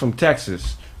he's from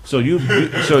Texas, so you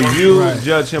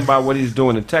judge him by what he's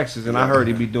doing in Texas. And I heard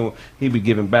he be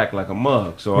giving back like a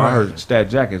mug. So I heard Stat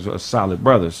Jack is a solid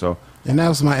brother. So And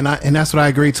that's what I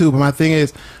agree too. But my thing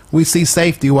is, we see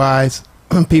safety wise,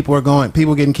 people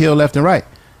getting killed left and right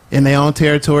in their own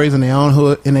territories, in their own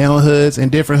hoods, in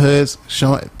different hoods,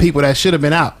 showing people that should have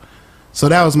been out. So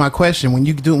that was my question: when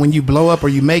you blow up or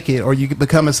you make it or you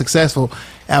become a successful,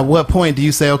 at what point do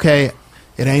you say, okay,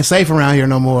 it ain't safe around here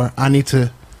no more, I need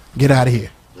to get out of here?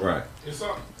 Right.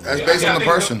 That's based on the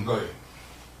person.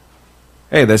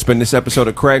 Hey, that's been this episode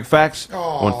of Craig Facts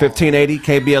on 1580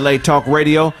 KBLA Talk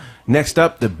Radio. Next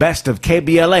up, the best of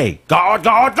KBLA. God,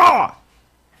 God, God.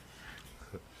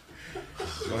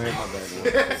 Go ahead, my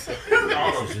bad.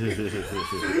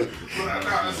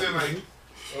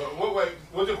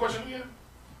 What's your question again?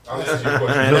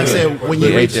 I said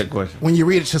when you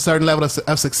reach a certain level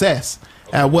of success,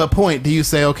 at what point do you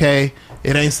say, okay,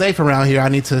 it ain't safe around here, I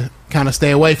need to kind of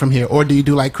stay away from here? Or do you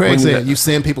do like Craig said, you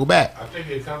send people back? I think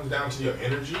it comes down to your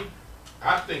energy.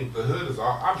 I think the hood is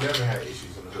all, I've never had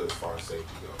issues in the hood as far as safety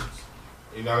goes.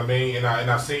 You know what I mean? And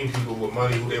I've seen people with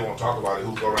money who they won't talk about it,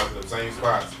 who go around to the same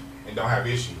spots and don't have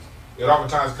issues. It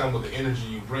oftentimes comes with the energy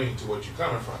you bring to what you're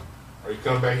coming from. Are you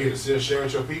coming back here to still share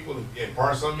with your people and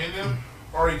impart something in them?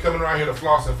 Or are you coming around here to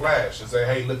floss and flash and say,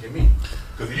 hey, look at me?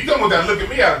 Because if you come with that look at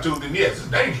me attitude, then yes, it's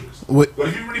dangerous. But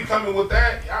if you really come in with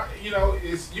that, you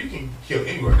can kill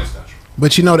anywhere in this country.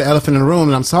 But you know the elephant in the room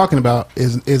that I'm talking about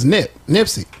is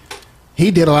Nipsey. He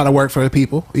did a lot of work for the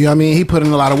people. You know what I mean? He put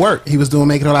in a lot of work. He was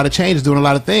making a lot of changes, doing a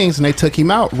lot of things, and they took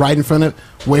him out right in front of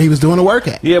where he was doing the work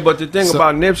at. Yeah, but the thing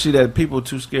about Nipsey that people are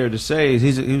too scared to say is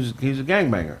he's a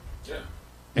gangbanger. Yeah.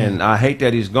 And I hate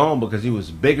that he's gone because he was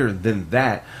bigger than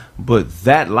that. But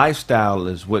that lifestyle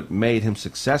is what made him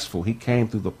successful. He came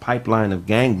through the pipeline of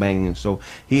gangbanging, so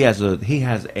he has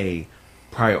a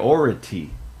priority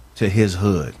to his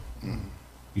hood.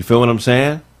 You feel what I'm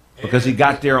saying? Because he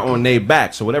got there on their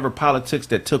back. So whatever politics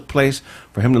that took place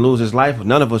for him to lose his life,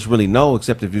 none of us really know,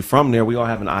 except if you're from there, we all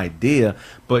have an idea.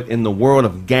 But in the world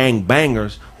of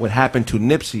gangbangers, what happened to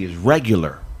Nipsey is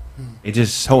regular. It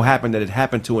just so happened that it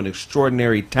happened to an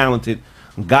extraordinary, talented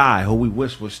guy who we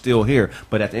wish was still here.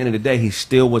 But at the end of the day, he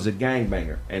still was a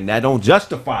gangbanger. And that don't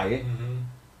justify it.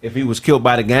 If he was killed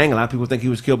by the gang, a lot of people think he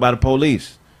was killed by the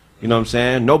police. You know what I'm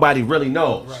saying? Nobody really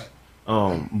knows. Right.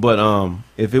 But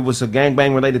if it was a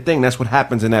gangbang related thing, that's what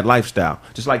happens in that lifestyle.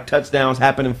 Just like touchdowns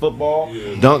happen in football,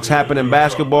 dunks happen in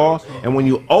basketball, and when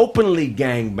you openly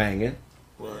gangbanging,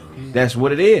 that's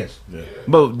what it is. Yeah.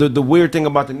 But the weird thing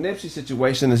about the Nipsey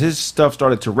situation is his stuff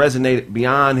started to resonate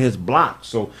beyond his block.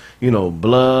 So,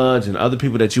 Bloods and other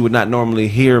people that you would not normally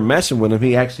hear messing with him,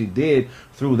 he actually did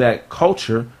through that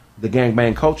culture, the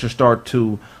gangbang culture, start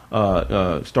to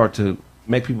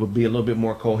make people be a little bit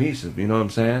more cohesive. You know what I'm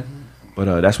saying?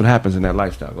 But that's what happens in that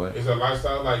lifestyle. Go ahead. It's a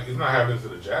lifestyle, like, it's not happening to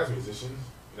the jazz musicians.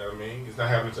 You know what I mean? It's not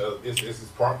happening to, it's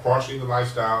partially the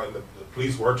lifestyle, and the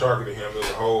police were targeting him.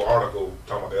 There's a whole article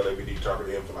talking about the LAPD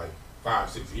targeting him for like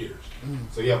 5-6 years.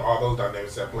 So you have all those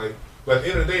dynamics at play. But at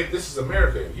the end of the day, this is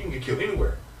America. You can get killed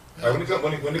anywhere.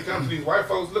 Like when it comes to these white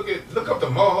folks, look up the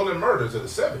Mulholland murders of the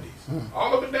 70s.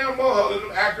 All up and down Mulholland,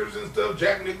 them actors and stuff,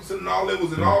 Jack Nicholson and all that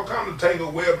was in all kind of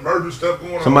tangled web murder stuff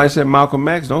going on. Somebody said Malcolm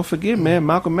X. Don't forget, man,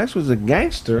 Malcolm X was a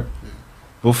gangster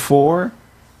before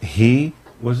he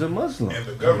was a Muslim. And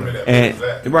the government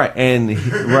that. Right,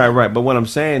 right. But what I'm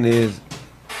saying is,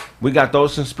 we got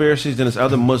those conspiracies, and there's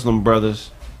other Muslim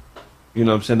brothers. You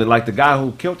know what I'm saying? That, like the guy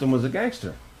who killed him was a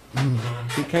gangster.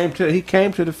 He came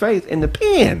to the faith in the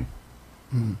pen.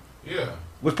 Yeah.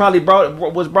 Was brought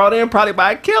in probably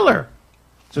by a killer.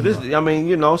 So this, I mean,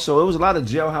 you know, so it was a lot of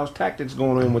jailhouse tactics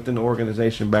going on within the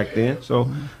organization back then. So,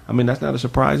 I mean, that's not a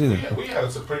surprise either. We had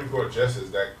a Supreme Court justice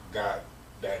that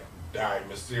died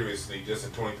mysteriously just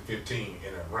in 2015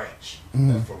 in a ranch.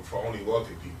 That's for only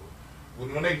wealthy people.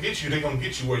 When they get you, they're gonna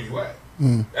get you where you at.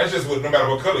 That's just no matter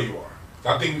what color you are. So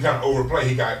I think we kind of overplay.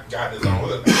 He got in his own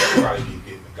hood. Like everybody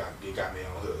got in their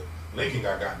own hood. Lincoln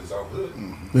got in his own hood.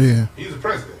 Yeah. He's the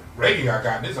president. Reagan got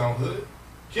in his own hood.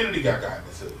 Kennedy got in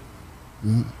his hood.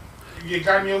 You get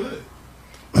got in your hood.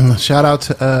 Shout out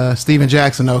to Steven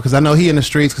Jackson though, because I know he in the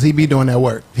streets because he be doing that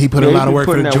work. He put a lot of work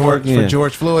for George Floyd. He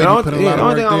put a lot of work the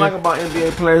only thing I like about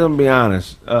NBA players, I'm gonna be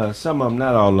honest, some of them,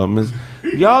 not all of them, is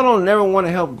y'all don't never want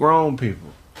to help grown people.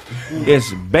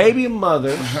 It's baby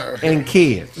mother and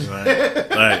kids.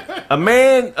 Right. A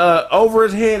man over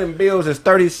his head in bills is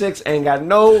 36, ain't got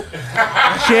no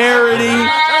charity,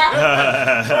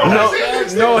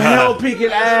 no help he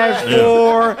can ask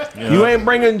for. Yeah. You ain't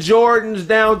bringing Jordans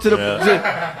down to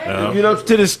the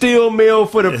to the steel mill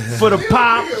for the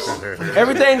pops.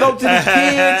 Everything go to the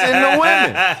kids and the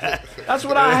women. That's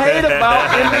what I hate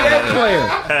about NBA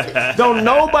players. Don't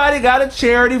nobody got a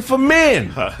charity for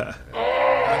men.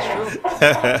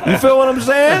 You feel what I'm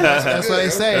saying? That's what they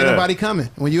say. Ain't nobody coming.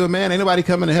 When you a man, ain't nobody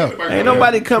coming to help. Ain't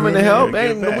nobody coming to help.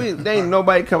 Ain't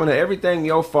nobody coming to everything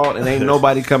your fault, and ain't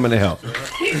nobody coming to help.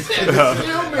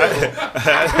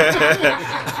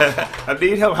 I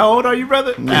need help. How old are you,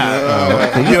 brother? You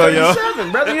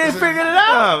 37, brother. You ain't figured it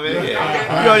out. Oh, man.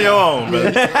 You're on your own,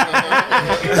 brother.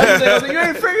 You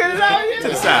ain't figured it out yet. To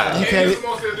the side. You can't.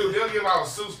 They'll give out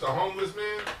suits to homeless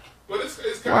men. But it's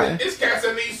cats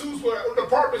that need suits for the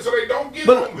apartment so they don't get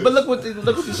homeless. But look what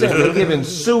you're saying. They're giving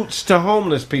suits to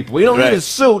homeless people. He don't need a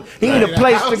suit. He need a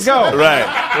place to go. Right.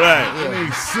 He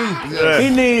needs soup. He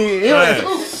need a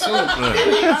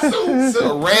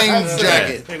rain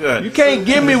jacket. You can't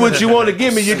give me what you want to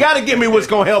give me. You got to give me what's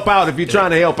going to help out if you're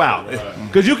trying to help out.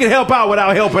 Because you can help out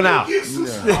without helping out.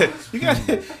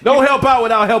 Don't help out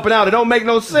without helping out. It don't make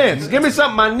no sense. Give me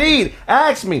something I need.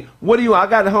 Ask me. What do you want? I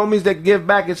got the homies that give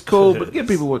back. It's cool, but give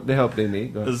people the help they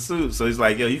need. A suit. So he's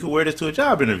like, yo, you can wear this to a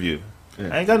job interview.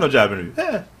 Yeah. I ain't got no job interview.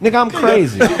 Yeah. Nigga, I'm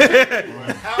crazy. On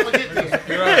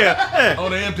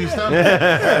the empty stomach.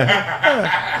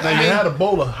 Now you had a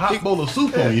hot bowl of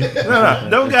soup on you. No,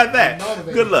 don't got that.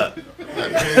 Good luck.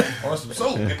 Or some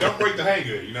soap. And don't break the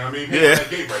hanger, you know what I mean? Yeah. That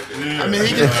gate right there. I mean,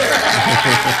 he can.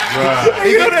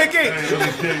 You go to that gate.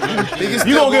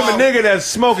 You gonna give a nigga that's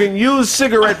smoking used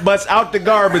cigarette butts out the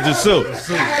garbage of soup.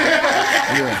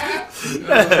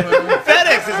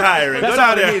 FedEx is hiring. That's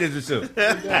all they need is a suit.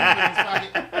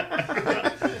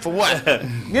 For what?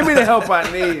 Give me the help I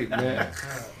need, man.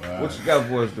 What you got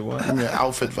for us, Dewan? Give me an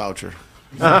outfit voucher.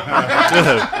 In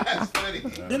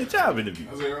a job interview.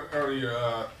 I was earlier,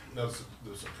 the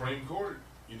Supreme Court,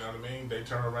 you know what I mean? They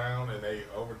turned around and they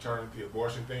overturned the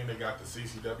abortion thing. They got the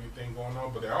CCW thing going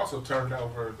on, but they also turned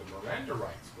over the Miranda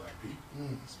rights, black people.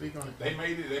 Speak on it. They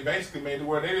basically made it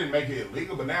where they didn't make it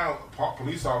illegal, but now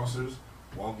police officers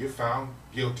won't get found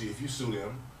guilty if you sue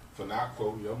them for not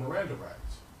quoting your Miranda rights.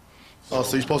 So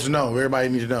you're supposed to know. Everybody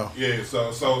needs to know. Yeah,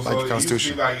 so like the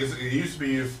Constitution. It used to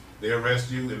be if they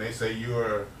arrest you and they say you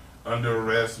are under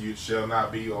arrest, you shall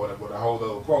not be, or with a whole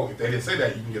other quote. If they didn't say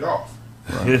that, you can get off.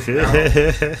 Right.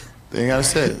 They ain't gotta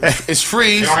say it. It's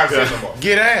freeze.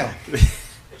 Get out.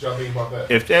 What y'all think about that?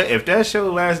 If that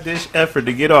show last ditch effort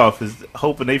to get off is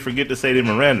hoping they forget to say their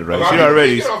Miranda rights, you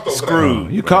already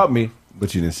screwed. You caught me,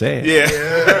 but you didn't say it.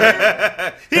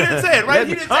 Yeah. He didn't say it, right?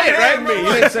 You didn't say it, right? You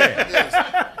didn't say it.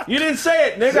 You didn't say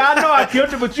it, nigga. I know I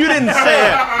killed you, but you didn't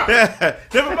say it.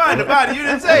 Never mind about it. You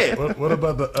didn't say it. What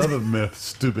about the other myth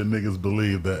stupid niggas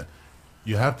believe that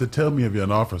You have to tell me if you're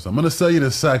an officer. I'm going to sell you the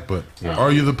sack, but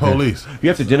are you the police? You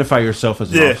have to identify yourself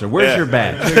as an officer. Where's your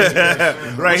badge?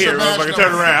 Right here, motherfucker.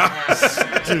 Turn around.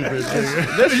 Stupid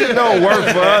nigga. This shit don't work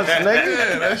for us, nigga.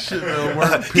 Yeah, that shit don't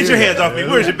work. Get your hands off me.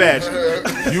 Where's your badge?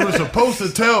 You were supposed to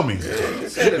tell me.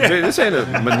 This ain't a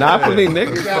monopoly,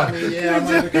 nigga. What's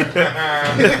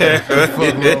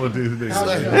wrong with these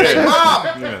niggas?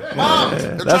 Hey, Mom!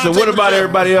 That's a what about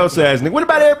everybody else ass nigga. What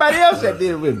about everybody else that did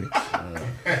it with me?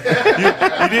 You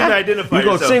didn't identify You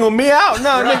gonna yourself. single me out?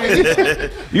 No,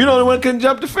 nigga. You the only one couldn't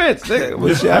jump the fence, nigga.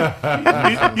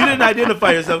 You didn't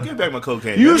identify yourself. Give back my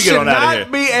cocaine. You Let me get should on out of here.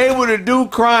 not be able to do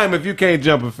crime if you can't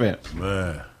jump a fence.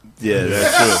 Man. Yeah,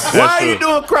 that's true. That's Why are true. you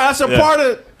doing crime? That's a part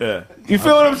of. Yeah. You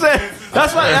feel what I'm saying?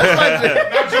 That's like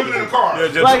Not jumping in the car.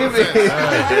 like if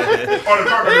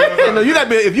you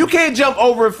got if you can't jump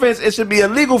over a fence, it should be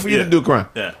illegal for you to do crime.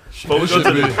 Yeah. Before we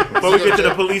get to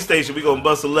the police station, we gonna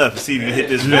bust a left and see if you can hit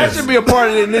this That fence. should be a part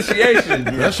of the initiation.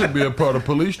 That should be a part of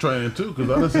police training too, because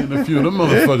I done seen a few of them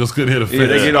motherfuckers couldn't hit a fence. Yeah,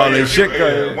 they get all their shit.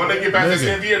 When they get back to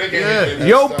 10th year, they can't hit it.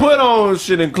 Your put on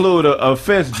should include a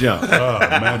fence jump.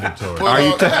 Mandatory. Are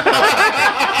you?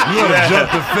 You gotta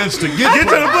jump the fence to get to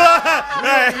the block.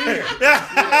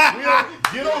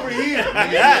 Get over here.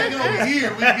 Get over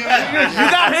here. You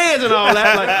got hands and all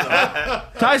that.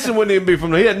 Like Tyson wouldn't even be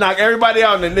from there. He'd knock everybody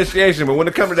out in the initiation, but when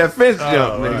it comes to that fence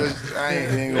jump, nigga,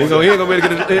 he ain't gonna be able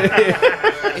to get it.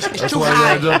 That's why you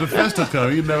gotta jump the fence to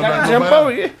come. You never knock Jump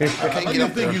nobody over, out. I you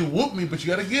think you whoop me, but you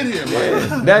gotta get here,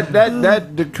 man.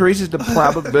 That decreases the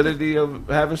probability of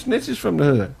having snitches from the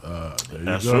hood.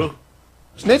 That's true.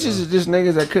 Snitches is just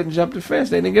niggas that couldn't jump the fence.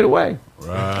 They didn't get away.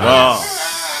 Right.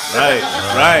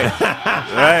 Right.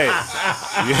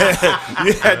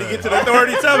 You had to get to the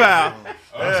authority somehow.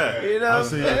 Yeah. You know,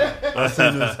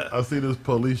 I see this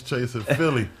police chase in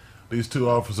Philly. These two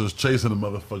officers chasing a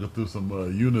motherfucker through some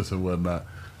units and whatnot.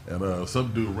 And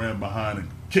some dude ran behind and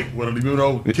kicked one of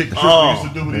them, kick the shit we used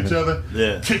to do with each other.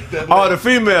 Yeah. Kicked that. Oh, the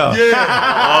female.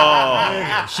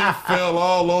 Yeah. She fell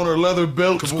all on her leather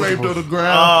belt, scraped on the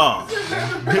ground.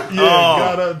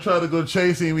 Got up and tried to go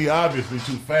chase him. He obviously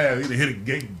too fast. He hit a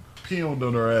gate and peeled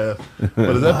on her ass.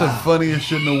 But is that the funniest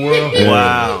shit in the world?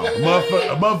 Wow.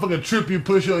 A motherfucker trip you,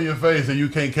 push you on your face, and you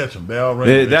can't catch them. They all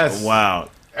ran. That's wow.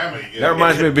 That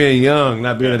reminds me of being young,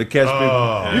 not being able to catch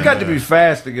people. You got to be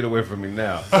fast to get away from me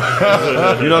now.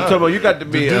 You know what I'm talking about? You got to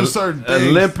be do certain things.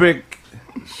 Olympic.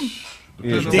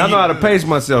 Yeah, I know how to pace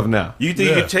myself now. You think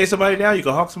you can chase somebody down? You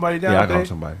can hawk somebody down? Yeah, I can hawk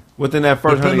somebody. Within that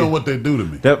first Depending 100, on what they do to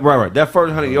me. Right. That first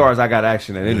 100 yards, I got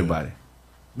action at anybody.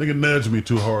 Nigga nudge me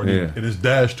too hard and it's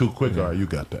dashed too quick. All right, you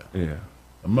got that. Yeah.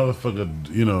 A motherfucker,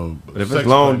 but if it's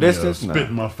long distance, spit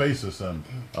in my face or something.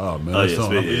 Oh man, Oh, that's yeah,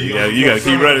 something. you got to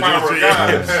keep running.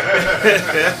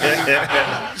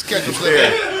 Just catch him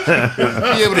slipping.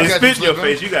 Be able to They catch spit in him your slipping.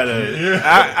 face. You got to.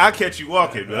 I'll catch you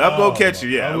walking, but I'm going to catch you.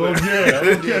 Yeah. I'm gonna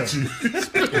catch you.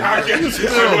 I can't just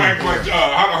like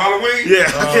Halloween.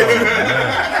 Yeah.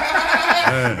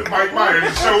 Mike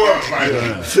Myers show up.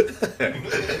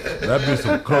 That'd be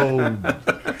some cold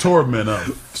torment up.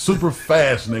 Super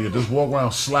fast nigga. Just walk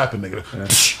around slapping nigga.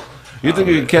 You think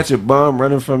you can catch a bum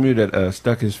running from you that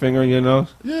stuck his finger in your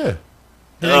nose? Yeah.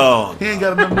 He ain't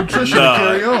got enough nutrition to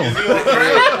carry on.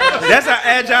 That's an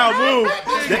agile move.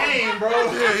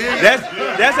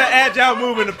 That's an agile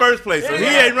move in the first place. So he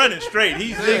ain't running straight.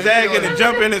 He's zigzagging and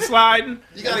jumping and sliding.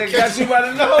 You gotta catch you by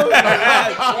the nose.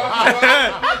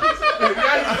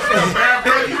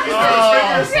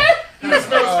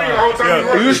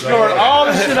 You snort all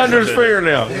the shit under his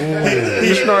fingernail.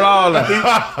 You snort all that.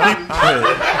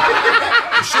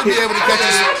 You should be able to catch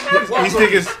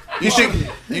his. You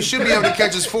should be able to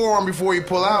catch his forearm before you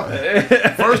pull out.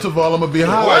 First of all, I'm gonna be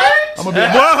high. What? I'm gonna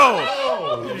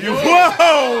be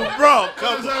Whoa, bro,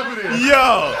 What's happening?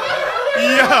 yo.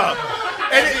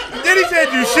 And then he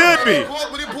said you should be.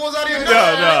 When he pulls out of your nose.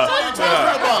 No.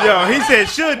 Yo, he said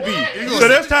should be. So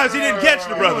there's times he didn't catch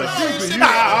the brother. You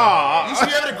should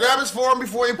be able to grab his forearm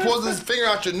before he pulls his finger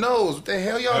out your nose. What the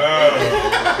hell, y'all?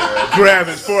 Grab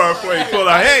his forearm before he pull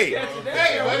out. Hey,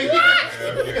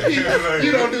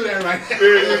 You don't do that right.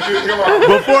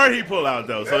 before he pull out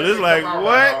though. So it's like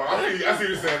what? I see what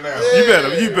you're saying now.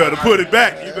 You better put it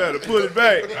back. You better put it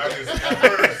back. You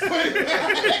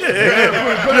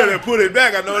better put it back.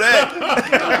 I know that.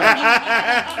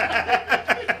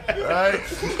 Right?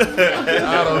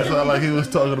 I don't sound like he was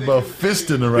talking about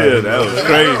fisting around. Yeah, that was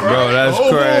crazy, bro. That's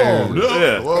crazy.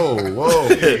 Yeah. Whoa.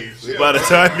 By the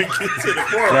time we get to the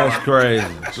forum. That's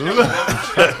crazy.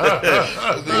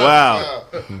 Wow.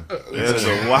 That's a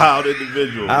wild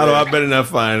individual. How do I better not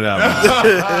find out?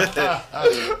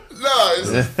 No,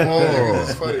 it's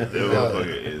funny. That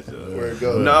motherfucker is where it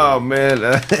goes. No, man.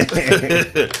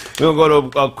 We're gonna go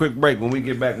to a quick break. When we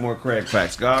get back, more Craig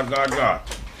Facts. God.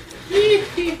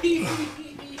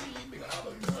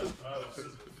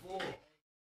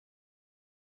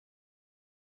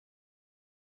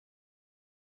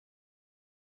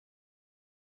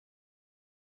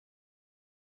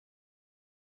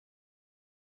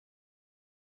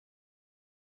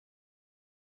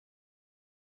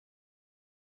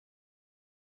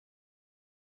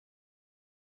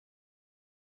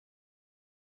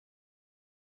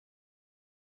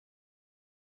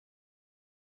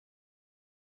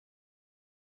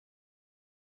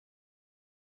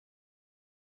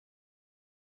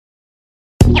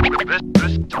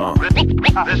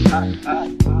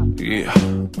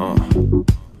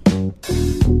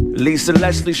 Lisa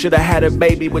Leslie should have had a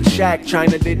baby with Shaq.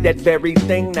 China did that very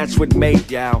thing, that's what made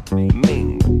Yao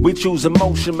Ming. We choose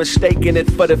emotion, mistaking it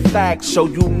for the fact. So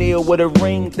you kneel with a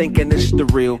ring, thinking it's the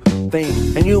real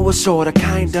thing. And you were sorta,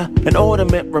 kinda, an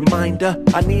ornament reminder.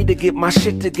 I need to get my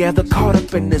shit together, caught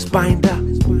up in this binder.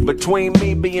 Between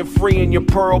me being free and your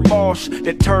pearl boss,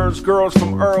 that turns girls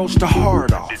from earls to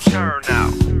hard offs. Turn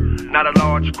out. Not a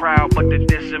large crowd, but the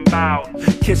disemboweled.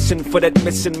 Kissing for that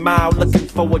missing mile, looking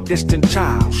for a distant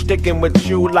child. Sticking with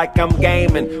you like I'm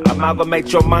gaming.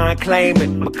 Amalgamate your mind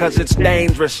claiming, because it's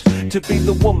dangerous to be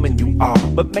the woman you are.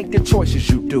 But make the choices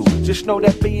you do. Just know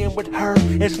that being with her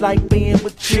is like being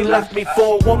with you. She left me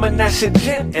for a woman that's a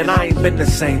gent, and I ain't been the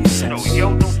same since. So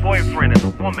your new boyfriend is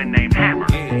a woman named Hammer.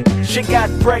 She got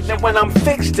pregnant when I'm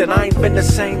fixed, and I ain't been the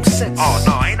same since. Oh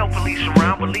no, ain't no police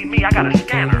around, believe me, I got a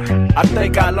scanner. I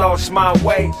think I lost my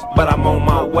way, but I'm on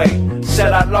my way.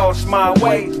 Said I lost my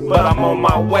way, but I'm on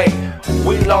my way.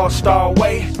 We lost our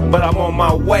way, but I'm on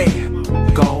my way.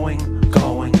 Going.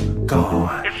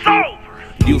 It's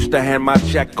over! Used to hand my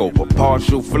check over,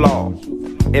 partial flaw.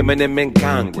 Eminem in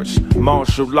Congress,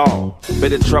 martial law.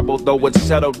 Bit of trouble though it's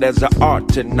settled, there's an art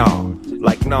to gnaw.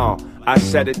 Like nah, I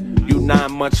said it, you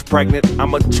 9 months pregnant,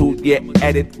 I'm a 2-year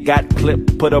edit. Got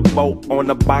clipped, put a bow on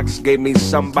the box, gave me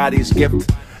somebody's gift.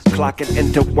 Clocking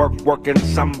into work, working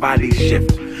somebody's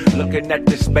shift. Looking at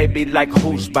this baby like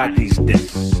whose body's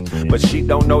this? But she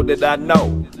don't know that I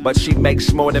know. But she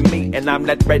makes more than me and I'm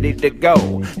not ready to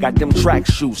go. Got them track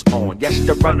shoes on, yes,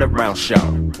 the runaround show.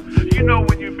 You know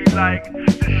when you be like,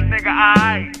 this nigga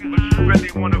aight, but you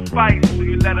really wanna fight. So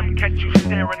you let him catch you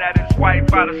staring at his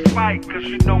wife out of spite. Cause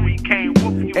you know he can't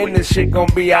whoop you. And this shit gon'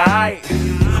 be aight.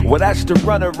 Well, that's the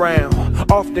runaround,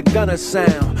 off the gunner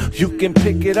sound. You can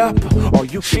pick it up, or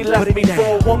you can left me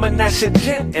for a woman that's a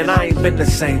gent, and I ain't been the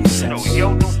same since. So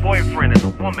your new boyfriend is a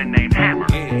woman named Hammer.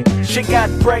 She got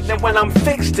pregnant when I'm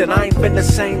fixed, and I ain't been the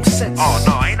same since. Oh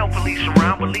no, ain't no police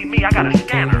around, believe me, I got a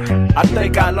scanner. I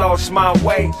think I lost my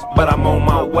way, but I'm on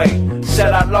my way.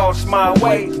 Said I lost my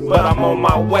way, but I'm on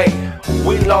my way.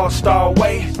 We lost our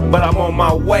way, but I'm on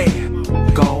my way.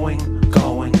 Going.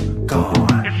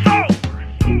 It's over!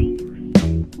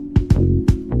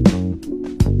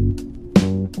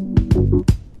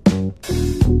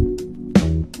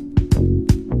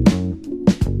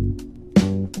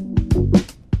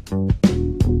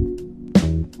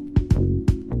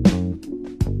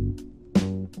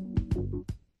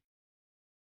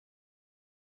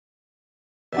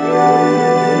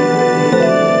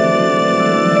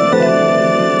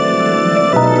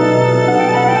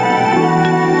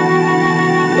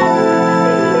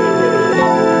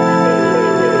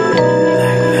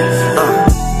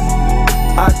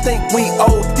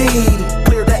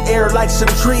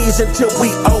 Until we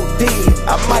OD.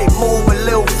 I might move a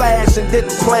little fast and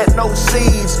didn't plant no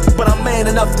seeds, but I'm man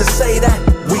enough to say that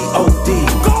we OD.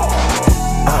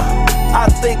 I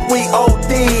think we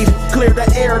OD'd. Clear the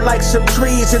air like some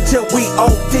trees until we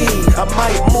OD. I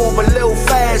might move a little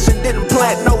fast and didn't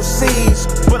plant no seeds,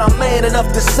 but I'm man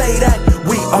enough to say that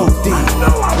we OD.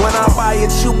 When I buy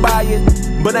it, you buy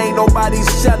it, but ain't nobody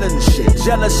selling shit.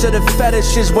 Jealous of the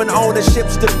fetishes when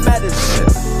ownership's the medicine.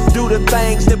 Do the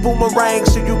things that boomerang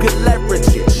so you can leverage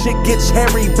it. Shit gets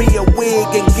hairy, be a wig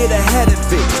and get ahead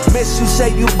of it. Miss you,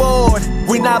 say you bored,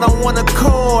 we not on one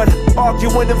accord.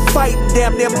 Arguing and fighting,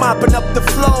 damn near mopping up the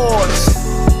floors.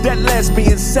 That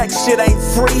lesbian sex shit ain't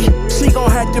free. She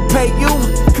gon' have to pay you,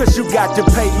 cause you got to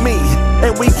pay me.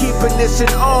 And we keeping this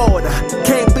in order.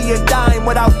 Can't be a dime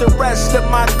without the rest of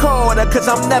my quarter, cause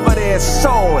I'm never there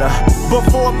sorta.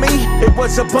 Before me, it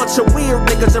was a bunch of weird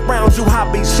niggas around you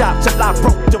hobby shop till I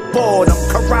broke the board, I'm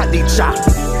karate chop.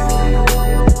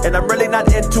 And I'm really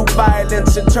not into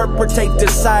violence, interpretate the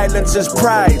silence as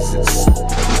prizes.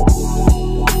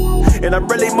 And I'm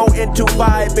really more into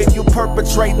vibing, you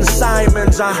perpetrating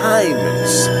Simons or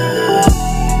Hymens.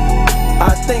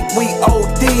 I think we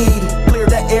OD'd. Clear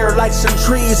the air like some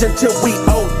trees until we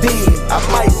OD. I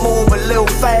might move a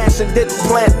little fast and didn't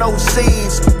plant no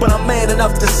seeds, but I'm man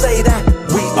enough to say that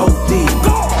we OD.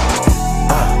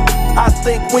 I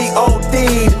think we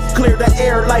OD'd. Clear the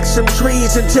air like some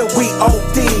trees until we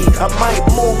OD. I might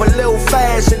move a little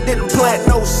fast and didn't plant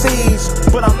no seeds,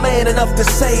 but I'm man enough to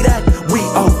say that we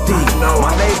OD.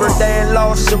 My neighbor Dan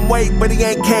lost some weight, but he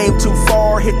ain't came too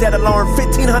far. Hit that alarm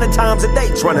 1,500 times a day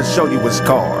trying to show you his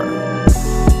car.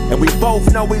 And we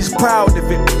both know he's proud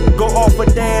of it. Go off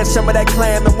and dance some of that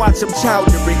clam and watch him chowder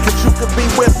it. Cause you could be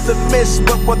with the miss,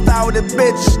 but without a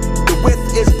bitch. The with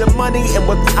is the money and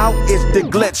without is the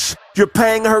glitch. You're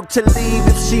paying her to leave.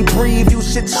 If she breathe, you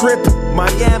should trip.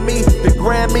 Miami, the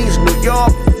Grammys, New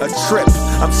York, a trip.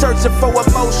 I'm searching for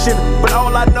emotion, but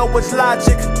all I know is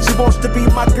logic. She wants to be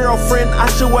my girlfriend. I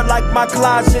show her like my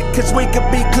closet, cause we could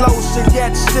be closer,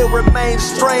 yet still remain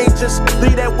strangers.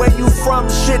 Leave that where you from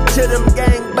shit to them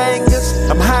gangbangers.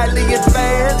 I'm highly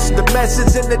advanced, the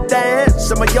message in the dance.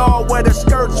 Some of y'all wear the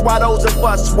skirts while those of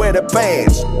us wear the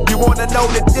pants. You wanna know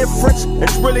the difference?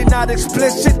 It's really not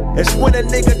explicit. It's when a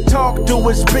nigga talk to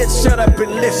his bitch, shut up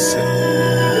and listen.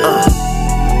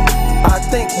 I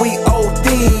think we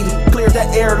OD'd. Clear the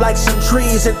air like some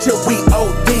trees until we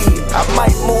OD'd. I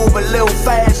might move a little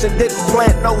fast and didn't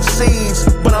plant no seeds,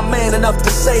 but I'm man enough to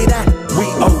say that we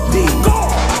OD'd.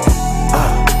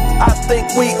 I think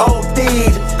we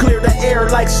OD'd. Clear the air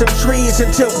like some trees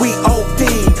until we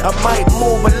OD'd. I might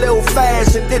move a little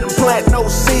fast and didn't plant no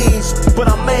seeds, but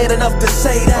I'm man enough to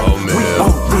say that we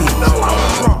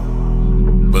OD'd.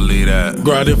 Believe that.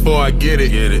 Grinding before I get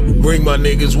it. Bring my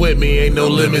niggas with me, ain't no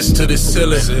limits to the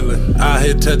ceiling. Out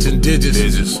here touching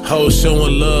digits. Hoes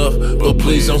showing love, but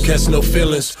please don't catch no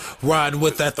feelings. Riding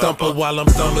with that thumper while I'm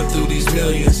thumbing through these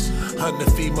millions. Hunting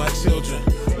to feed my children.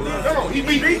 No, he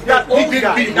didn't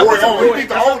beat Roy Jones. He beat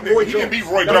the old nigga. He didn't beat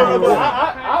Roy Jones.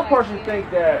 I personally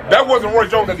think that wasn't Roy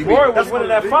Jones that he beat. Roy was winning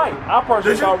that fight. I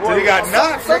personally thought Roy. He got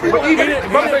knocked. But even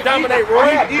to dominate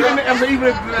Roy. Even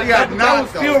he got knocked. That was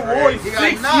still Roy 6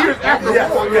 years after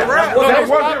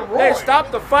Roy. They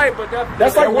stopped the fight, but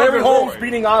that's like Larry Holmes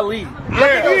beating Ali.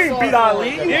 Yeah, he didn't beat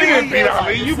Ali. He didn't beat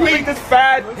Ali. You beat this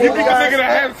fat. You beat the nigga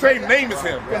that had the same name as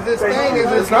him. Because his thing is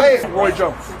his not Roy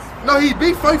Jones. No, he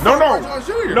beat Roy Jones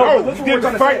Jr. No, he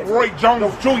didn't fight Roy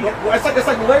Jones Jr. It's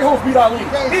like Larry Holmes beat Ali. He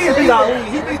didn't beat Ali.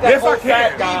 He beat that old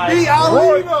fat guy. He beat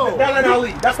Ali, though. That's not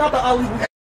Ali. That's not the Ali.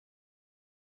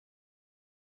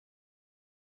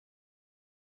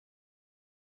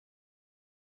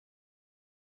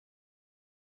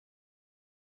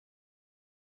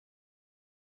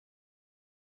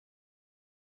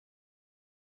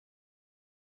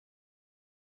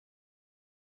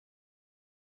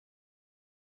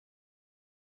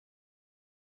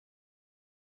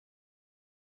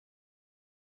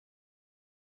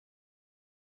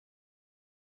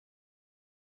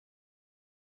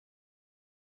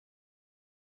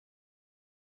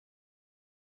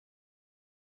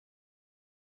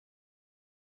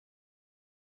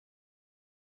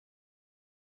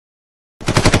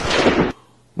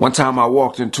 One time I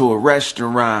walked into a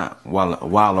restaurant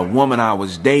while a woman I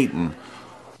was dating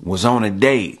was on a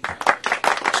date.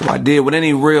 So I did what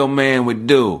any real man would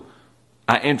do.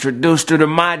 I introduced her to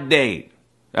my date.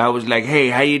 I was like, hey,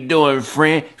 how you doing,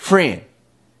 friend? Friend.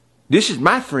 This is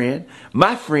my friend.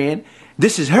 My friend.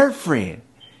 This is her friend.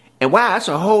 And wow, that's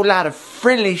a whole lot of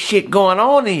friendly shit going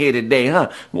on in here today,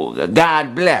 huh? Well,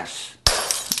 God bless.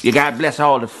 You God bless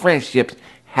all the friendships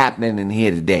happening in here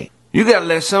today. You gotta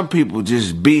let some people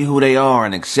just be who they are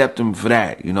and accept them for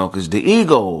that, you know, because the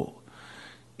ego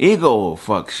will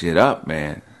fuck shit up,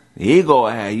 man. The ego will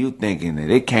have you thinking that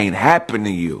it can't happen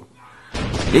to you.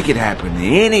 It could happen to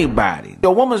anybody.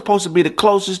 Your woman's supposed to be the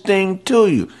closest thing to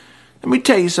you. Let me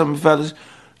tell you something, fellas.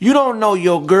 You don't know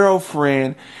your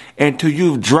girlfriend until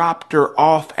you've dropped her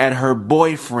off at her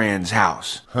boyfriend's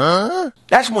house. Huh?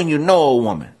 That's when you know a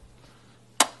woman.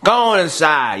 Go on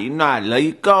inside. You know I love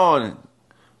you. Go on and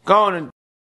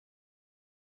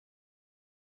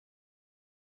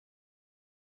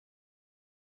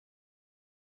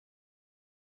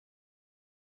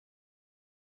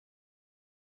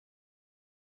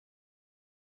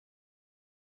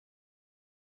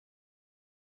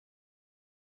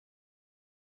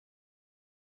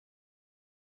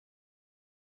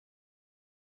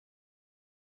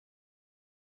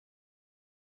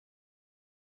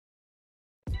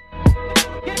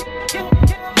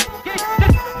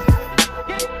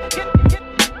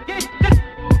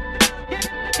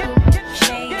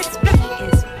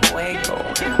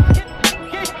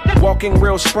walking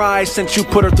real spry since you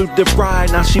put her through the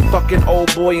bride. Now she fucking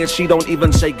old boy and she don't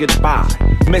even say goodbye.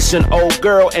 Missing old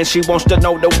girl and she wants to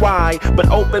know the why.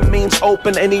 But open means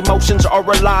open and emotions are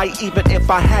a lie. Even if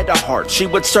I had a heart, she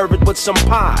would serve it with some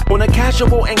pie. On a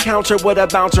casual encounter with a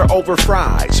bouncer over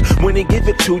fries. When he give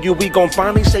it to you, we gon'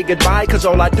 finally say goodbye. Cause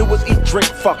all I do is eat, drink,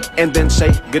 fuck, and then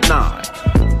say goodnight.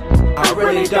 I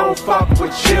really don't fuck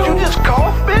with you. You just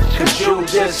cough, bitch? Cause you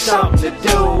just something to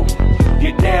do.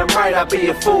 You're damn right I'd be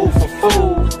a fool for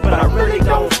food. But I really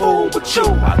don't fool with you.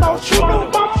 I thought you knew.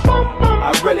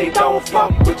 I really don't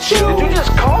fuck with you. Did you just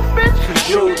cough, bitch? Cause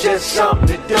you just something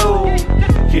to do.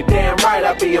 You're damn right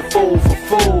I'd be a fool for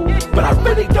food. But I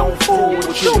really don't fool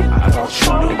with you. I thought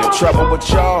you knew. The trouble with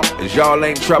y'all is y'all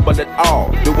ain't trouble at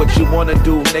all. Do what you wanna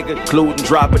do, nigga, including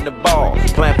dropping the ball.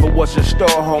 Plan for what's in store,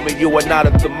 homie, you are not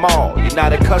at the mall. You're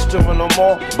not a customer no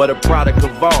more, but a product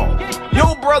of all.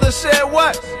 Your brother said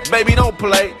what? Baby, don't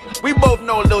play. We both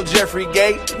know Lil Jeffrey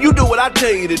gay. You do what I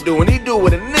tell you to do, and he do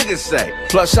what a nigga say.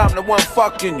 Plus, I'm the one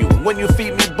fucking you. When you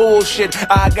feed me bullshit,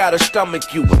 I gotta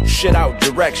stomach you and shit out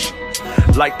direction.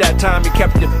 Like that time you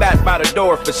kept your bat by the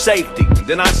door for safety.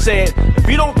 Then I said, if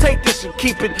you don't take this and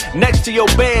keep it next to your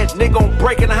bed, nigga gon'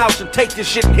 break in the house and take this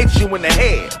shit and hit you in the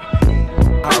head.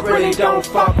 I really don't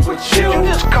fuck with you. You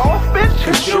just cough, bitch?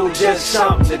 Cause you just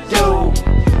something to do.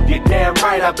 You're damn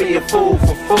right I'd be a fool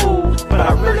for food. But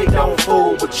I really don't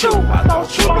fool with you. I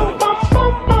thought you knew.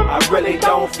 I really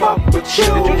don't fuck with you.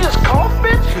 Did you just cough,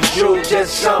 bitch? Cause you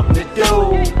just something to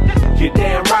do. You're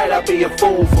damn right I'd be a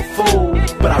fool for food.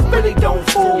 But I really don't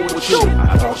fool with you.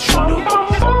 I thought you knew.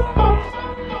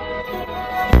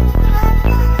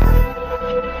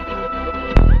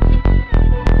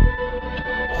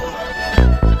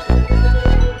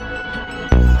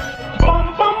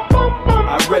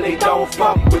 I really don't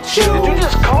fuck with you. Did you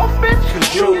just cough, bitch?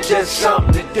 Cause you just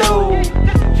something to do.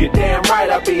 You're damn right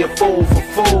I'd be a fool for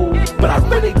food. But I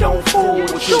really don't fool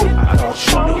with you. I thought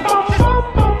you knew.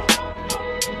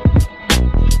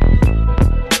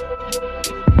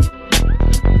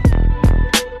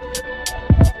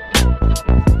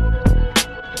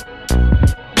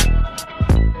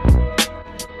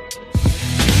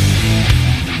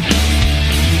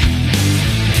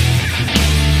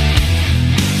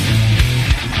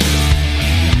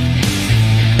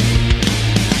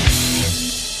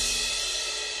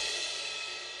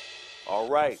 All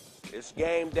right, it's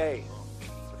game day.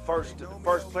 The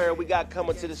first player we got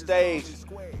coming to the stage,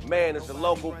 man, is a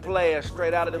local player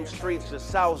straight out of them streets of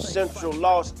South Central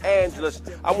Los Angeles.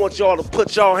 I want y'all to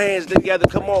put your hands together.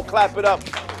 Come on, clap it up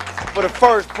for the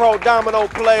first pro domino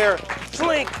player,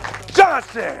 Slink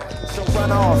Johnson. So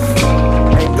run off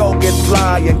and go get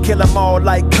fly and kill them all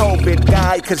like COVID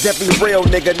guy, cause every real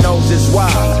nigga knows it's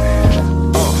why.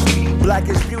 Black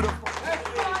is beautiful.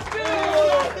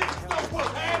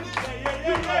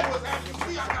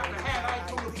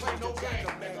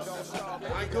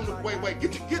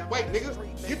 Wait, nigga.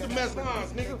 Get the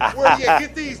Mezlans, nigga. Where you at?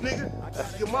 Get these, nigga.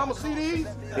 Your mama see these?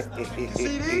 You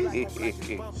see these?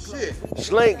 Shit.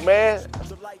 Slink, man.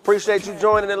 Appreciate you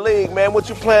joining the league, man. What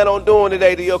you plan on doing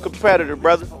today to your competitor,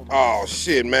 brother? Oh,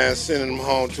 shit, man. Sending him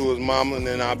home to his mama, and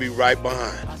then I'll be right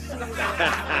behind.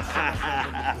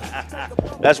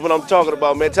 That's what I'm talking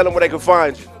about, man. Tell them where they can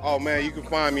find you. Oh, man, you can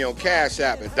find me on Cash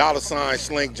App at $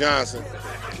 Slink Johnson.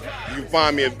 You can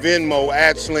find me at Venmo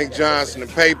at Slink Johnson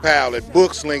and PayPal at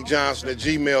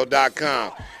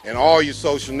bookslinkjohnson@gmail.com and all your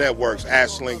social networks at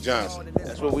Slink Johnson.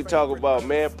 That's what we talk about,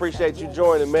 man. Appreciate you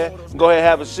joining, man. Go ahead and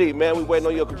have a seat, man. We waiting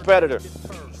on your competitor.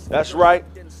 That's right.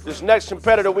 This next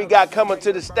competitor we got coming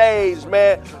to the stage,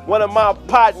 man. One of my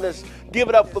partners. Give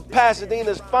it up for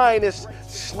Pasadena's finest,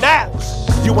 Snaps.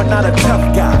 You are not a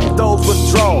tough guy. Those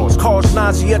withdrawals cause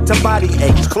nausea to body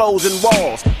aches, closing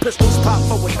walls. Pistols pop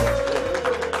for a...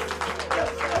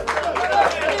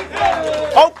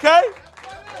 Okay.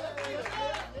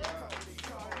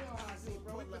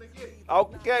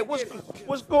 Okay,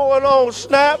 what's going on,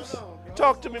 Snaps?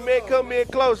 Talk to me, man. Come in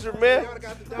closer, man.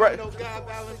 Right.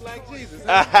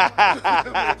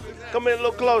 Come in a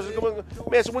little closer. Come on.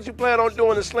 Man, so what you plan on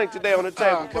doing to Slink today on the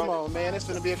table? Come on, man. It's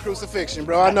gonna be a crucifixion,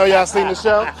 bro. I know y'all seen the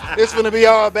show. It's gonna be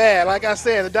all bad. Like I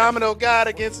said, the Domino God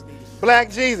against Black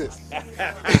Jesus.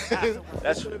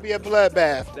 That's gonna be a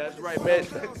bloodbath. That's right, man.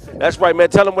 That's right, man.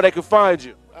 Tell them where they can find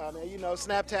you. Man, you know,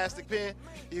 Snaptastic Pen.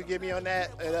 You get me on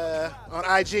that on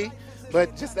IG.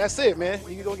 But just that's it, man.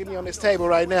 You gonna get me on this table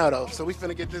right now, though. So we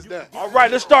finna get this done. All right,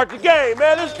 let's start the game,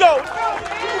 man. Let's go.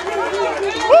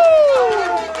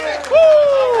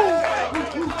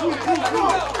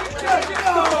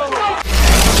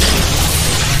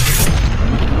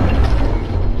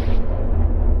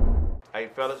 Hey,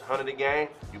 fellas, 100 a game.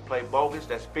 You play bogus,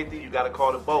 that's 50. You gotta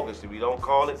call it bogus. If you don't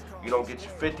call it, you don't get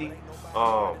your 50.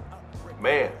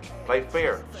 Man, play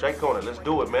fair. Shake on it. Let's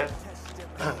do it, man.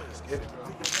 Let's get it, bro.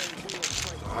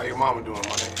 How your mama doing, my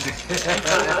nigga?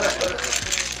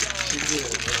 She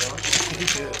good, bro.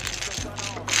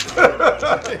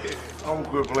 I'm gonna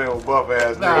quit playing with buff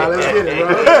ass nigga. Nah, let's get it,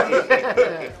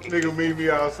 bro. Nigga meet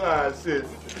me outside, shit.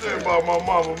 Say about my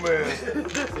mama, man.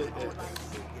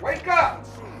 Wake up!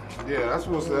 Yeah, that's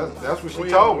what she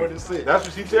told me. That's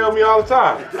what she tell me all the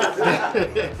time.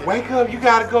 Wake up, you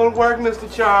gotta go to work,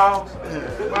 Mr. Charles.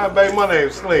 My baby, my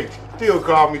name's Slink. Still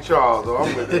call me Charles, though.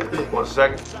 I'm with it. 1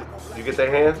 second. You get that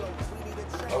hands?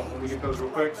 Oh, can we get those real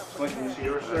quick? Slink, can you see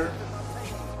yours, sir?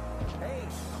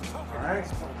 All right.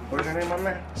 What's your name, my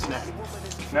man? Snap.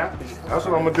 Snap? That's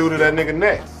what I'm gonna do to that nigga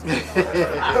next.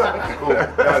 Cool.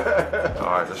 Got it.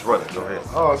 All right, let's run it. Go ahead.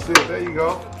 Oh, see, there you go.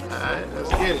 All right, let's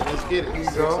get it. Let's get it. Here you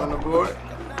Six go. on the board.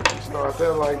 Start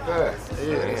that like that.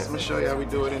 Yeah, I'm gonna show you how we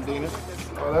do it in Dina.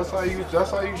 Oh, that's how you should.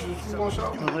 You gonna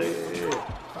show me? Yeah.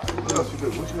 What else you do?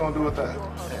 What you gonna do with that?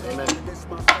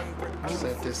 I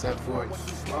set this up for you.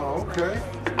 Oh, okay.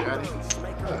 You got it?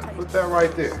 Yeah, put that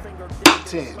right there.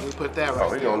 10. We put that right Oh,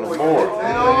 he there. on the board. Yeah.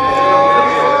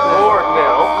 Board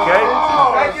now. Okay.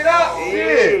 Back it up!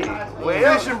 Yeah.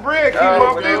 Well, Fish and bread keep Man, my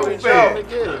we people trying fed. to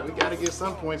get it. We gotta get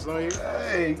some points on you.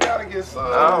 Hey, you gotta get some.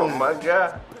 Oh my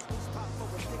God.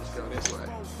 Let's go this way.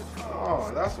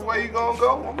 Oh, that's the way you gonna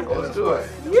go? I'm gonna go Let's this do way.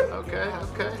 it. Okay.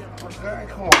 Okay,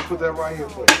 come on, put that right here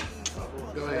for you.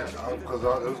 Go ahead. Because I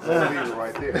was gonna leave it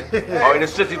right there. Oh, he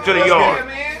just sent him to the yard.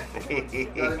 Let's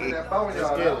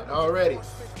get it. Already.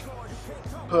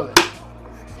 Pull it.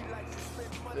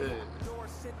 Good.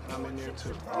 I'm in there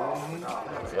too.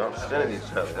 Y'all sending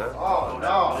each other, huh? Oh,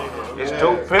 no. It's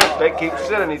two pimps. They keep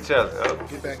sending each other. Huh?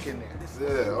 Get back in there.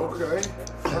 Yeah, okay.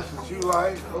 That's what you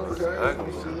like. Okay.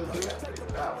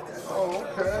 Oh,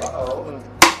 okay.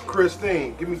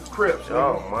 Christine, give me Crips.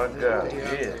 Oh my God.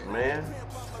 Yeah, man.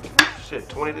 Shit,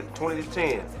 20 to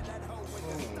 10.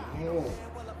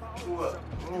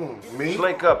 Me?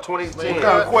 Slink up, 20 to 10. What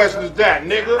kind of question is that,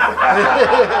 nigga?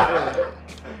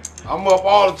 I'm up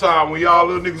all the time. When y'all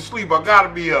little niggas sleep, I gotta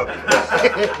be up.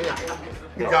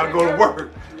 You gotta go to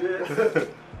work.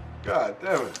 God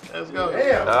damn it. Let's go.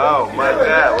 Damn. Oh my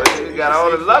God. Well, you got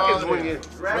all the luggage when you.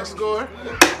 Let's score.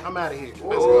 I'm out of here. Let's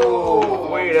Oh,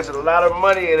 wait, that's a lot of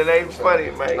money and it ain't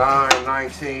funny, man. 9,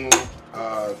 19,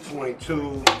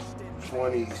 22,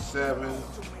 27,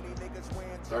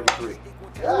 33.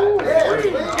 Give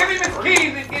him his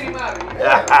keys and get him out of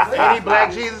here. Any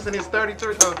Black Jesus and his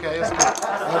 33? Okay, that's cool.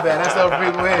 My bad. That's over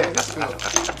people's head. That's cool.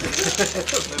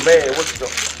 Man, what's the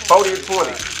 40 or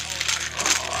 20?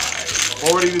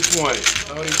 40 to 20.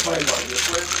 40, 20.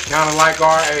 Kind of like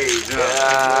our age,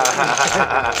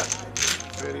 huh?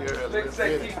 Pretty early. Let's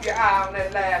say keep your eye on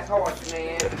that last horse,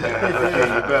 man.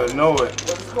 Yeah, you better know it. What's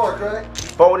the score, Craig?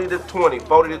 40 to 20.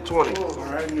 40 to 20. All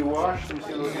right, you wash.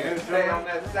 Stay on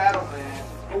that saddle, man.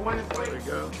 There we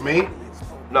go. Me?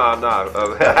 Nah. Snaps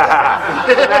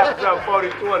up 40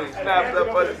 20. Snaps up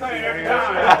 40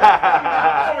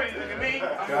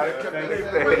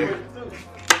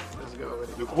 Let's go with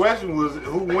it. The question was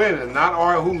who winning, not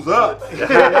who's up.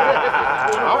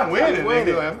 I'm winning,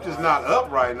 nigga. I'm just not up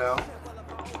right now.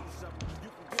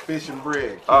 Fish and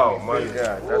bread. Oh my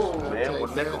God. That's man.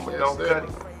 What nickel but don't cut it.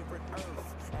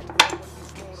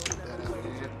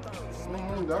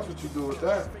 That's what you do with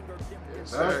that.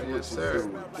 Yes, That's sir. what Yes, you sir. do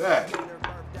with that.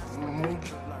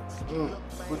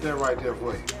 Put that right there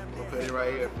for you. We'll put it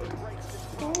right here for you.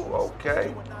 Ooh,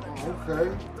 okay.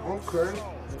 Okay.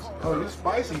 Oh, you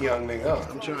spicy young nigga, huh?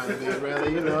 I'm trying to be brother,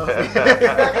 you know.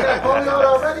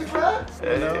 already, bro?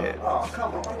 Yeah. Oh,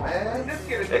 come on, man. Just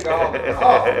get a nigga off.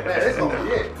 Oh, man, it's on the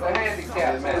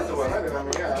handicap, man.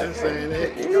 I'm saying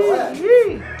it. You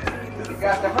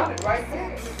got the 100 right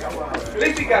there. At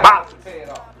least you got to pay it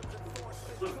off.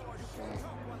 You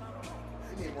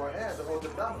need more hands to hold the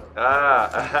number.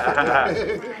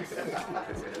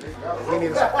 We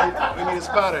need a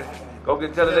spotter. Go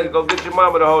get your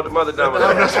mama to hold the mother dumb.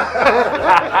 Tell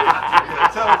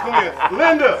her, come here.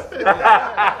 Linda!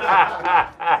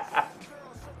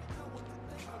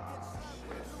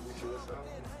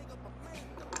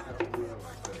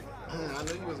 I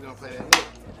knew you was going to play that.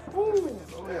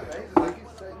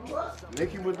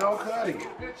 Nicky with no cutting it.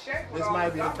 This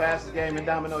might be the fastest game in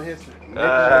domino history.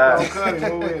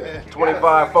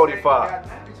 25 45.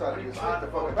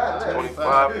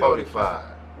 25 45.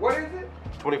 What is it?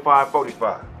 25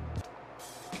 45.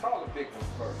 Call the big one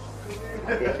first.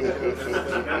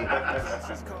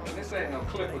 This ain't no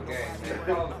clipper game, man.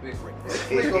 Call the big one.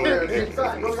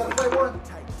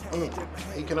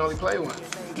 He can only play one. Let's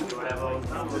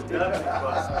do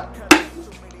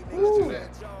that.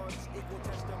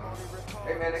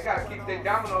 Hey man, they gotta keep their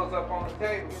dominoes up on the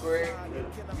table, Greg.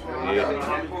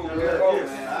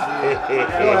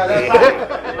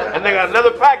 And they got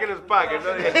another pack in his pocket.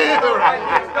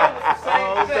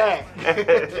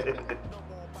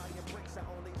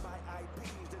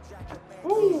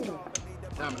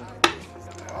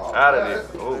 Out of there.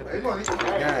 Oh,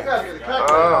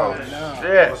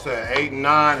 shit. What's that? 8 and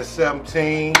 9 is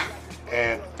 17.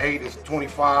 And 8 is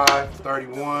 25,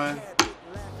 31,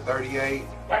 38,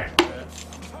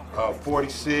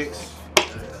 46.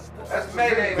 That's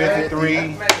Mayday, 53,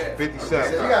 man.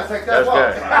 57. You gotta take That's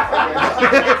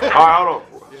good. All right, hold on.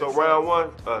 So round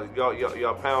one,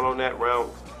 y'all pound on that round.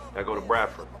 I go to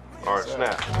Bradford. All right,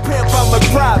 snap. Pimp, I'm a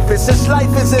prophet. Since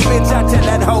life is a bitch, I tell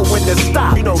that hoe when to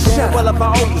stop. You know, shit, well, if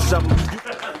I owe you something.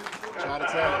 Try to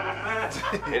tell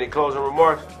it. Any closing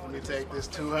remarks? Let me take this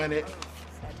 200.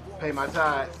 Pay my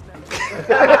tithes.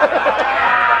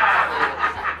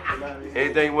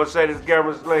 Anything you want to say to the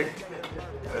camera, Slick?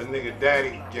 That nigga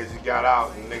daddy just got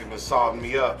out and nigga been salting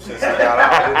me up since he got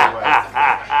out anyway.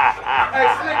 Hey,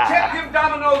 Slick, check them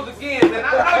dominoes again, man. I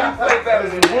know you play better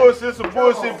than that. Some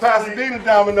bullshit Pasadena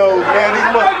dominoes, man. I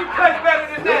know you play better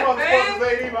than that, man.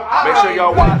 Make sure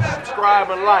y'all watch, subscribe,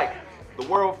 and like the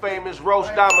world famous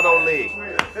Roast Domino League,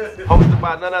 hosted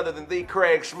by none other than the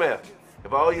Craig Smith.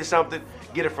 If I owe you something,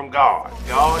 get it from God.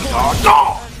 God.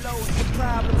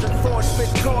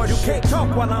 You can't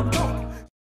talk while I'm talking.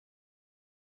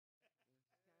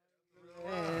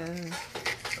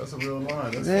 That's a real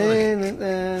line. That's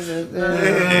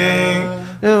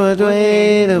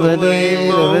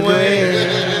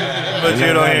But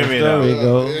you don't hear me though.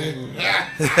 Yeah,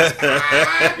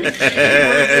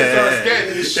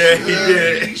 he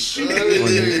did.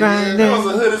 That was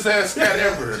the hoodest ass scat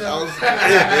ever.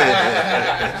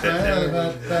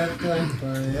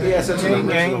 He had such an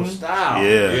original style.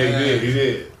 Yeah, he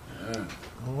did.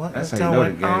 That's how you know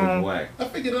the game is whack.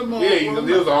 Yeah,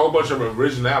 there was a whole bunch of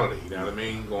originality, you know what I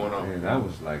mean, going on. Yeah, that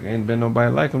was like, ain't been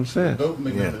nobody like him since. Dope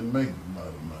niggas didn't make a lot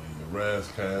of money. The Raz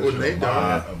Cash,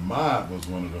 Ahmad was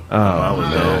one of them. Oh, I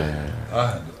was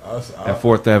dope. At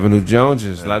 4th Avenue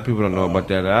Joneses. A lot of people don't know about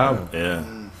that album. Yeah.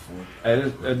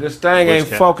 Hey, this thing ain't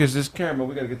focused. This camera,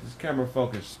 we gotta get this camera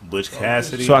focused. Butch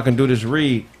Cassidy. So I can do this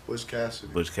read. Butch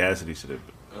Cassidy. Butch Cassidy should have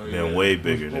been way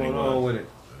bigger than he What's going on was. with it?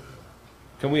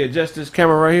 Can we adjust this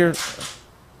camera right here? In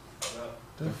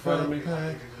front of me.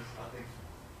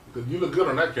 You look good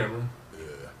on that camera.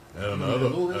 And another.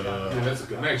 That's a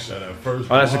connection. Oh,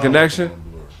 that's a connection?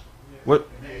 What?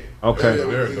 Okay.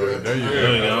 There you go.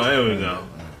 There we go.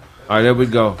 All right, there we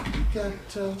go.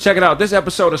 Check it out. This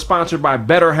episode is sponsored by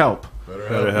BetterHelp.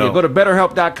 Yeah, go to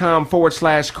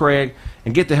BetterHelp.com/Craig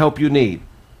and get the help you need.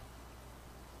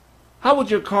 How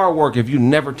would your car work if you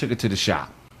never took it to the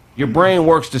shop? Your brain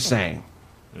works the same.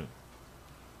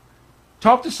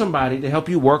 Talk to somebody to help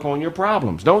you work on your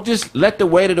problems. Don't just let the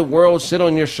weight of the world sit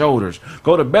on your shoulders.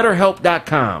 Go to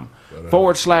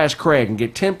BetterHelp.com/Craig and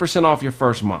get 10% off your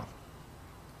first month.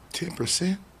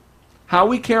 10%? How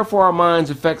we care for our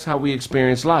minds affects how we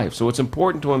experience life. So it's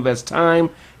important to invest time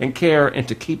and care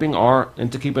into keeping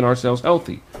ourselves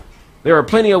healthy. There are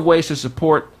plenty of ways to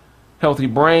support healthy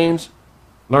brains,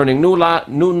 learning new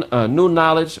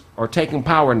knowledge, or taking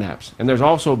power naps. And there's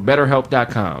also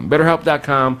BetterHelp.com.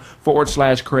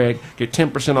 BetterHelp.com/Craig. Get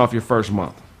 10% off your first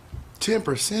month.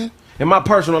 10%? In my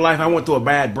personal life, I went through a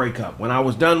bad breakup. When I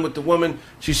was done with the woman,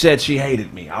 she said she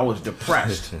hated me. I was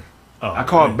depressed. I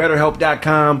called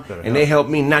BetterHelp.com, and they helped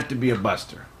me not to be a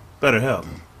buster. BetterHelp.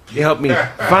 They helped me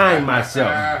find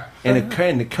myself and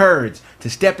the courage to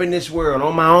step in this world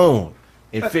on my own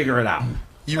and figure it out.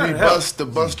 You rebust the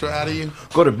buster out of you?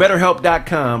 Go to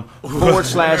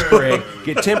BetterHelp.com/Craig.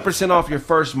 Get 10% off your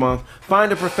first month.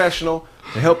 Find a professional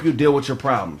to help you deal with your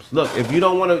problems. Look, if you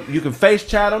don't want to, you can face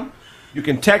chat them. You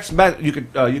can text back. You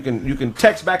can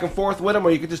text back and forth with them,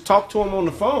 or you can just talk to them on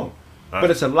the phone. But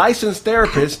it's a licensed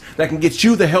therapist that can get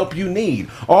you the help you need.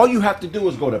 All you have to do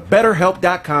is go to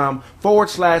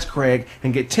BetterHelp.com/Craig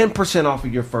and get 10% off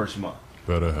of your first month.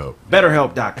 BetterHelp.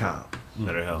 BetterHelp.com.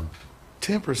 BetterHelp.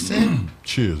 10%?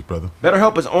 Cheers, brother.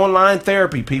 BetterHelp is online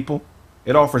therapy, people.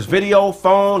 It offers video,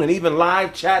 phone, and even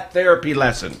live chat therapy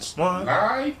lessons.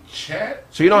 Live chat?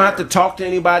 So you don't have to talk to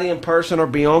anybody in person or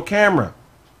be on camera.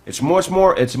 It's much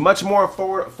more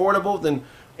affordable than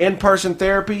in-person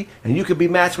therapy, and you could be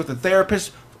matched with a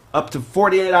therapist up to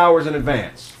 48 hours in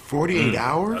advance. 48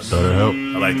 hours?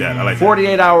 BetterHelp. I like that.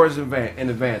 48 hours in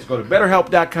advance. Go to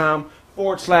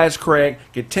BetterHelp.com/Craig.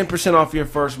 Get 10% off your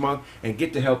first month and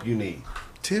get the help you need.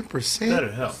 10%?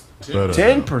 BetterHelp.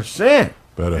 10%.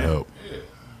 BetterHelp.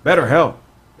 BetterHelp. BetterHelp.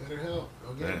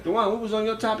 Okay. Dewan, what was on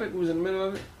your topic? What was in the middle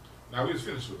of it? Now we just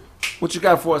finished with it. What you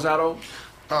got for us, Otto?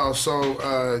 Oh,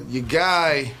 so your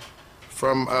guy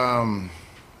from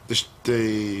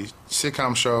the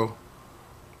sitcom show.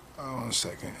 Oh, 1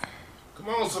 second. Come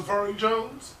on, Safari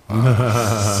Jones.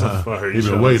 Safari Jones.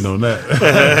 You've been waiting on that.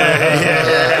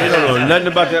 You don't know nothing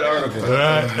about that article.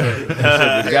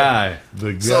 The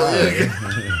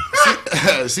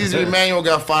guy. Caesar Emanuel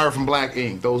got fired from Black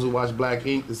Ink. Those who watch Black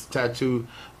Ink, this is a tattoo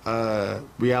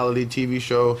reality TV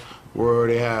show where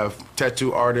they have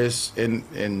tattoo artists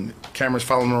and cameras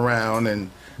following them around, and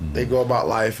they go about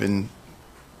life, and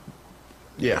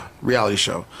reality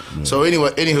show. Yeah. So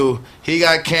anywho, he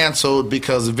got canceled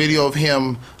because the video of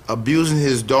him abusing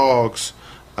his dogs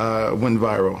went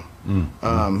viral.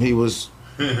 He was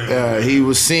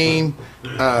seen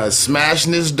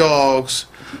smashing his dogs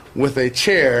with a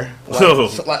chair, like a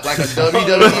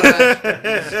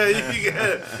WWE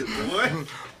match. What?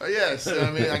 Yes,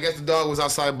 I mean, I guess the dog was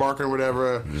outside barking or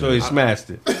whatever. So he smashed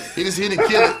it. He didn't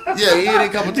kill it. Yeah, he hit it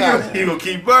a couple times. He gonna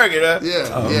keep barking, huh? Yeah,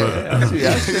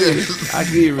 I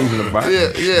give you reason to bark.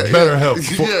 Yeah. Better help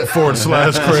 /Craig.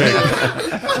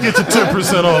 Get your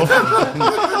 10% off.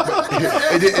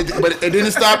 But it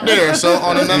didn't stop there. So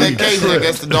on another occasion, I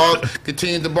guess the dog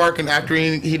continued to bark, and after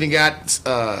he done got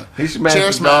he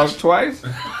smashed the dog twice.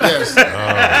 Yes.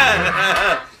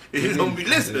 He's gonna be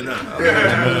listening now.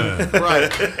 Right.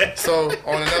 So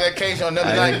on another occasion, on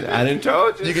another night, I didn't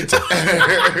told you. You can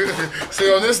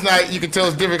see on this night, you can tell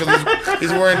it's different because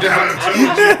he's wearing different.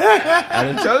 I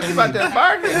didn't told you about that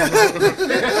barking.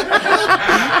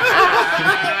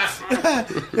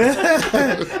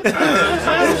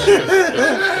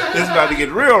 It's about to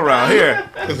get real around here.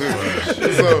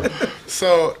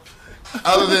 So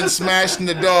other than smashing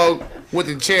the dog with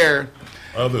the chair,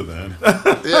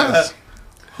 yes.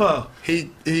 Huh.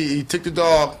 He took the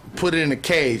dog, put it in a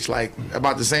cage, like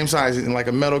about the same size, in like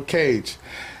a metal cage.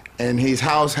 And his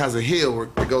house has a hill where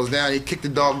it goes down. He kicked the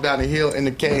dog down the hill in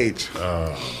the cage.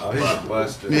 Oh, he's a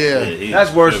buster. Yeah.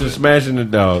 That's worse than smashing the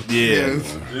dog. Yeah.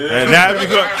 And now you've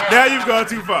gone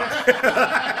too far.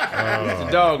 The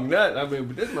dog nut. I mean,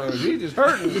 but this man, he just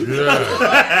hurting.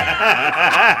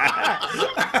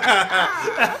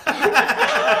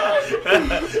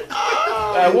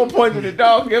 At one point did the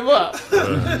dog give up?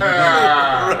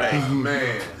 Right,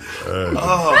 man.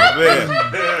 Oh man!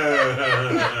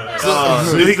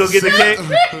 Did he go get the cake?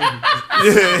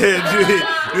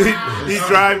 He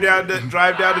drive down the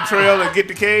trail and get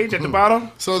the cage at the bottom.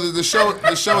 So the show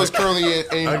is currently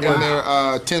in their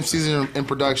 10th season in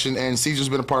production, and Caesar's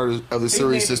been a part of the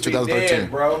series since 2013.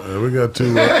 Dead, bro. We got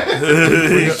two.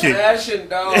 Smashing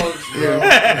dogs, bro.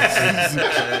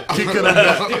 Kicking them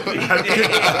down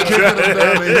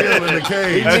the hill in the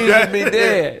cage. He needs to be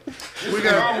dead.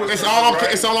 It's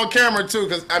all on camera too,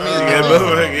 because I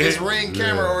mean his ring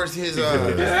camera or his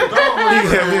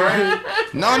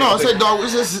No, it's a dog.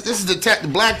 This is the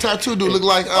black tattoo dude. Look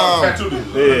like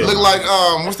look like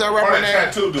what's that rapper name?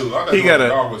 Tattoo dude. He got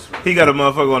a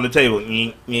motherfucker on the table.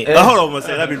 Hold on one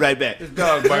second, I'll be right back. This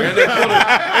dog barking. He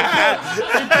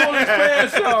pulled his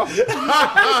pants off.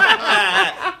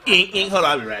 Hold on,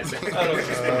 I'll be right back.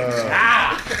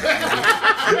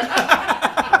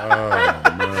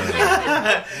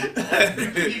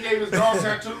 He gave his dog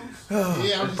tattoos?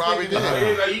 Yeah, probably did.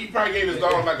 He probably gave his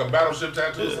dog like a battleship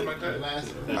tattoo or something like that.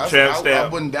 I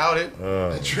wouldn't doubt it.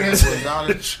 Tramp wouldn't doubt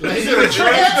it.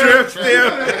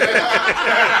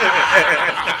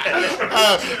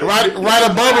 Right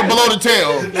above or below the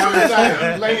tail? Or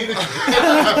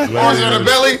is it on the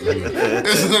belly?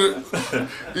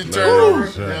 You turn over.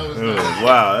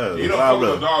 Wow. You don't fuck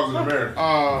with dogs in America.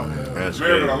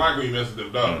 America don't like when you mess with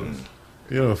them dogs.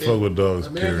 You don't fuck with dogs,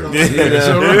 period. It's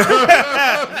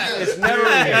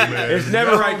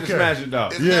never right to smash a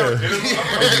dog.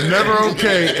 It's never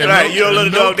okay. And right, you don't let a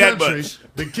dog that much.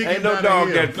 Ain't no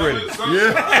dog that pretty.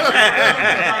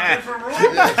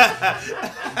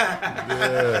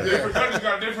 Different countries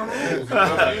got different rules.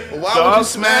 Why would you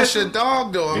smash a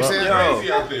dog though? I'm saying crazy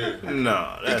out there.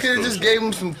 No, he could have just gave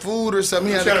him some food or something.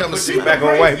 He had to come and sit back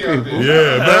on white people.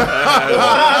 Yeah,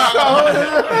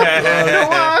 The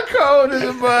wild code is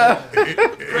about.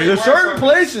 There's certain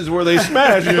places where they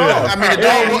smash dogs. I mean, the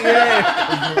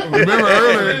dog. Remember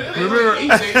earlier?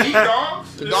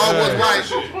 The dog was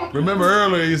white. Remember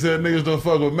earlier he said niggas don't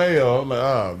fuck with mayo. I'm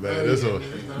like, man, this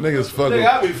niggas fuck with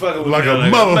I be fucking with like mayo a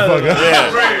motherfucker.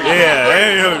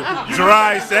 Yeah,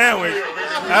 dry sandwich.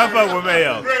 I fuck with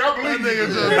Mayo. Greg, I believe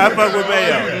nigga. I fuck with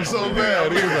Mayo. It's so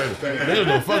bad. He was like, "There's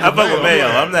no fucking." I fuck with Mayo.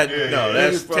 I'm not. No,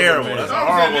 that's terrible. That's a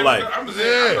horrible life.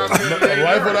 A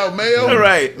life without Mayo.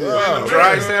 Right.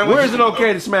 Dry sandwich. Where is it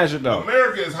okay to smash it though?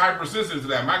 America is hypersensitive to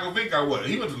that. Michael Vick got what?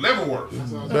 He went to Leavenworth.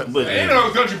 But ain't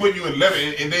no country putting you in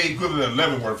Leavenworth, and they equivalent of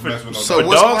Leavenworth for messing with no So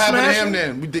what's gonna happen to him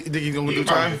then? You think he's gonna do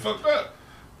time? Fucked up.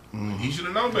 He should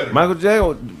have known better.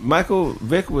 Michael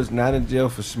Vick was not in jail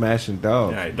for smashing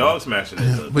dogs. Yeah, dog smashing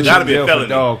is But gotta be jail a for felony.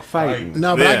 dog fighting.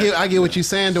 No, but I get what you're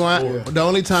saying, Dwayne. The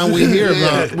only time we hear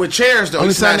about with chairs though,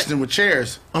 only he time smashed them with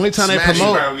chairs. Only time they Smashing.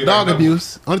 promote dog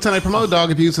abuse. Only time they promote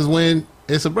dog abuse is when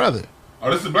it's a brother.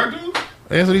 Oh, this is a black dude?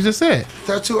 That's what he just said.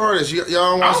 Tattoo artists. Y'all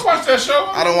don't watch, I don't watch that show.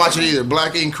 I don't watch it either.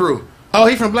 Black Ink Crew. Oh,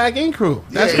 he from Black Ink Crew.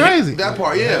 That's Yeah, crazy. That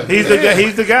part, yeah. He's the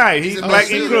guy. He's Oh, Black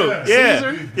Ink Caesar. Crew. Yeah,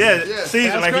 Caesar? yeah,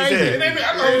 Caesar, like That's he crazy. said. I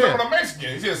know he was talking about Mexican.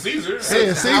 He said Caesar. Yeah,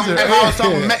 Caesar. If I was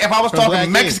talking, Yeah. if I was From Black talking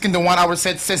Ink. Mexican, the one I would have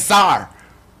said Cesar.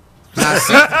 Not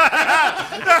Caesar.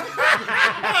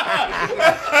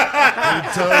 He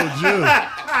told you.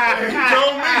 He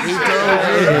told me. He told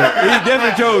you. He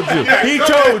definitely told you. He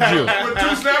told you. With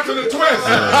 2 snaps and a twist.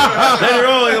 Later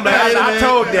on, I'm like, I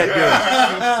told that dude.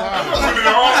 With an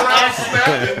all-around snap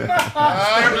and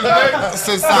snapped his neck.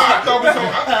 Cesar. I thought we I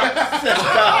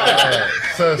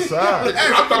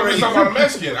thought we were talking about a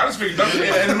Mexican. I just figured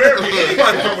in America,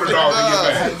 anybody fuck with a dog to get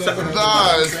back.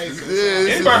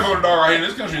 Anybody fuck with a dog out here in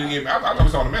this country to get back. I thought we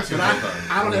was talking about a Mexican.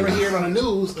 I don't ever hear it on the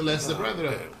news unless it's a brother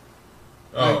though.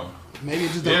 Oh. Maybe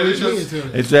it just Yeah, don't it's reach me just- into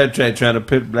it. They trying to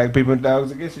pit black people and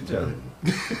dogs against each other.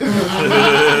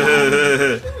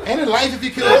 Ain't it life if you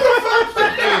kill? No,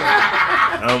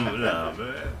 man.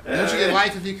 Don't you get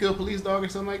life if you kill a police dog or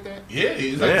something like that? Yeah,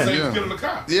 he's like the same as killing a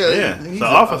cop. Yeah, he's it's an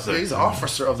officer. He's an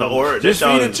officer of The the or Just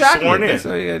feed it chocolate. That's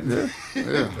all you got to do.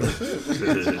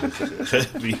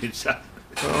 Feed it chocolate.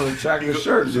 Oh, chocolate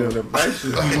shirt doing the white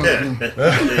shit.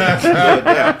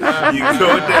 You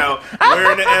go down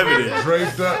wearing the evidence.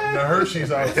 Draped up in the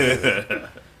Hershey's outfit.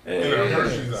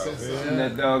 And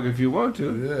that dog if you want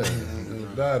to. Yeah.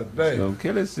 Die today. Don't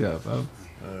kill itself, huh?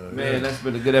 Man, that's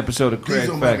been a good episode of Craig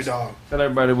Diesel Baby Facts. Dog. Tell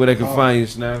everybody where they can find you,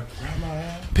 Snap.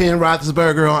 Penn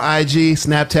Roethlisberger on IG,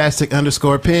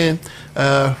 Snaptastic_Penn.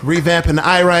 Revamping the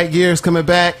I Write gear is coming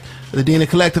back. The Dina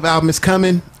Collective album is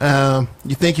coming.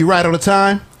 You think you write all the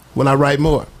time? Well, I write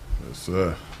more. Yes,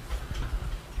 sir.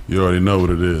 You already know what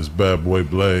it is. Bad Boy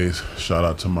Blaze. Shout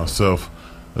out to myself.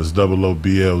 That's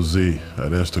OOBLZ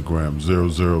at Instagram.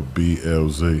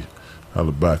 00BLZ.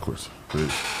 Holla backwards.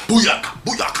 Peace. Booyaka,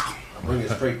 booyaka. Bring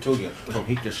it straight to you. Gonna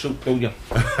heat the soup to you.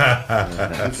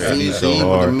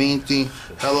 The mean thing.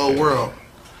 Hello world.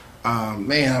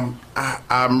 Man,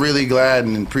 I'm really glad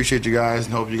and appreciate you guys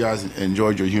and hope you guys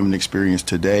enjoyed your human experience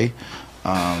today.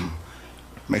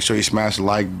 Make sure you smash the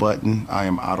like button. I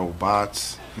am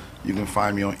Autobots. You can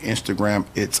find me on Instagram.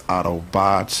 It's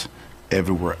Autobots.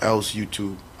 Everywhere else,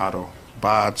 YouTube,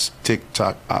 Autobots.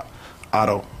 TikTok,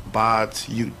 Autobots.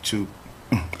 YouTube,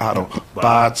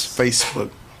 Autobots. Facebook,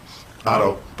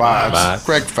 Autobots.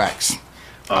 Craig Facts,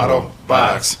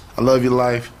 Autobots. I love your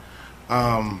life.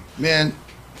 Man,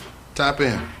 tap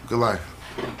in. Good life.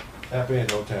 Tap in,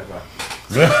 don't tap out.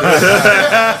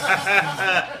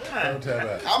 Don't tap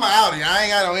out. I'm an Audi. I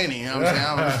ain't got no any. You know what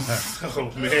I'm saying?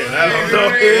 Oh, man. I don't know.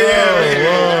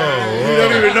 You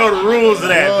don't even know the rules of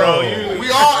that, bro. We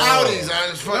all Audis. I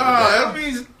just That'll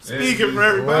be speaking for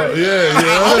everybody. Yeah.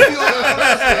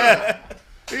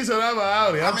 He said, I'm an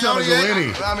Audi. I'm trying to go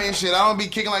any. I mean, shit, I don't be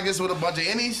kicking like this with a bunch of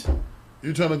innies.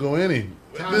 You trying to go any?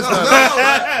 Wait a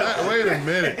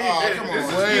minute. Oh, come on. Wait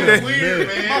a minute.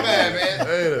 Man. My bad, man.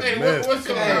 Wait a minute. What's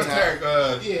the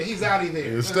tag? Yeah, he's out of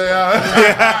there. Stay out.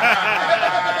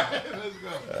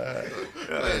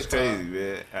 That's crazy,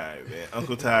 man. All right, man.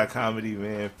 Uncle Ty Comedy,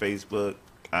 man. Facebook,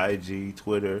 IG,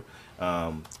 Twitter,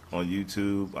 on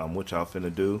YouTube. What y'all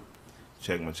finna do?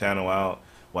 Check my channel out.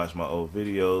 Watch my old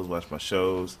videos. Watch my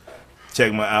shows.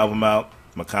 Check my album out.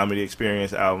 My comedy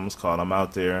experience album's called I'm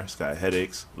Out There. It's got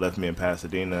Headaches, Left Me in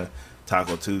Pasadena,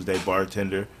 Taco Tuesday,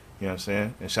 Bartender. You know what I'm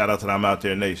saying? And shout out to the I'm Out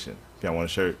There Nation. If y'all want a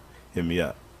shirt, hit me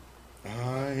up. I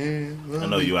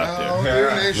know you out there.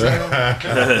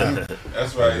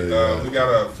 That's right. We got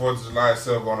a 4th of July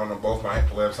sale going on both my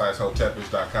websites,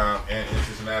 hotepish.com and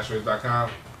instanceandashways.com.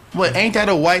 Wait, ain't that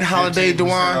a white holiday, 15%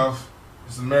 Dewan? off.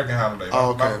 It's an American holiday.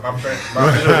 Oh, okay. My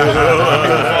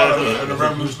in the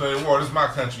Revolutionary War. This is my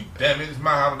country. Damn it, it's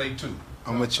my holiday too.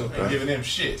 I'm with you. Ain't giving them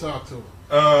shit. Talk to him.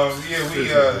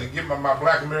 We get my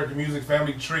Black American Music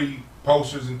Family Tree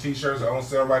posters and T-shirts are on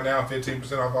sale right now.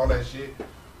 15% off all that shit.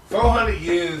 400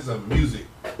 years of music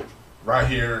right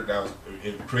here that was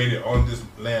created on this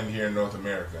land here in North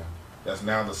America. That's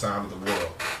now the sound of the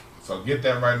world. So get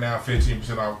that right now,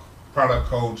 15% off. Product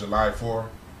code July 4.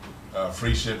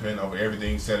 Free shipping over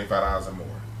everything, $75 or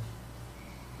more.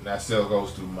 And that sale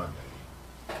goes through Monday.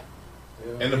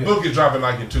 And the book is dropping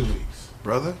like in 2 weeks.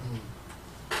 Brother?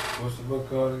 What's the book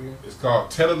called again? It's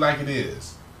called Tell It Like It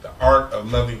Is. The Art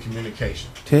of Loving Communication.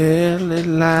 Tell it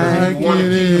like you want to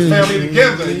keep the family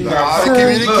together. You got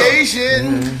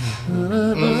communication.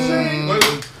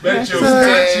 Bet your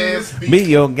scratches. Be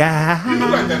your guy. You look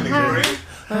like that nigga, right?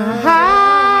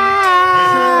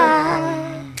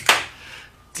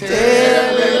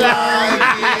 Tell it like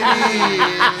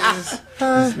it is.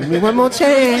 Give me one more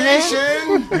chance.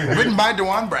 Written by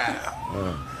Dewan Brown.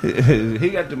 He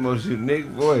got the most unique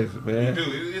voice, man.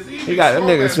 He got that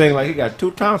nigga sing like he got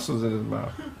 2 tonsils in his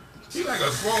mouth. He like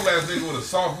a swole ass nigga with a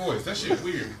soft voice. That shit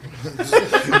weird. 2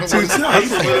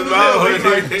 tonsils in his mouth.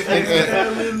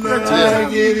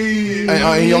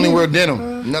 He only wear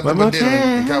denim. Nothing but denim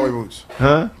and cowboy boots.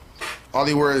 Huh? All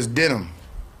he wears is denim.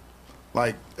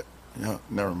 Like, no,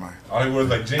 never mind. All he wears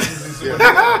like jeans and shit.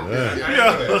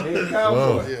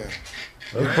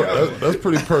 That's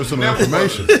pretty personal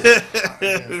information.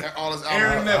 All his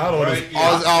Aaron albums, in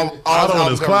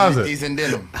his closet. He's in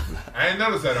denim. I ain't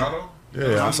noticed that, Otto.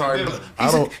 Yeah, I'm sorry.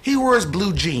 He wears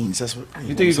blue jeans. That's what.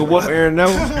 You think you can whoop Aaron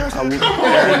Neville? If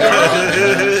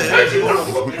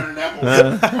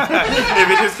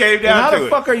it just came down how to the it.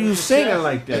 fuck are you singing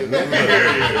like that,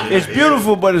 man? It's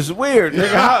beautiful, but it's weird,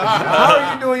 nigga. How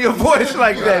are you doing your voice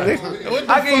like that, nigga?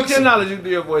 I give you $10 you do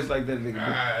your voice like that, nigga.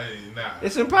 Nah.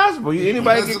 It's impossible.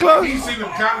 Anybody get close? You seen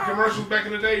them cotton commercials back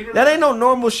in the day? That ain't no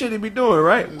normal shit he be doing,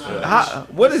 right? How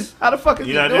the fuck is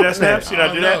he not doing do that, Snaps? You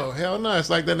not do that? No, hell no. It's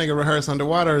like that nigga rehearse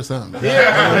underwater or something.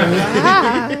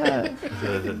 Yeah.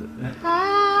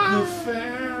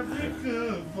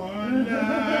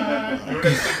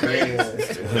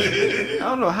 I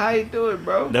don't know how he do it,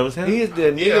 bro. That was him? He is the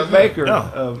Anita Baker.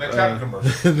 That cotton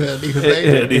commercial. The Anita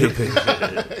Baker. Anita Baker.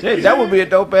 Yeah, that would be a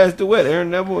dope ass duet. Aaron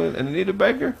Neville and Anita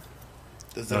Baker.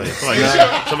 Somebody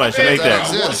should make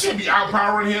that. She be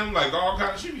outpowering him like all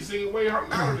kind of. She be singing way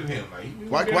louder than him.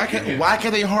 Like Why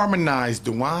can't they harmonize,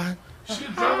 Dewan? She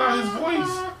drown out his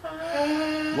voice.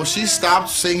 Well, she stopped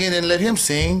singing and let him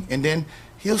sing, and then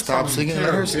he'll stop singing and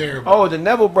let her sing. Oh, the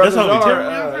Neville brothers That's how we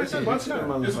are. It's a bunch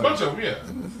of them, yeah.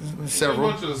 Several.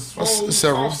 A bunch of swole,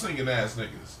 Several. soft singing ass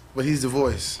niggas. But he's the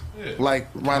voice. Yeah. Like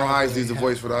Rhino Isley's the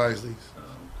voice for the Isleys.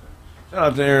 Shout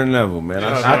out to Aaron Neville, man.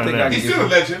 I think I can He's still a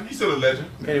legend. He's still a legend.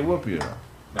 Can he whoop you, though?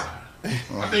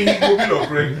 I think he will be though,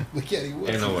 Craig.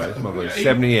 Ain't no way. This motherfucker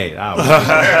 78. I was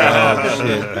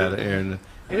shit out of Aaron.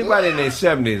 Anybody in their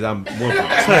 70s, I'm whooping.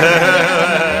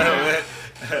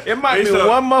 It might be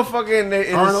one motherfucker in the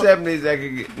 70s that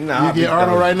could get. Nah, you get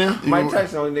Arnold right now? Mike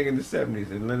Tyson only nigga in the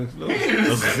 70s and Lennox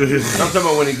Lewis. I'm talking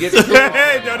about when he gets.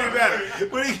 Hey, don't even matter.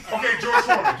 Okay, George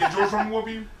Foreman. Can George Foreman whoop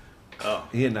you? Oh,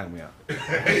 he'll knock me out. Right,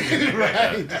 just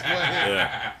one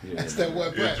hand. That's that one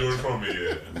Yeah, breath. George Foreman,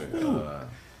 yeah.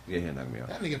 Yeah, he'll knock me out.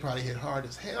 That nigga probably hit hard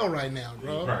as hell right now,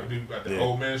 bro. Right, dude, got the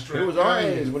old man strength. He was our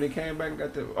age when he came back and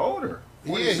got the older.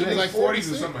 Yeah, he was like 40s or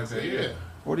 46 something like that, yeah.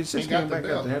 46 He got came the back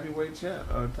belt. got the heavyweight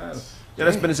title. Yeah,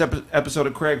 that's been this episode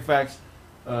of Craig Facts.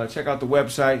 Check out the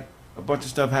website. A bunch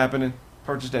of stuff happening.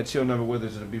 Purchase that Chill Never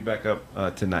Withers. It'll be back up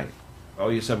tonight. Oh,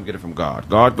 you something, get it from God.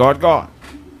 God.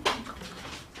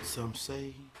 Some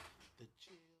say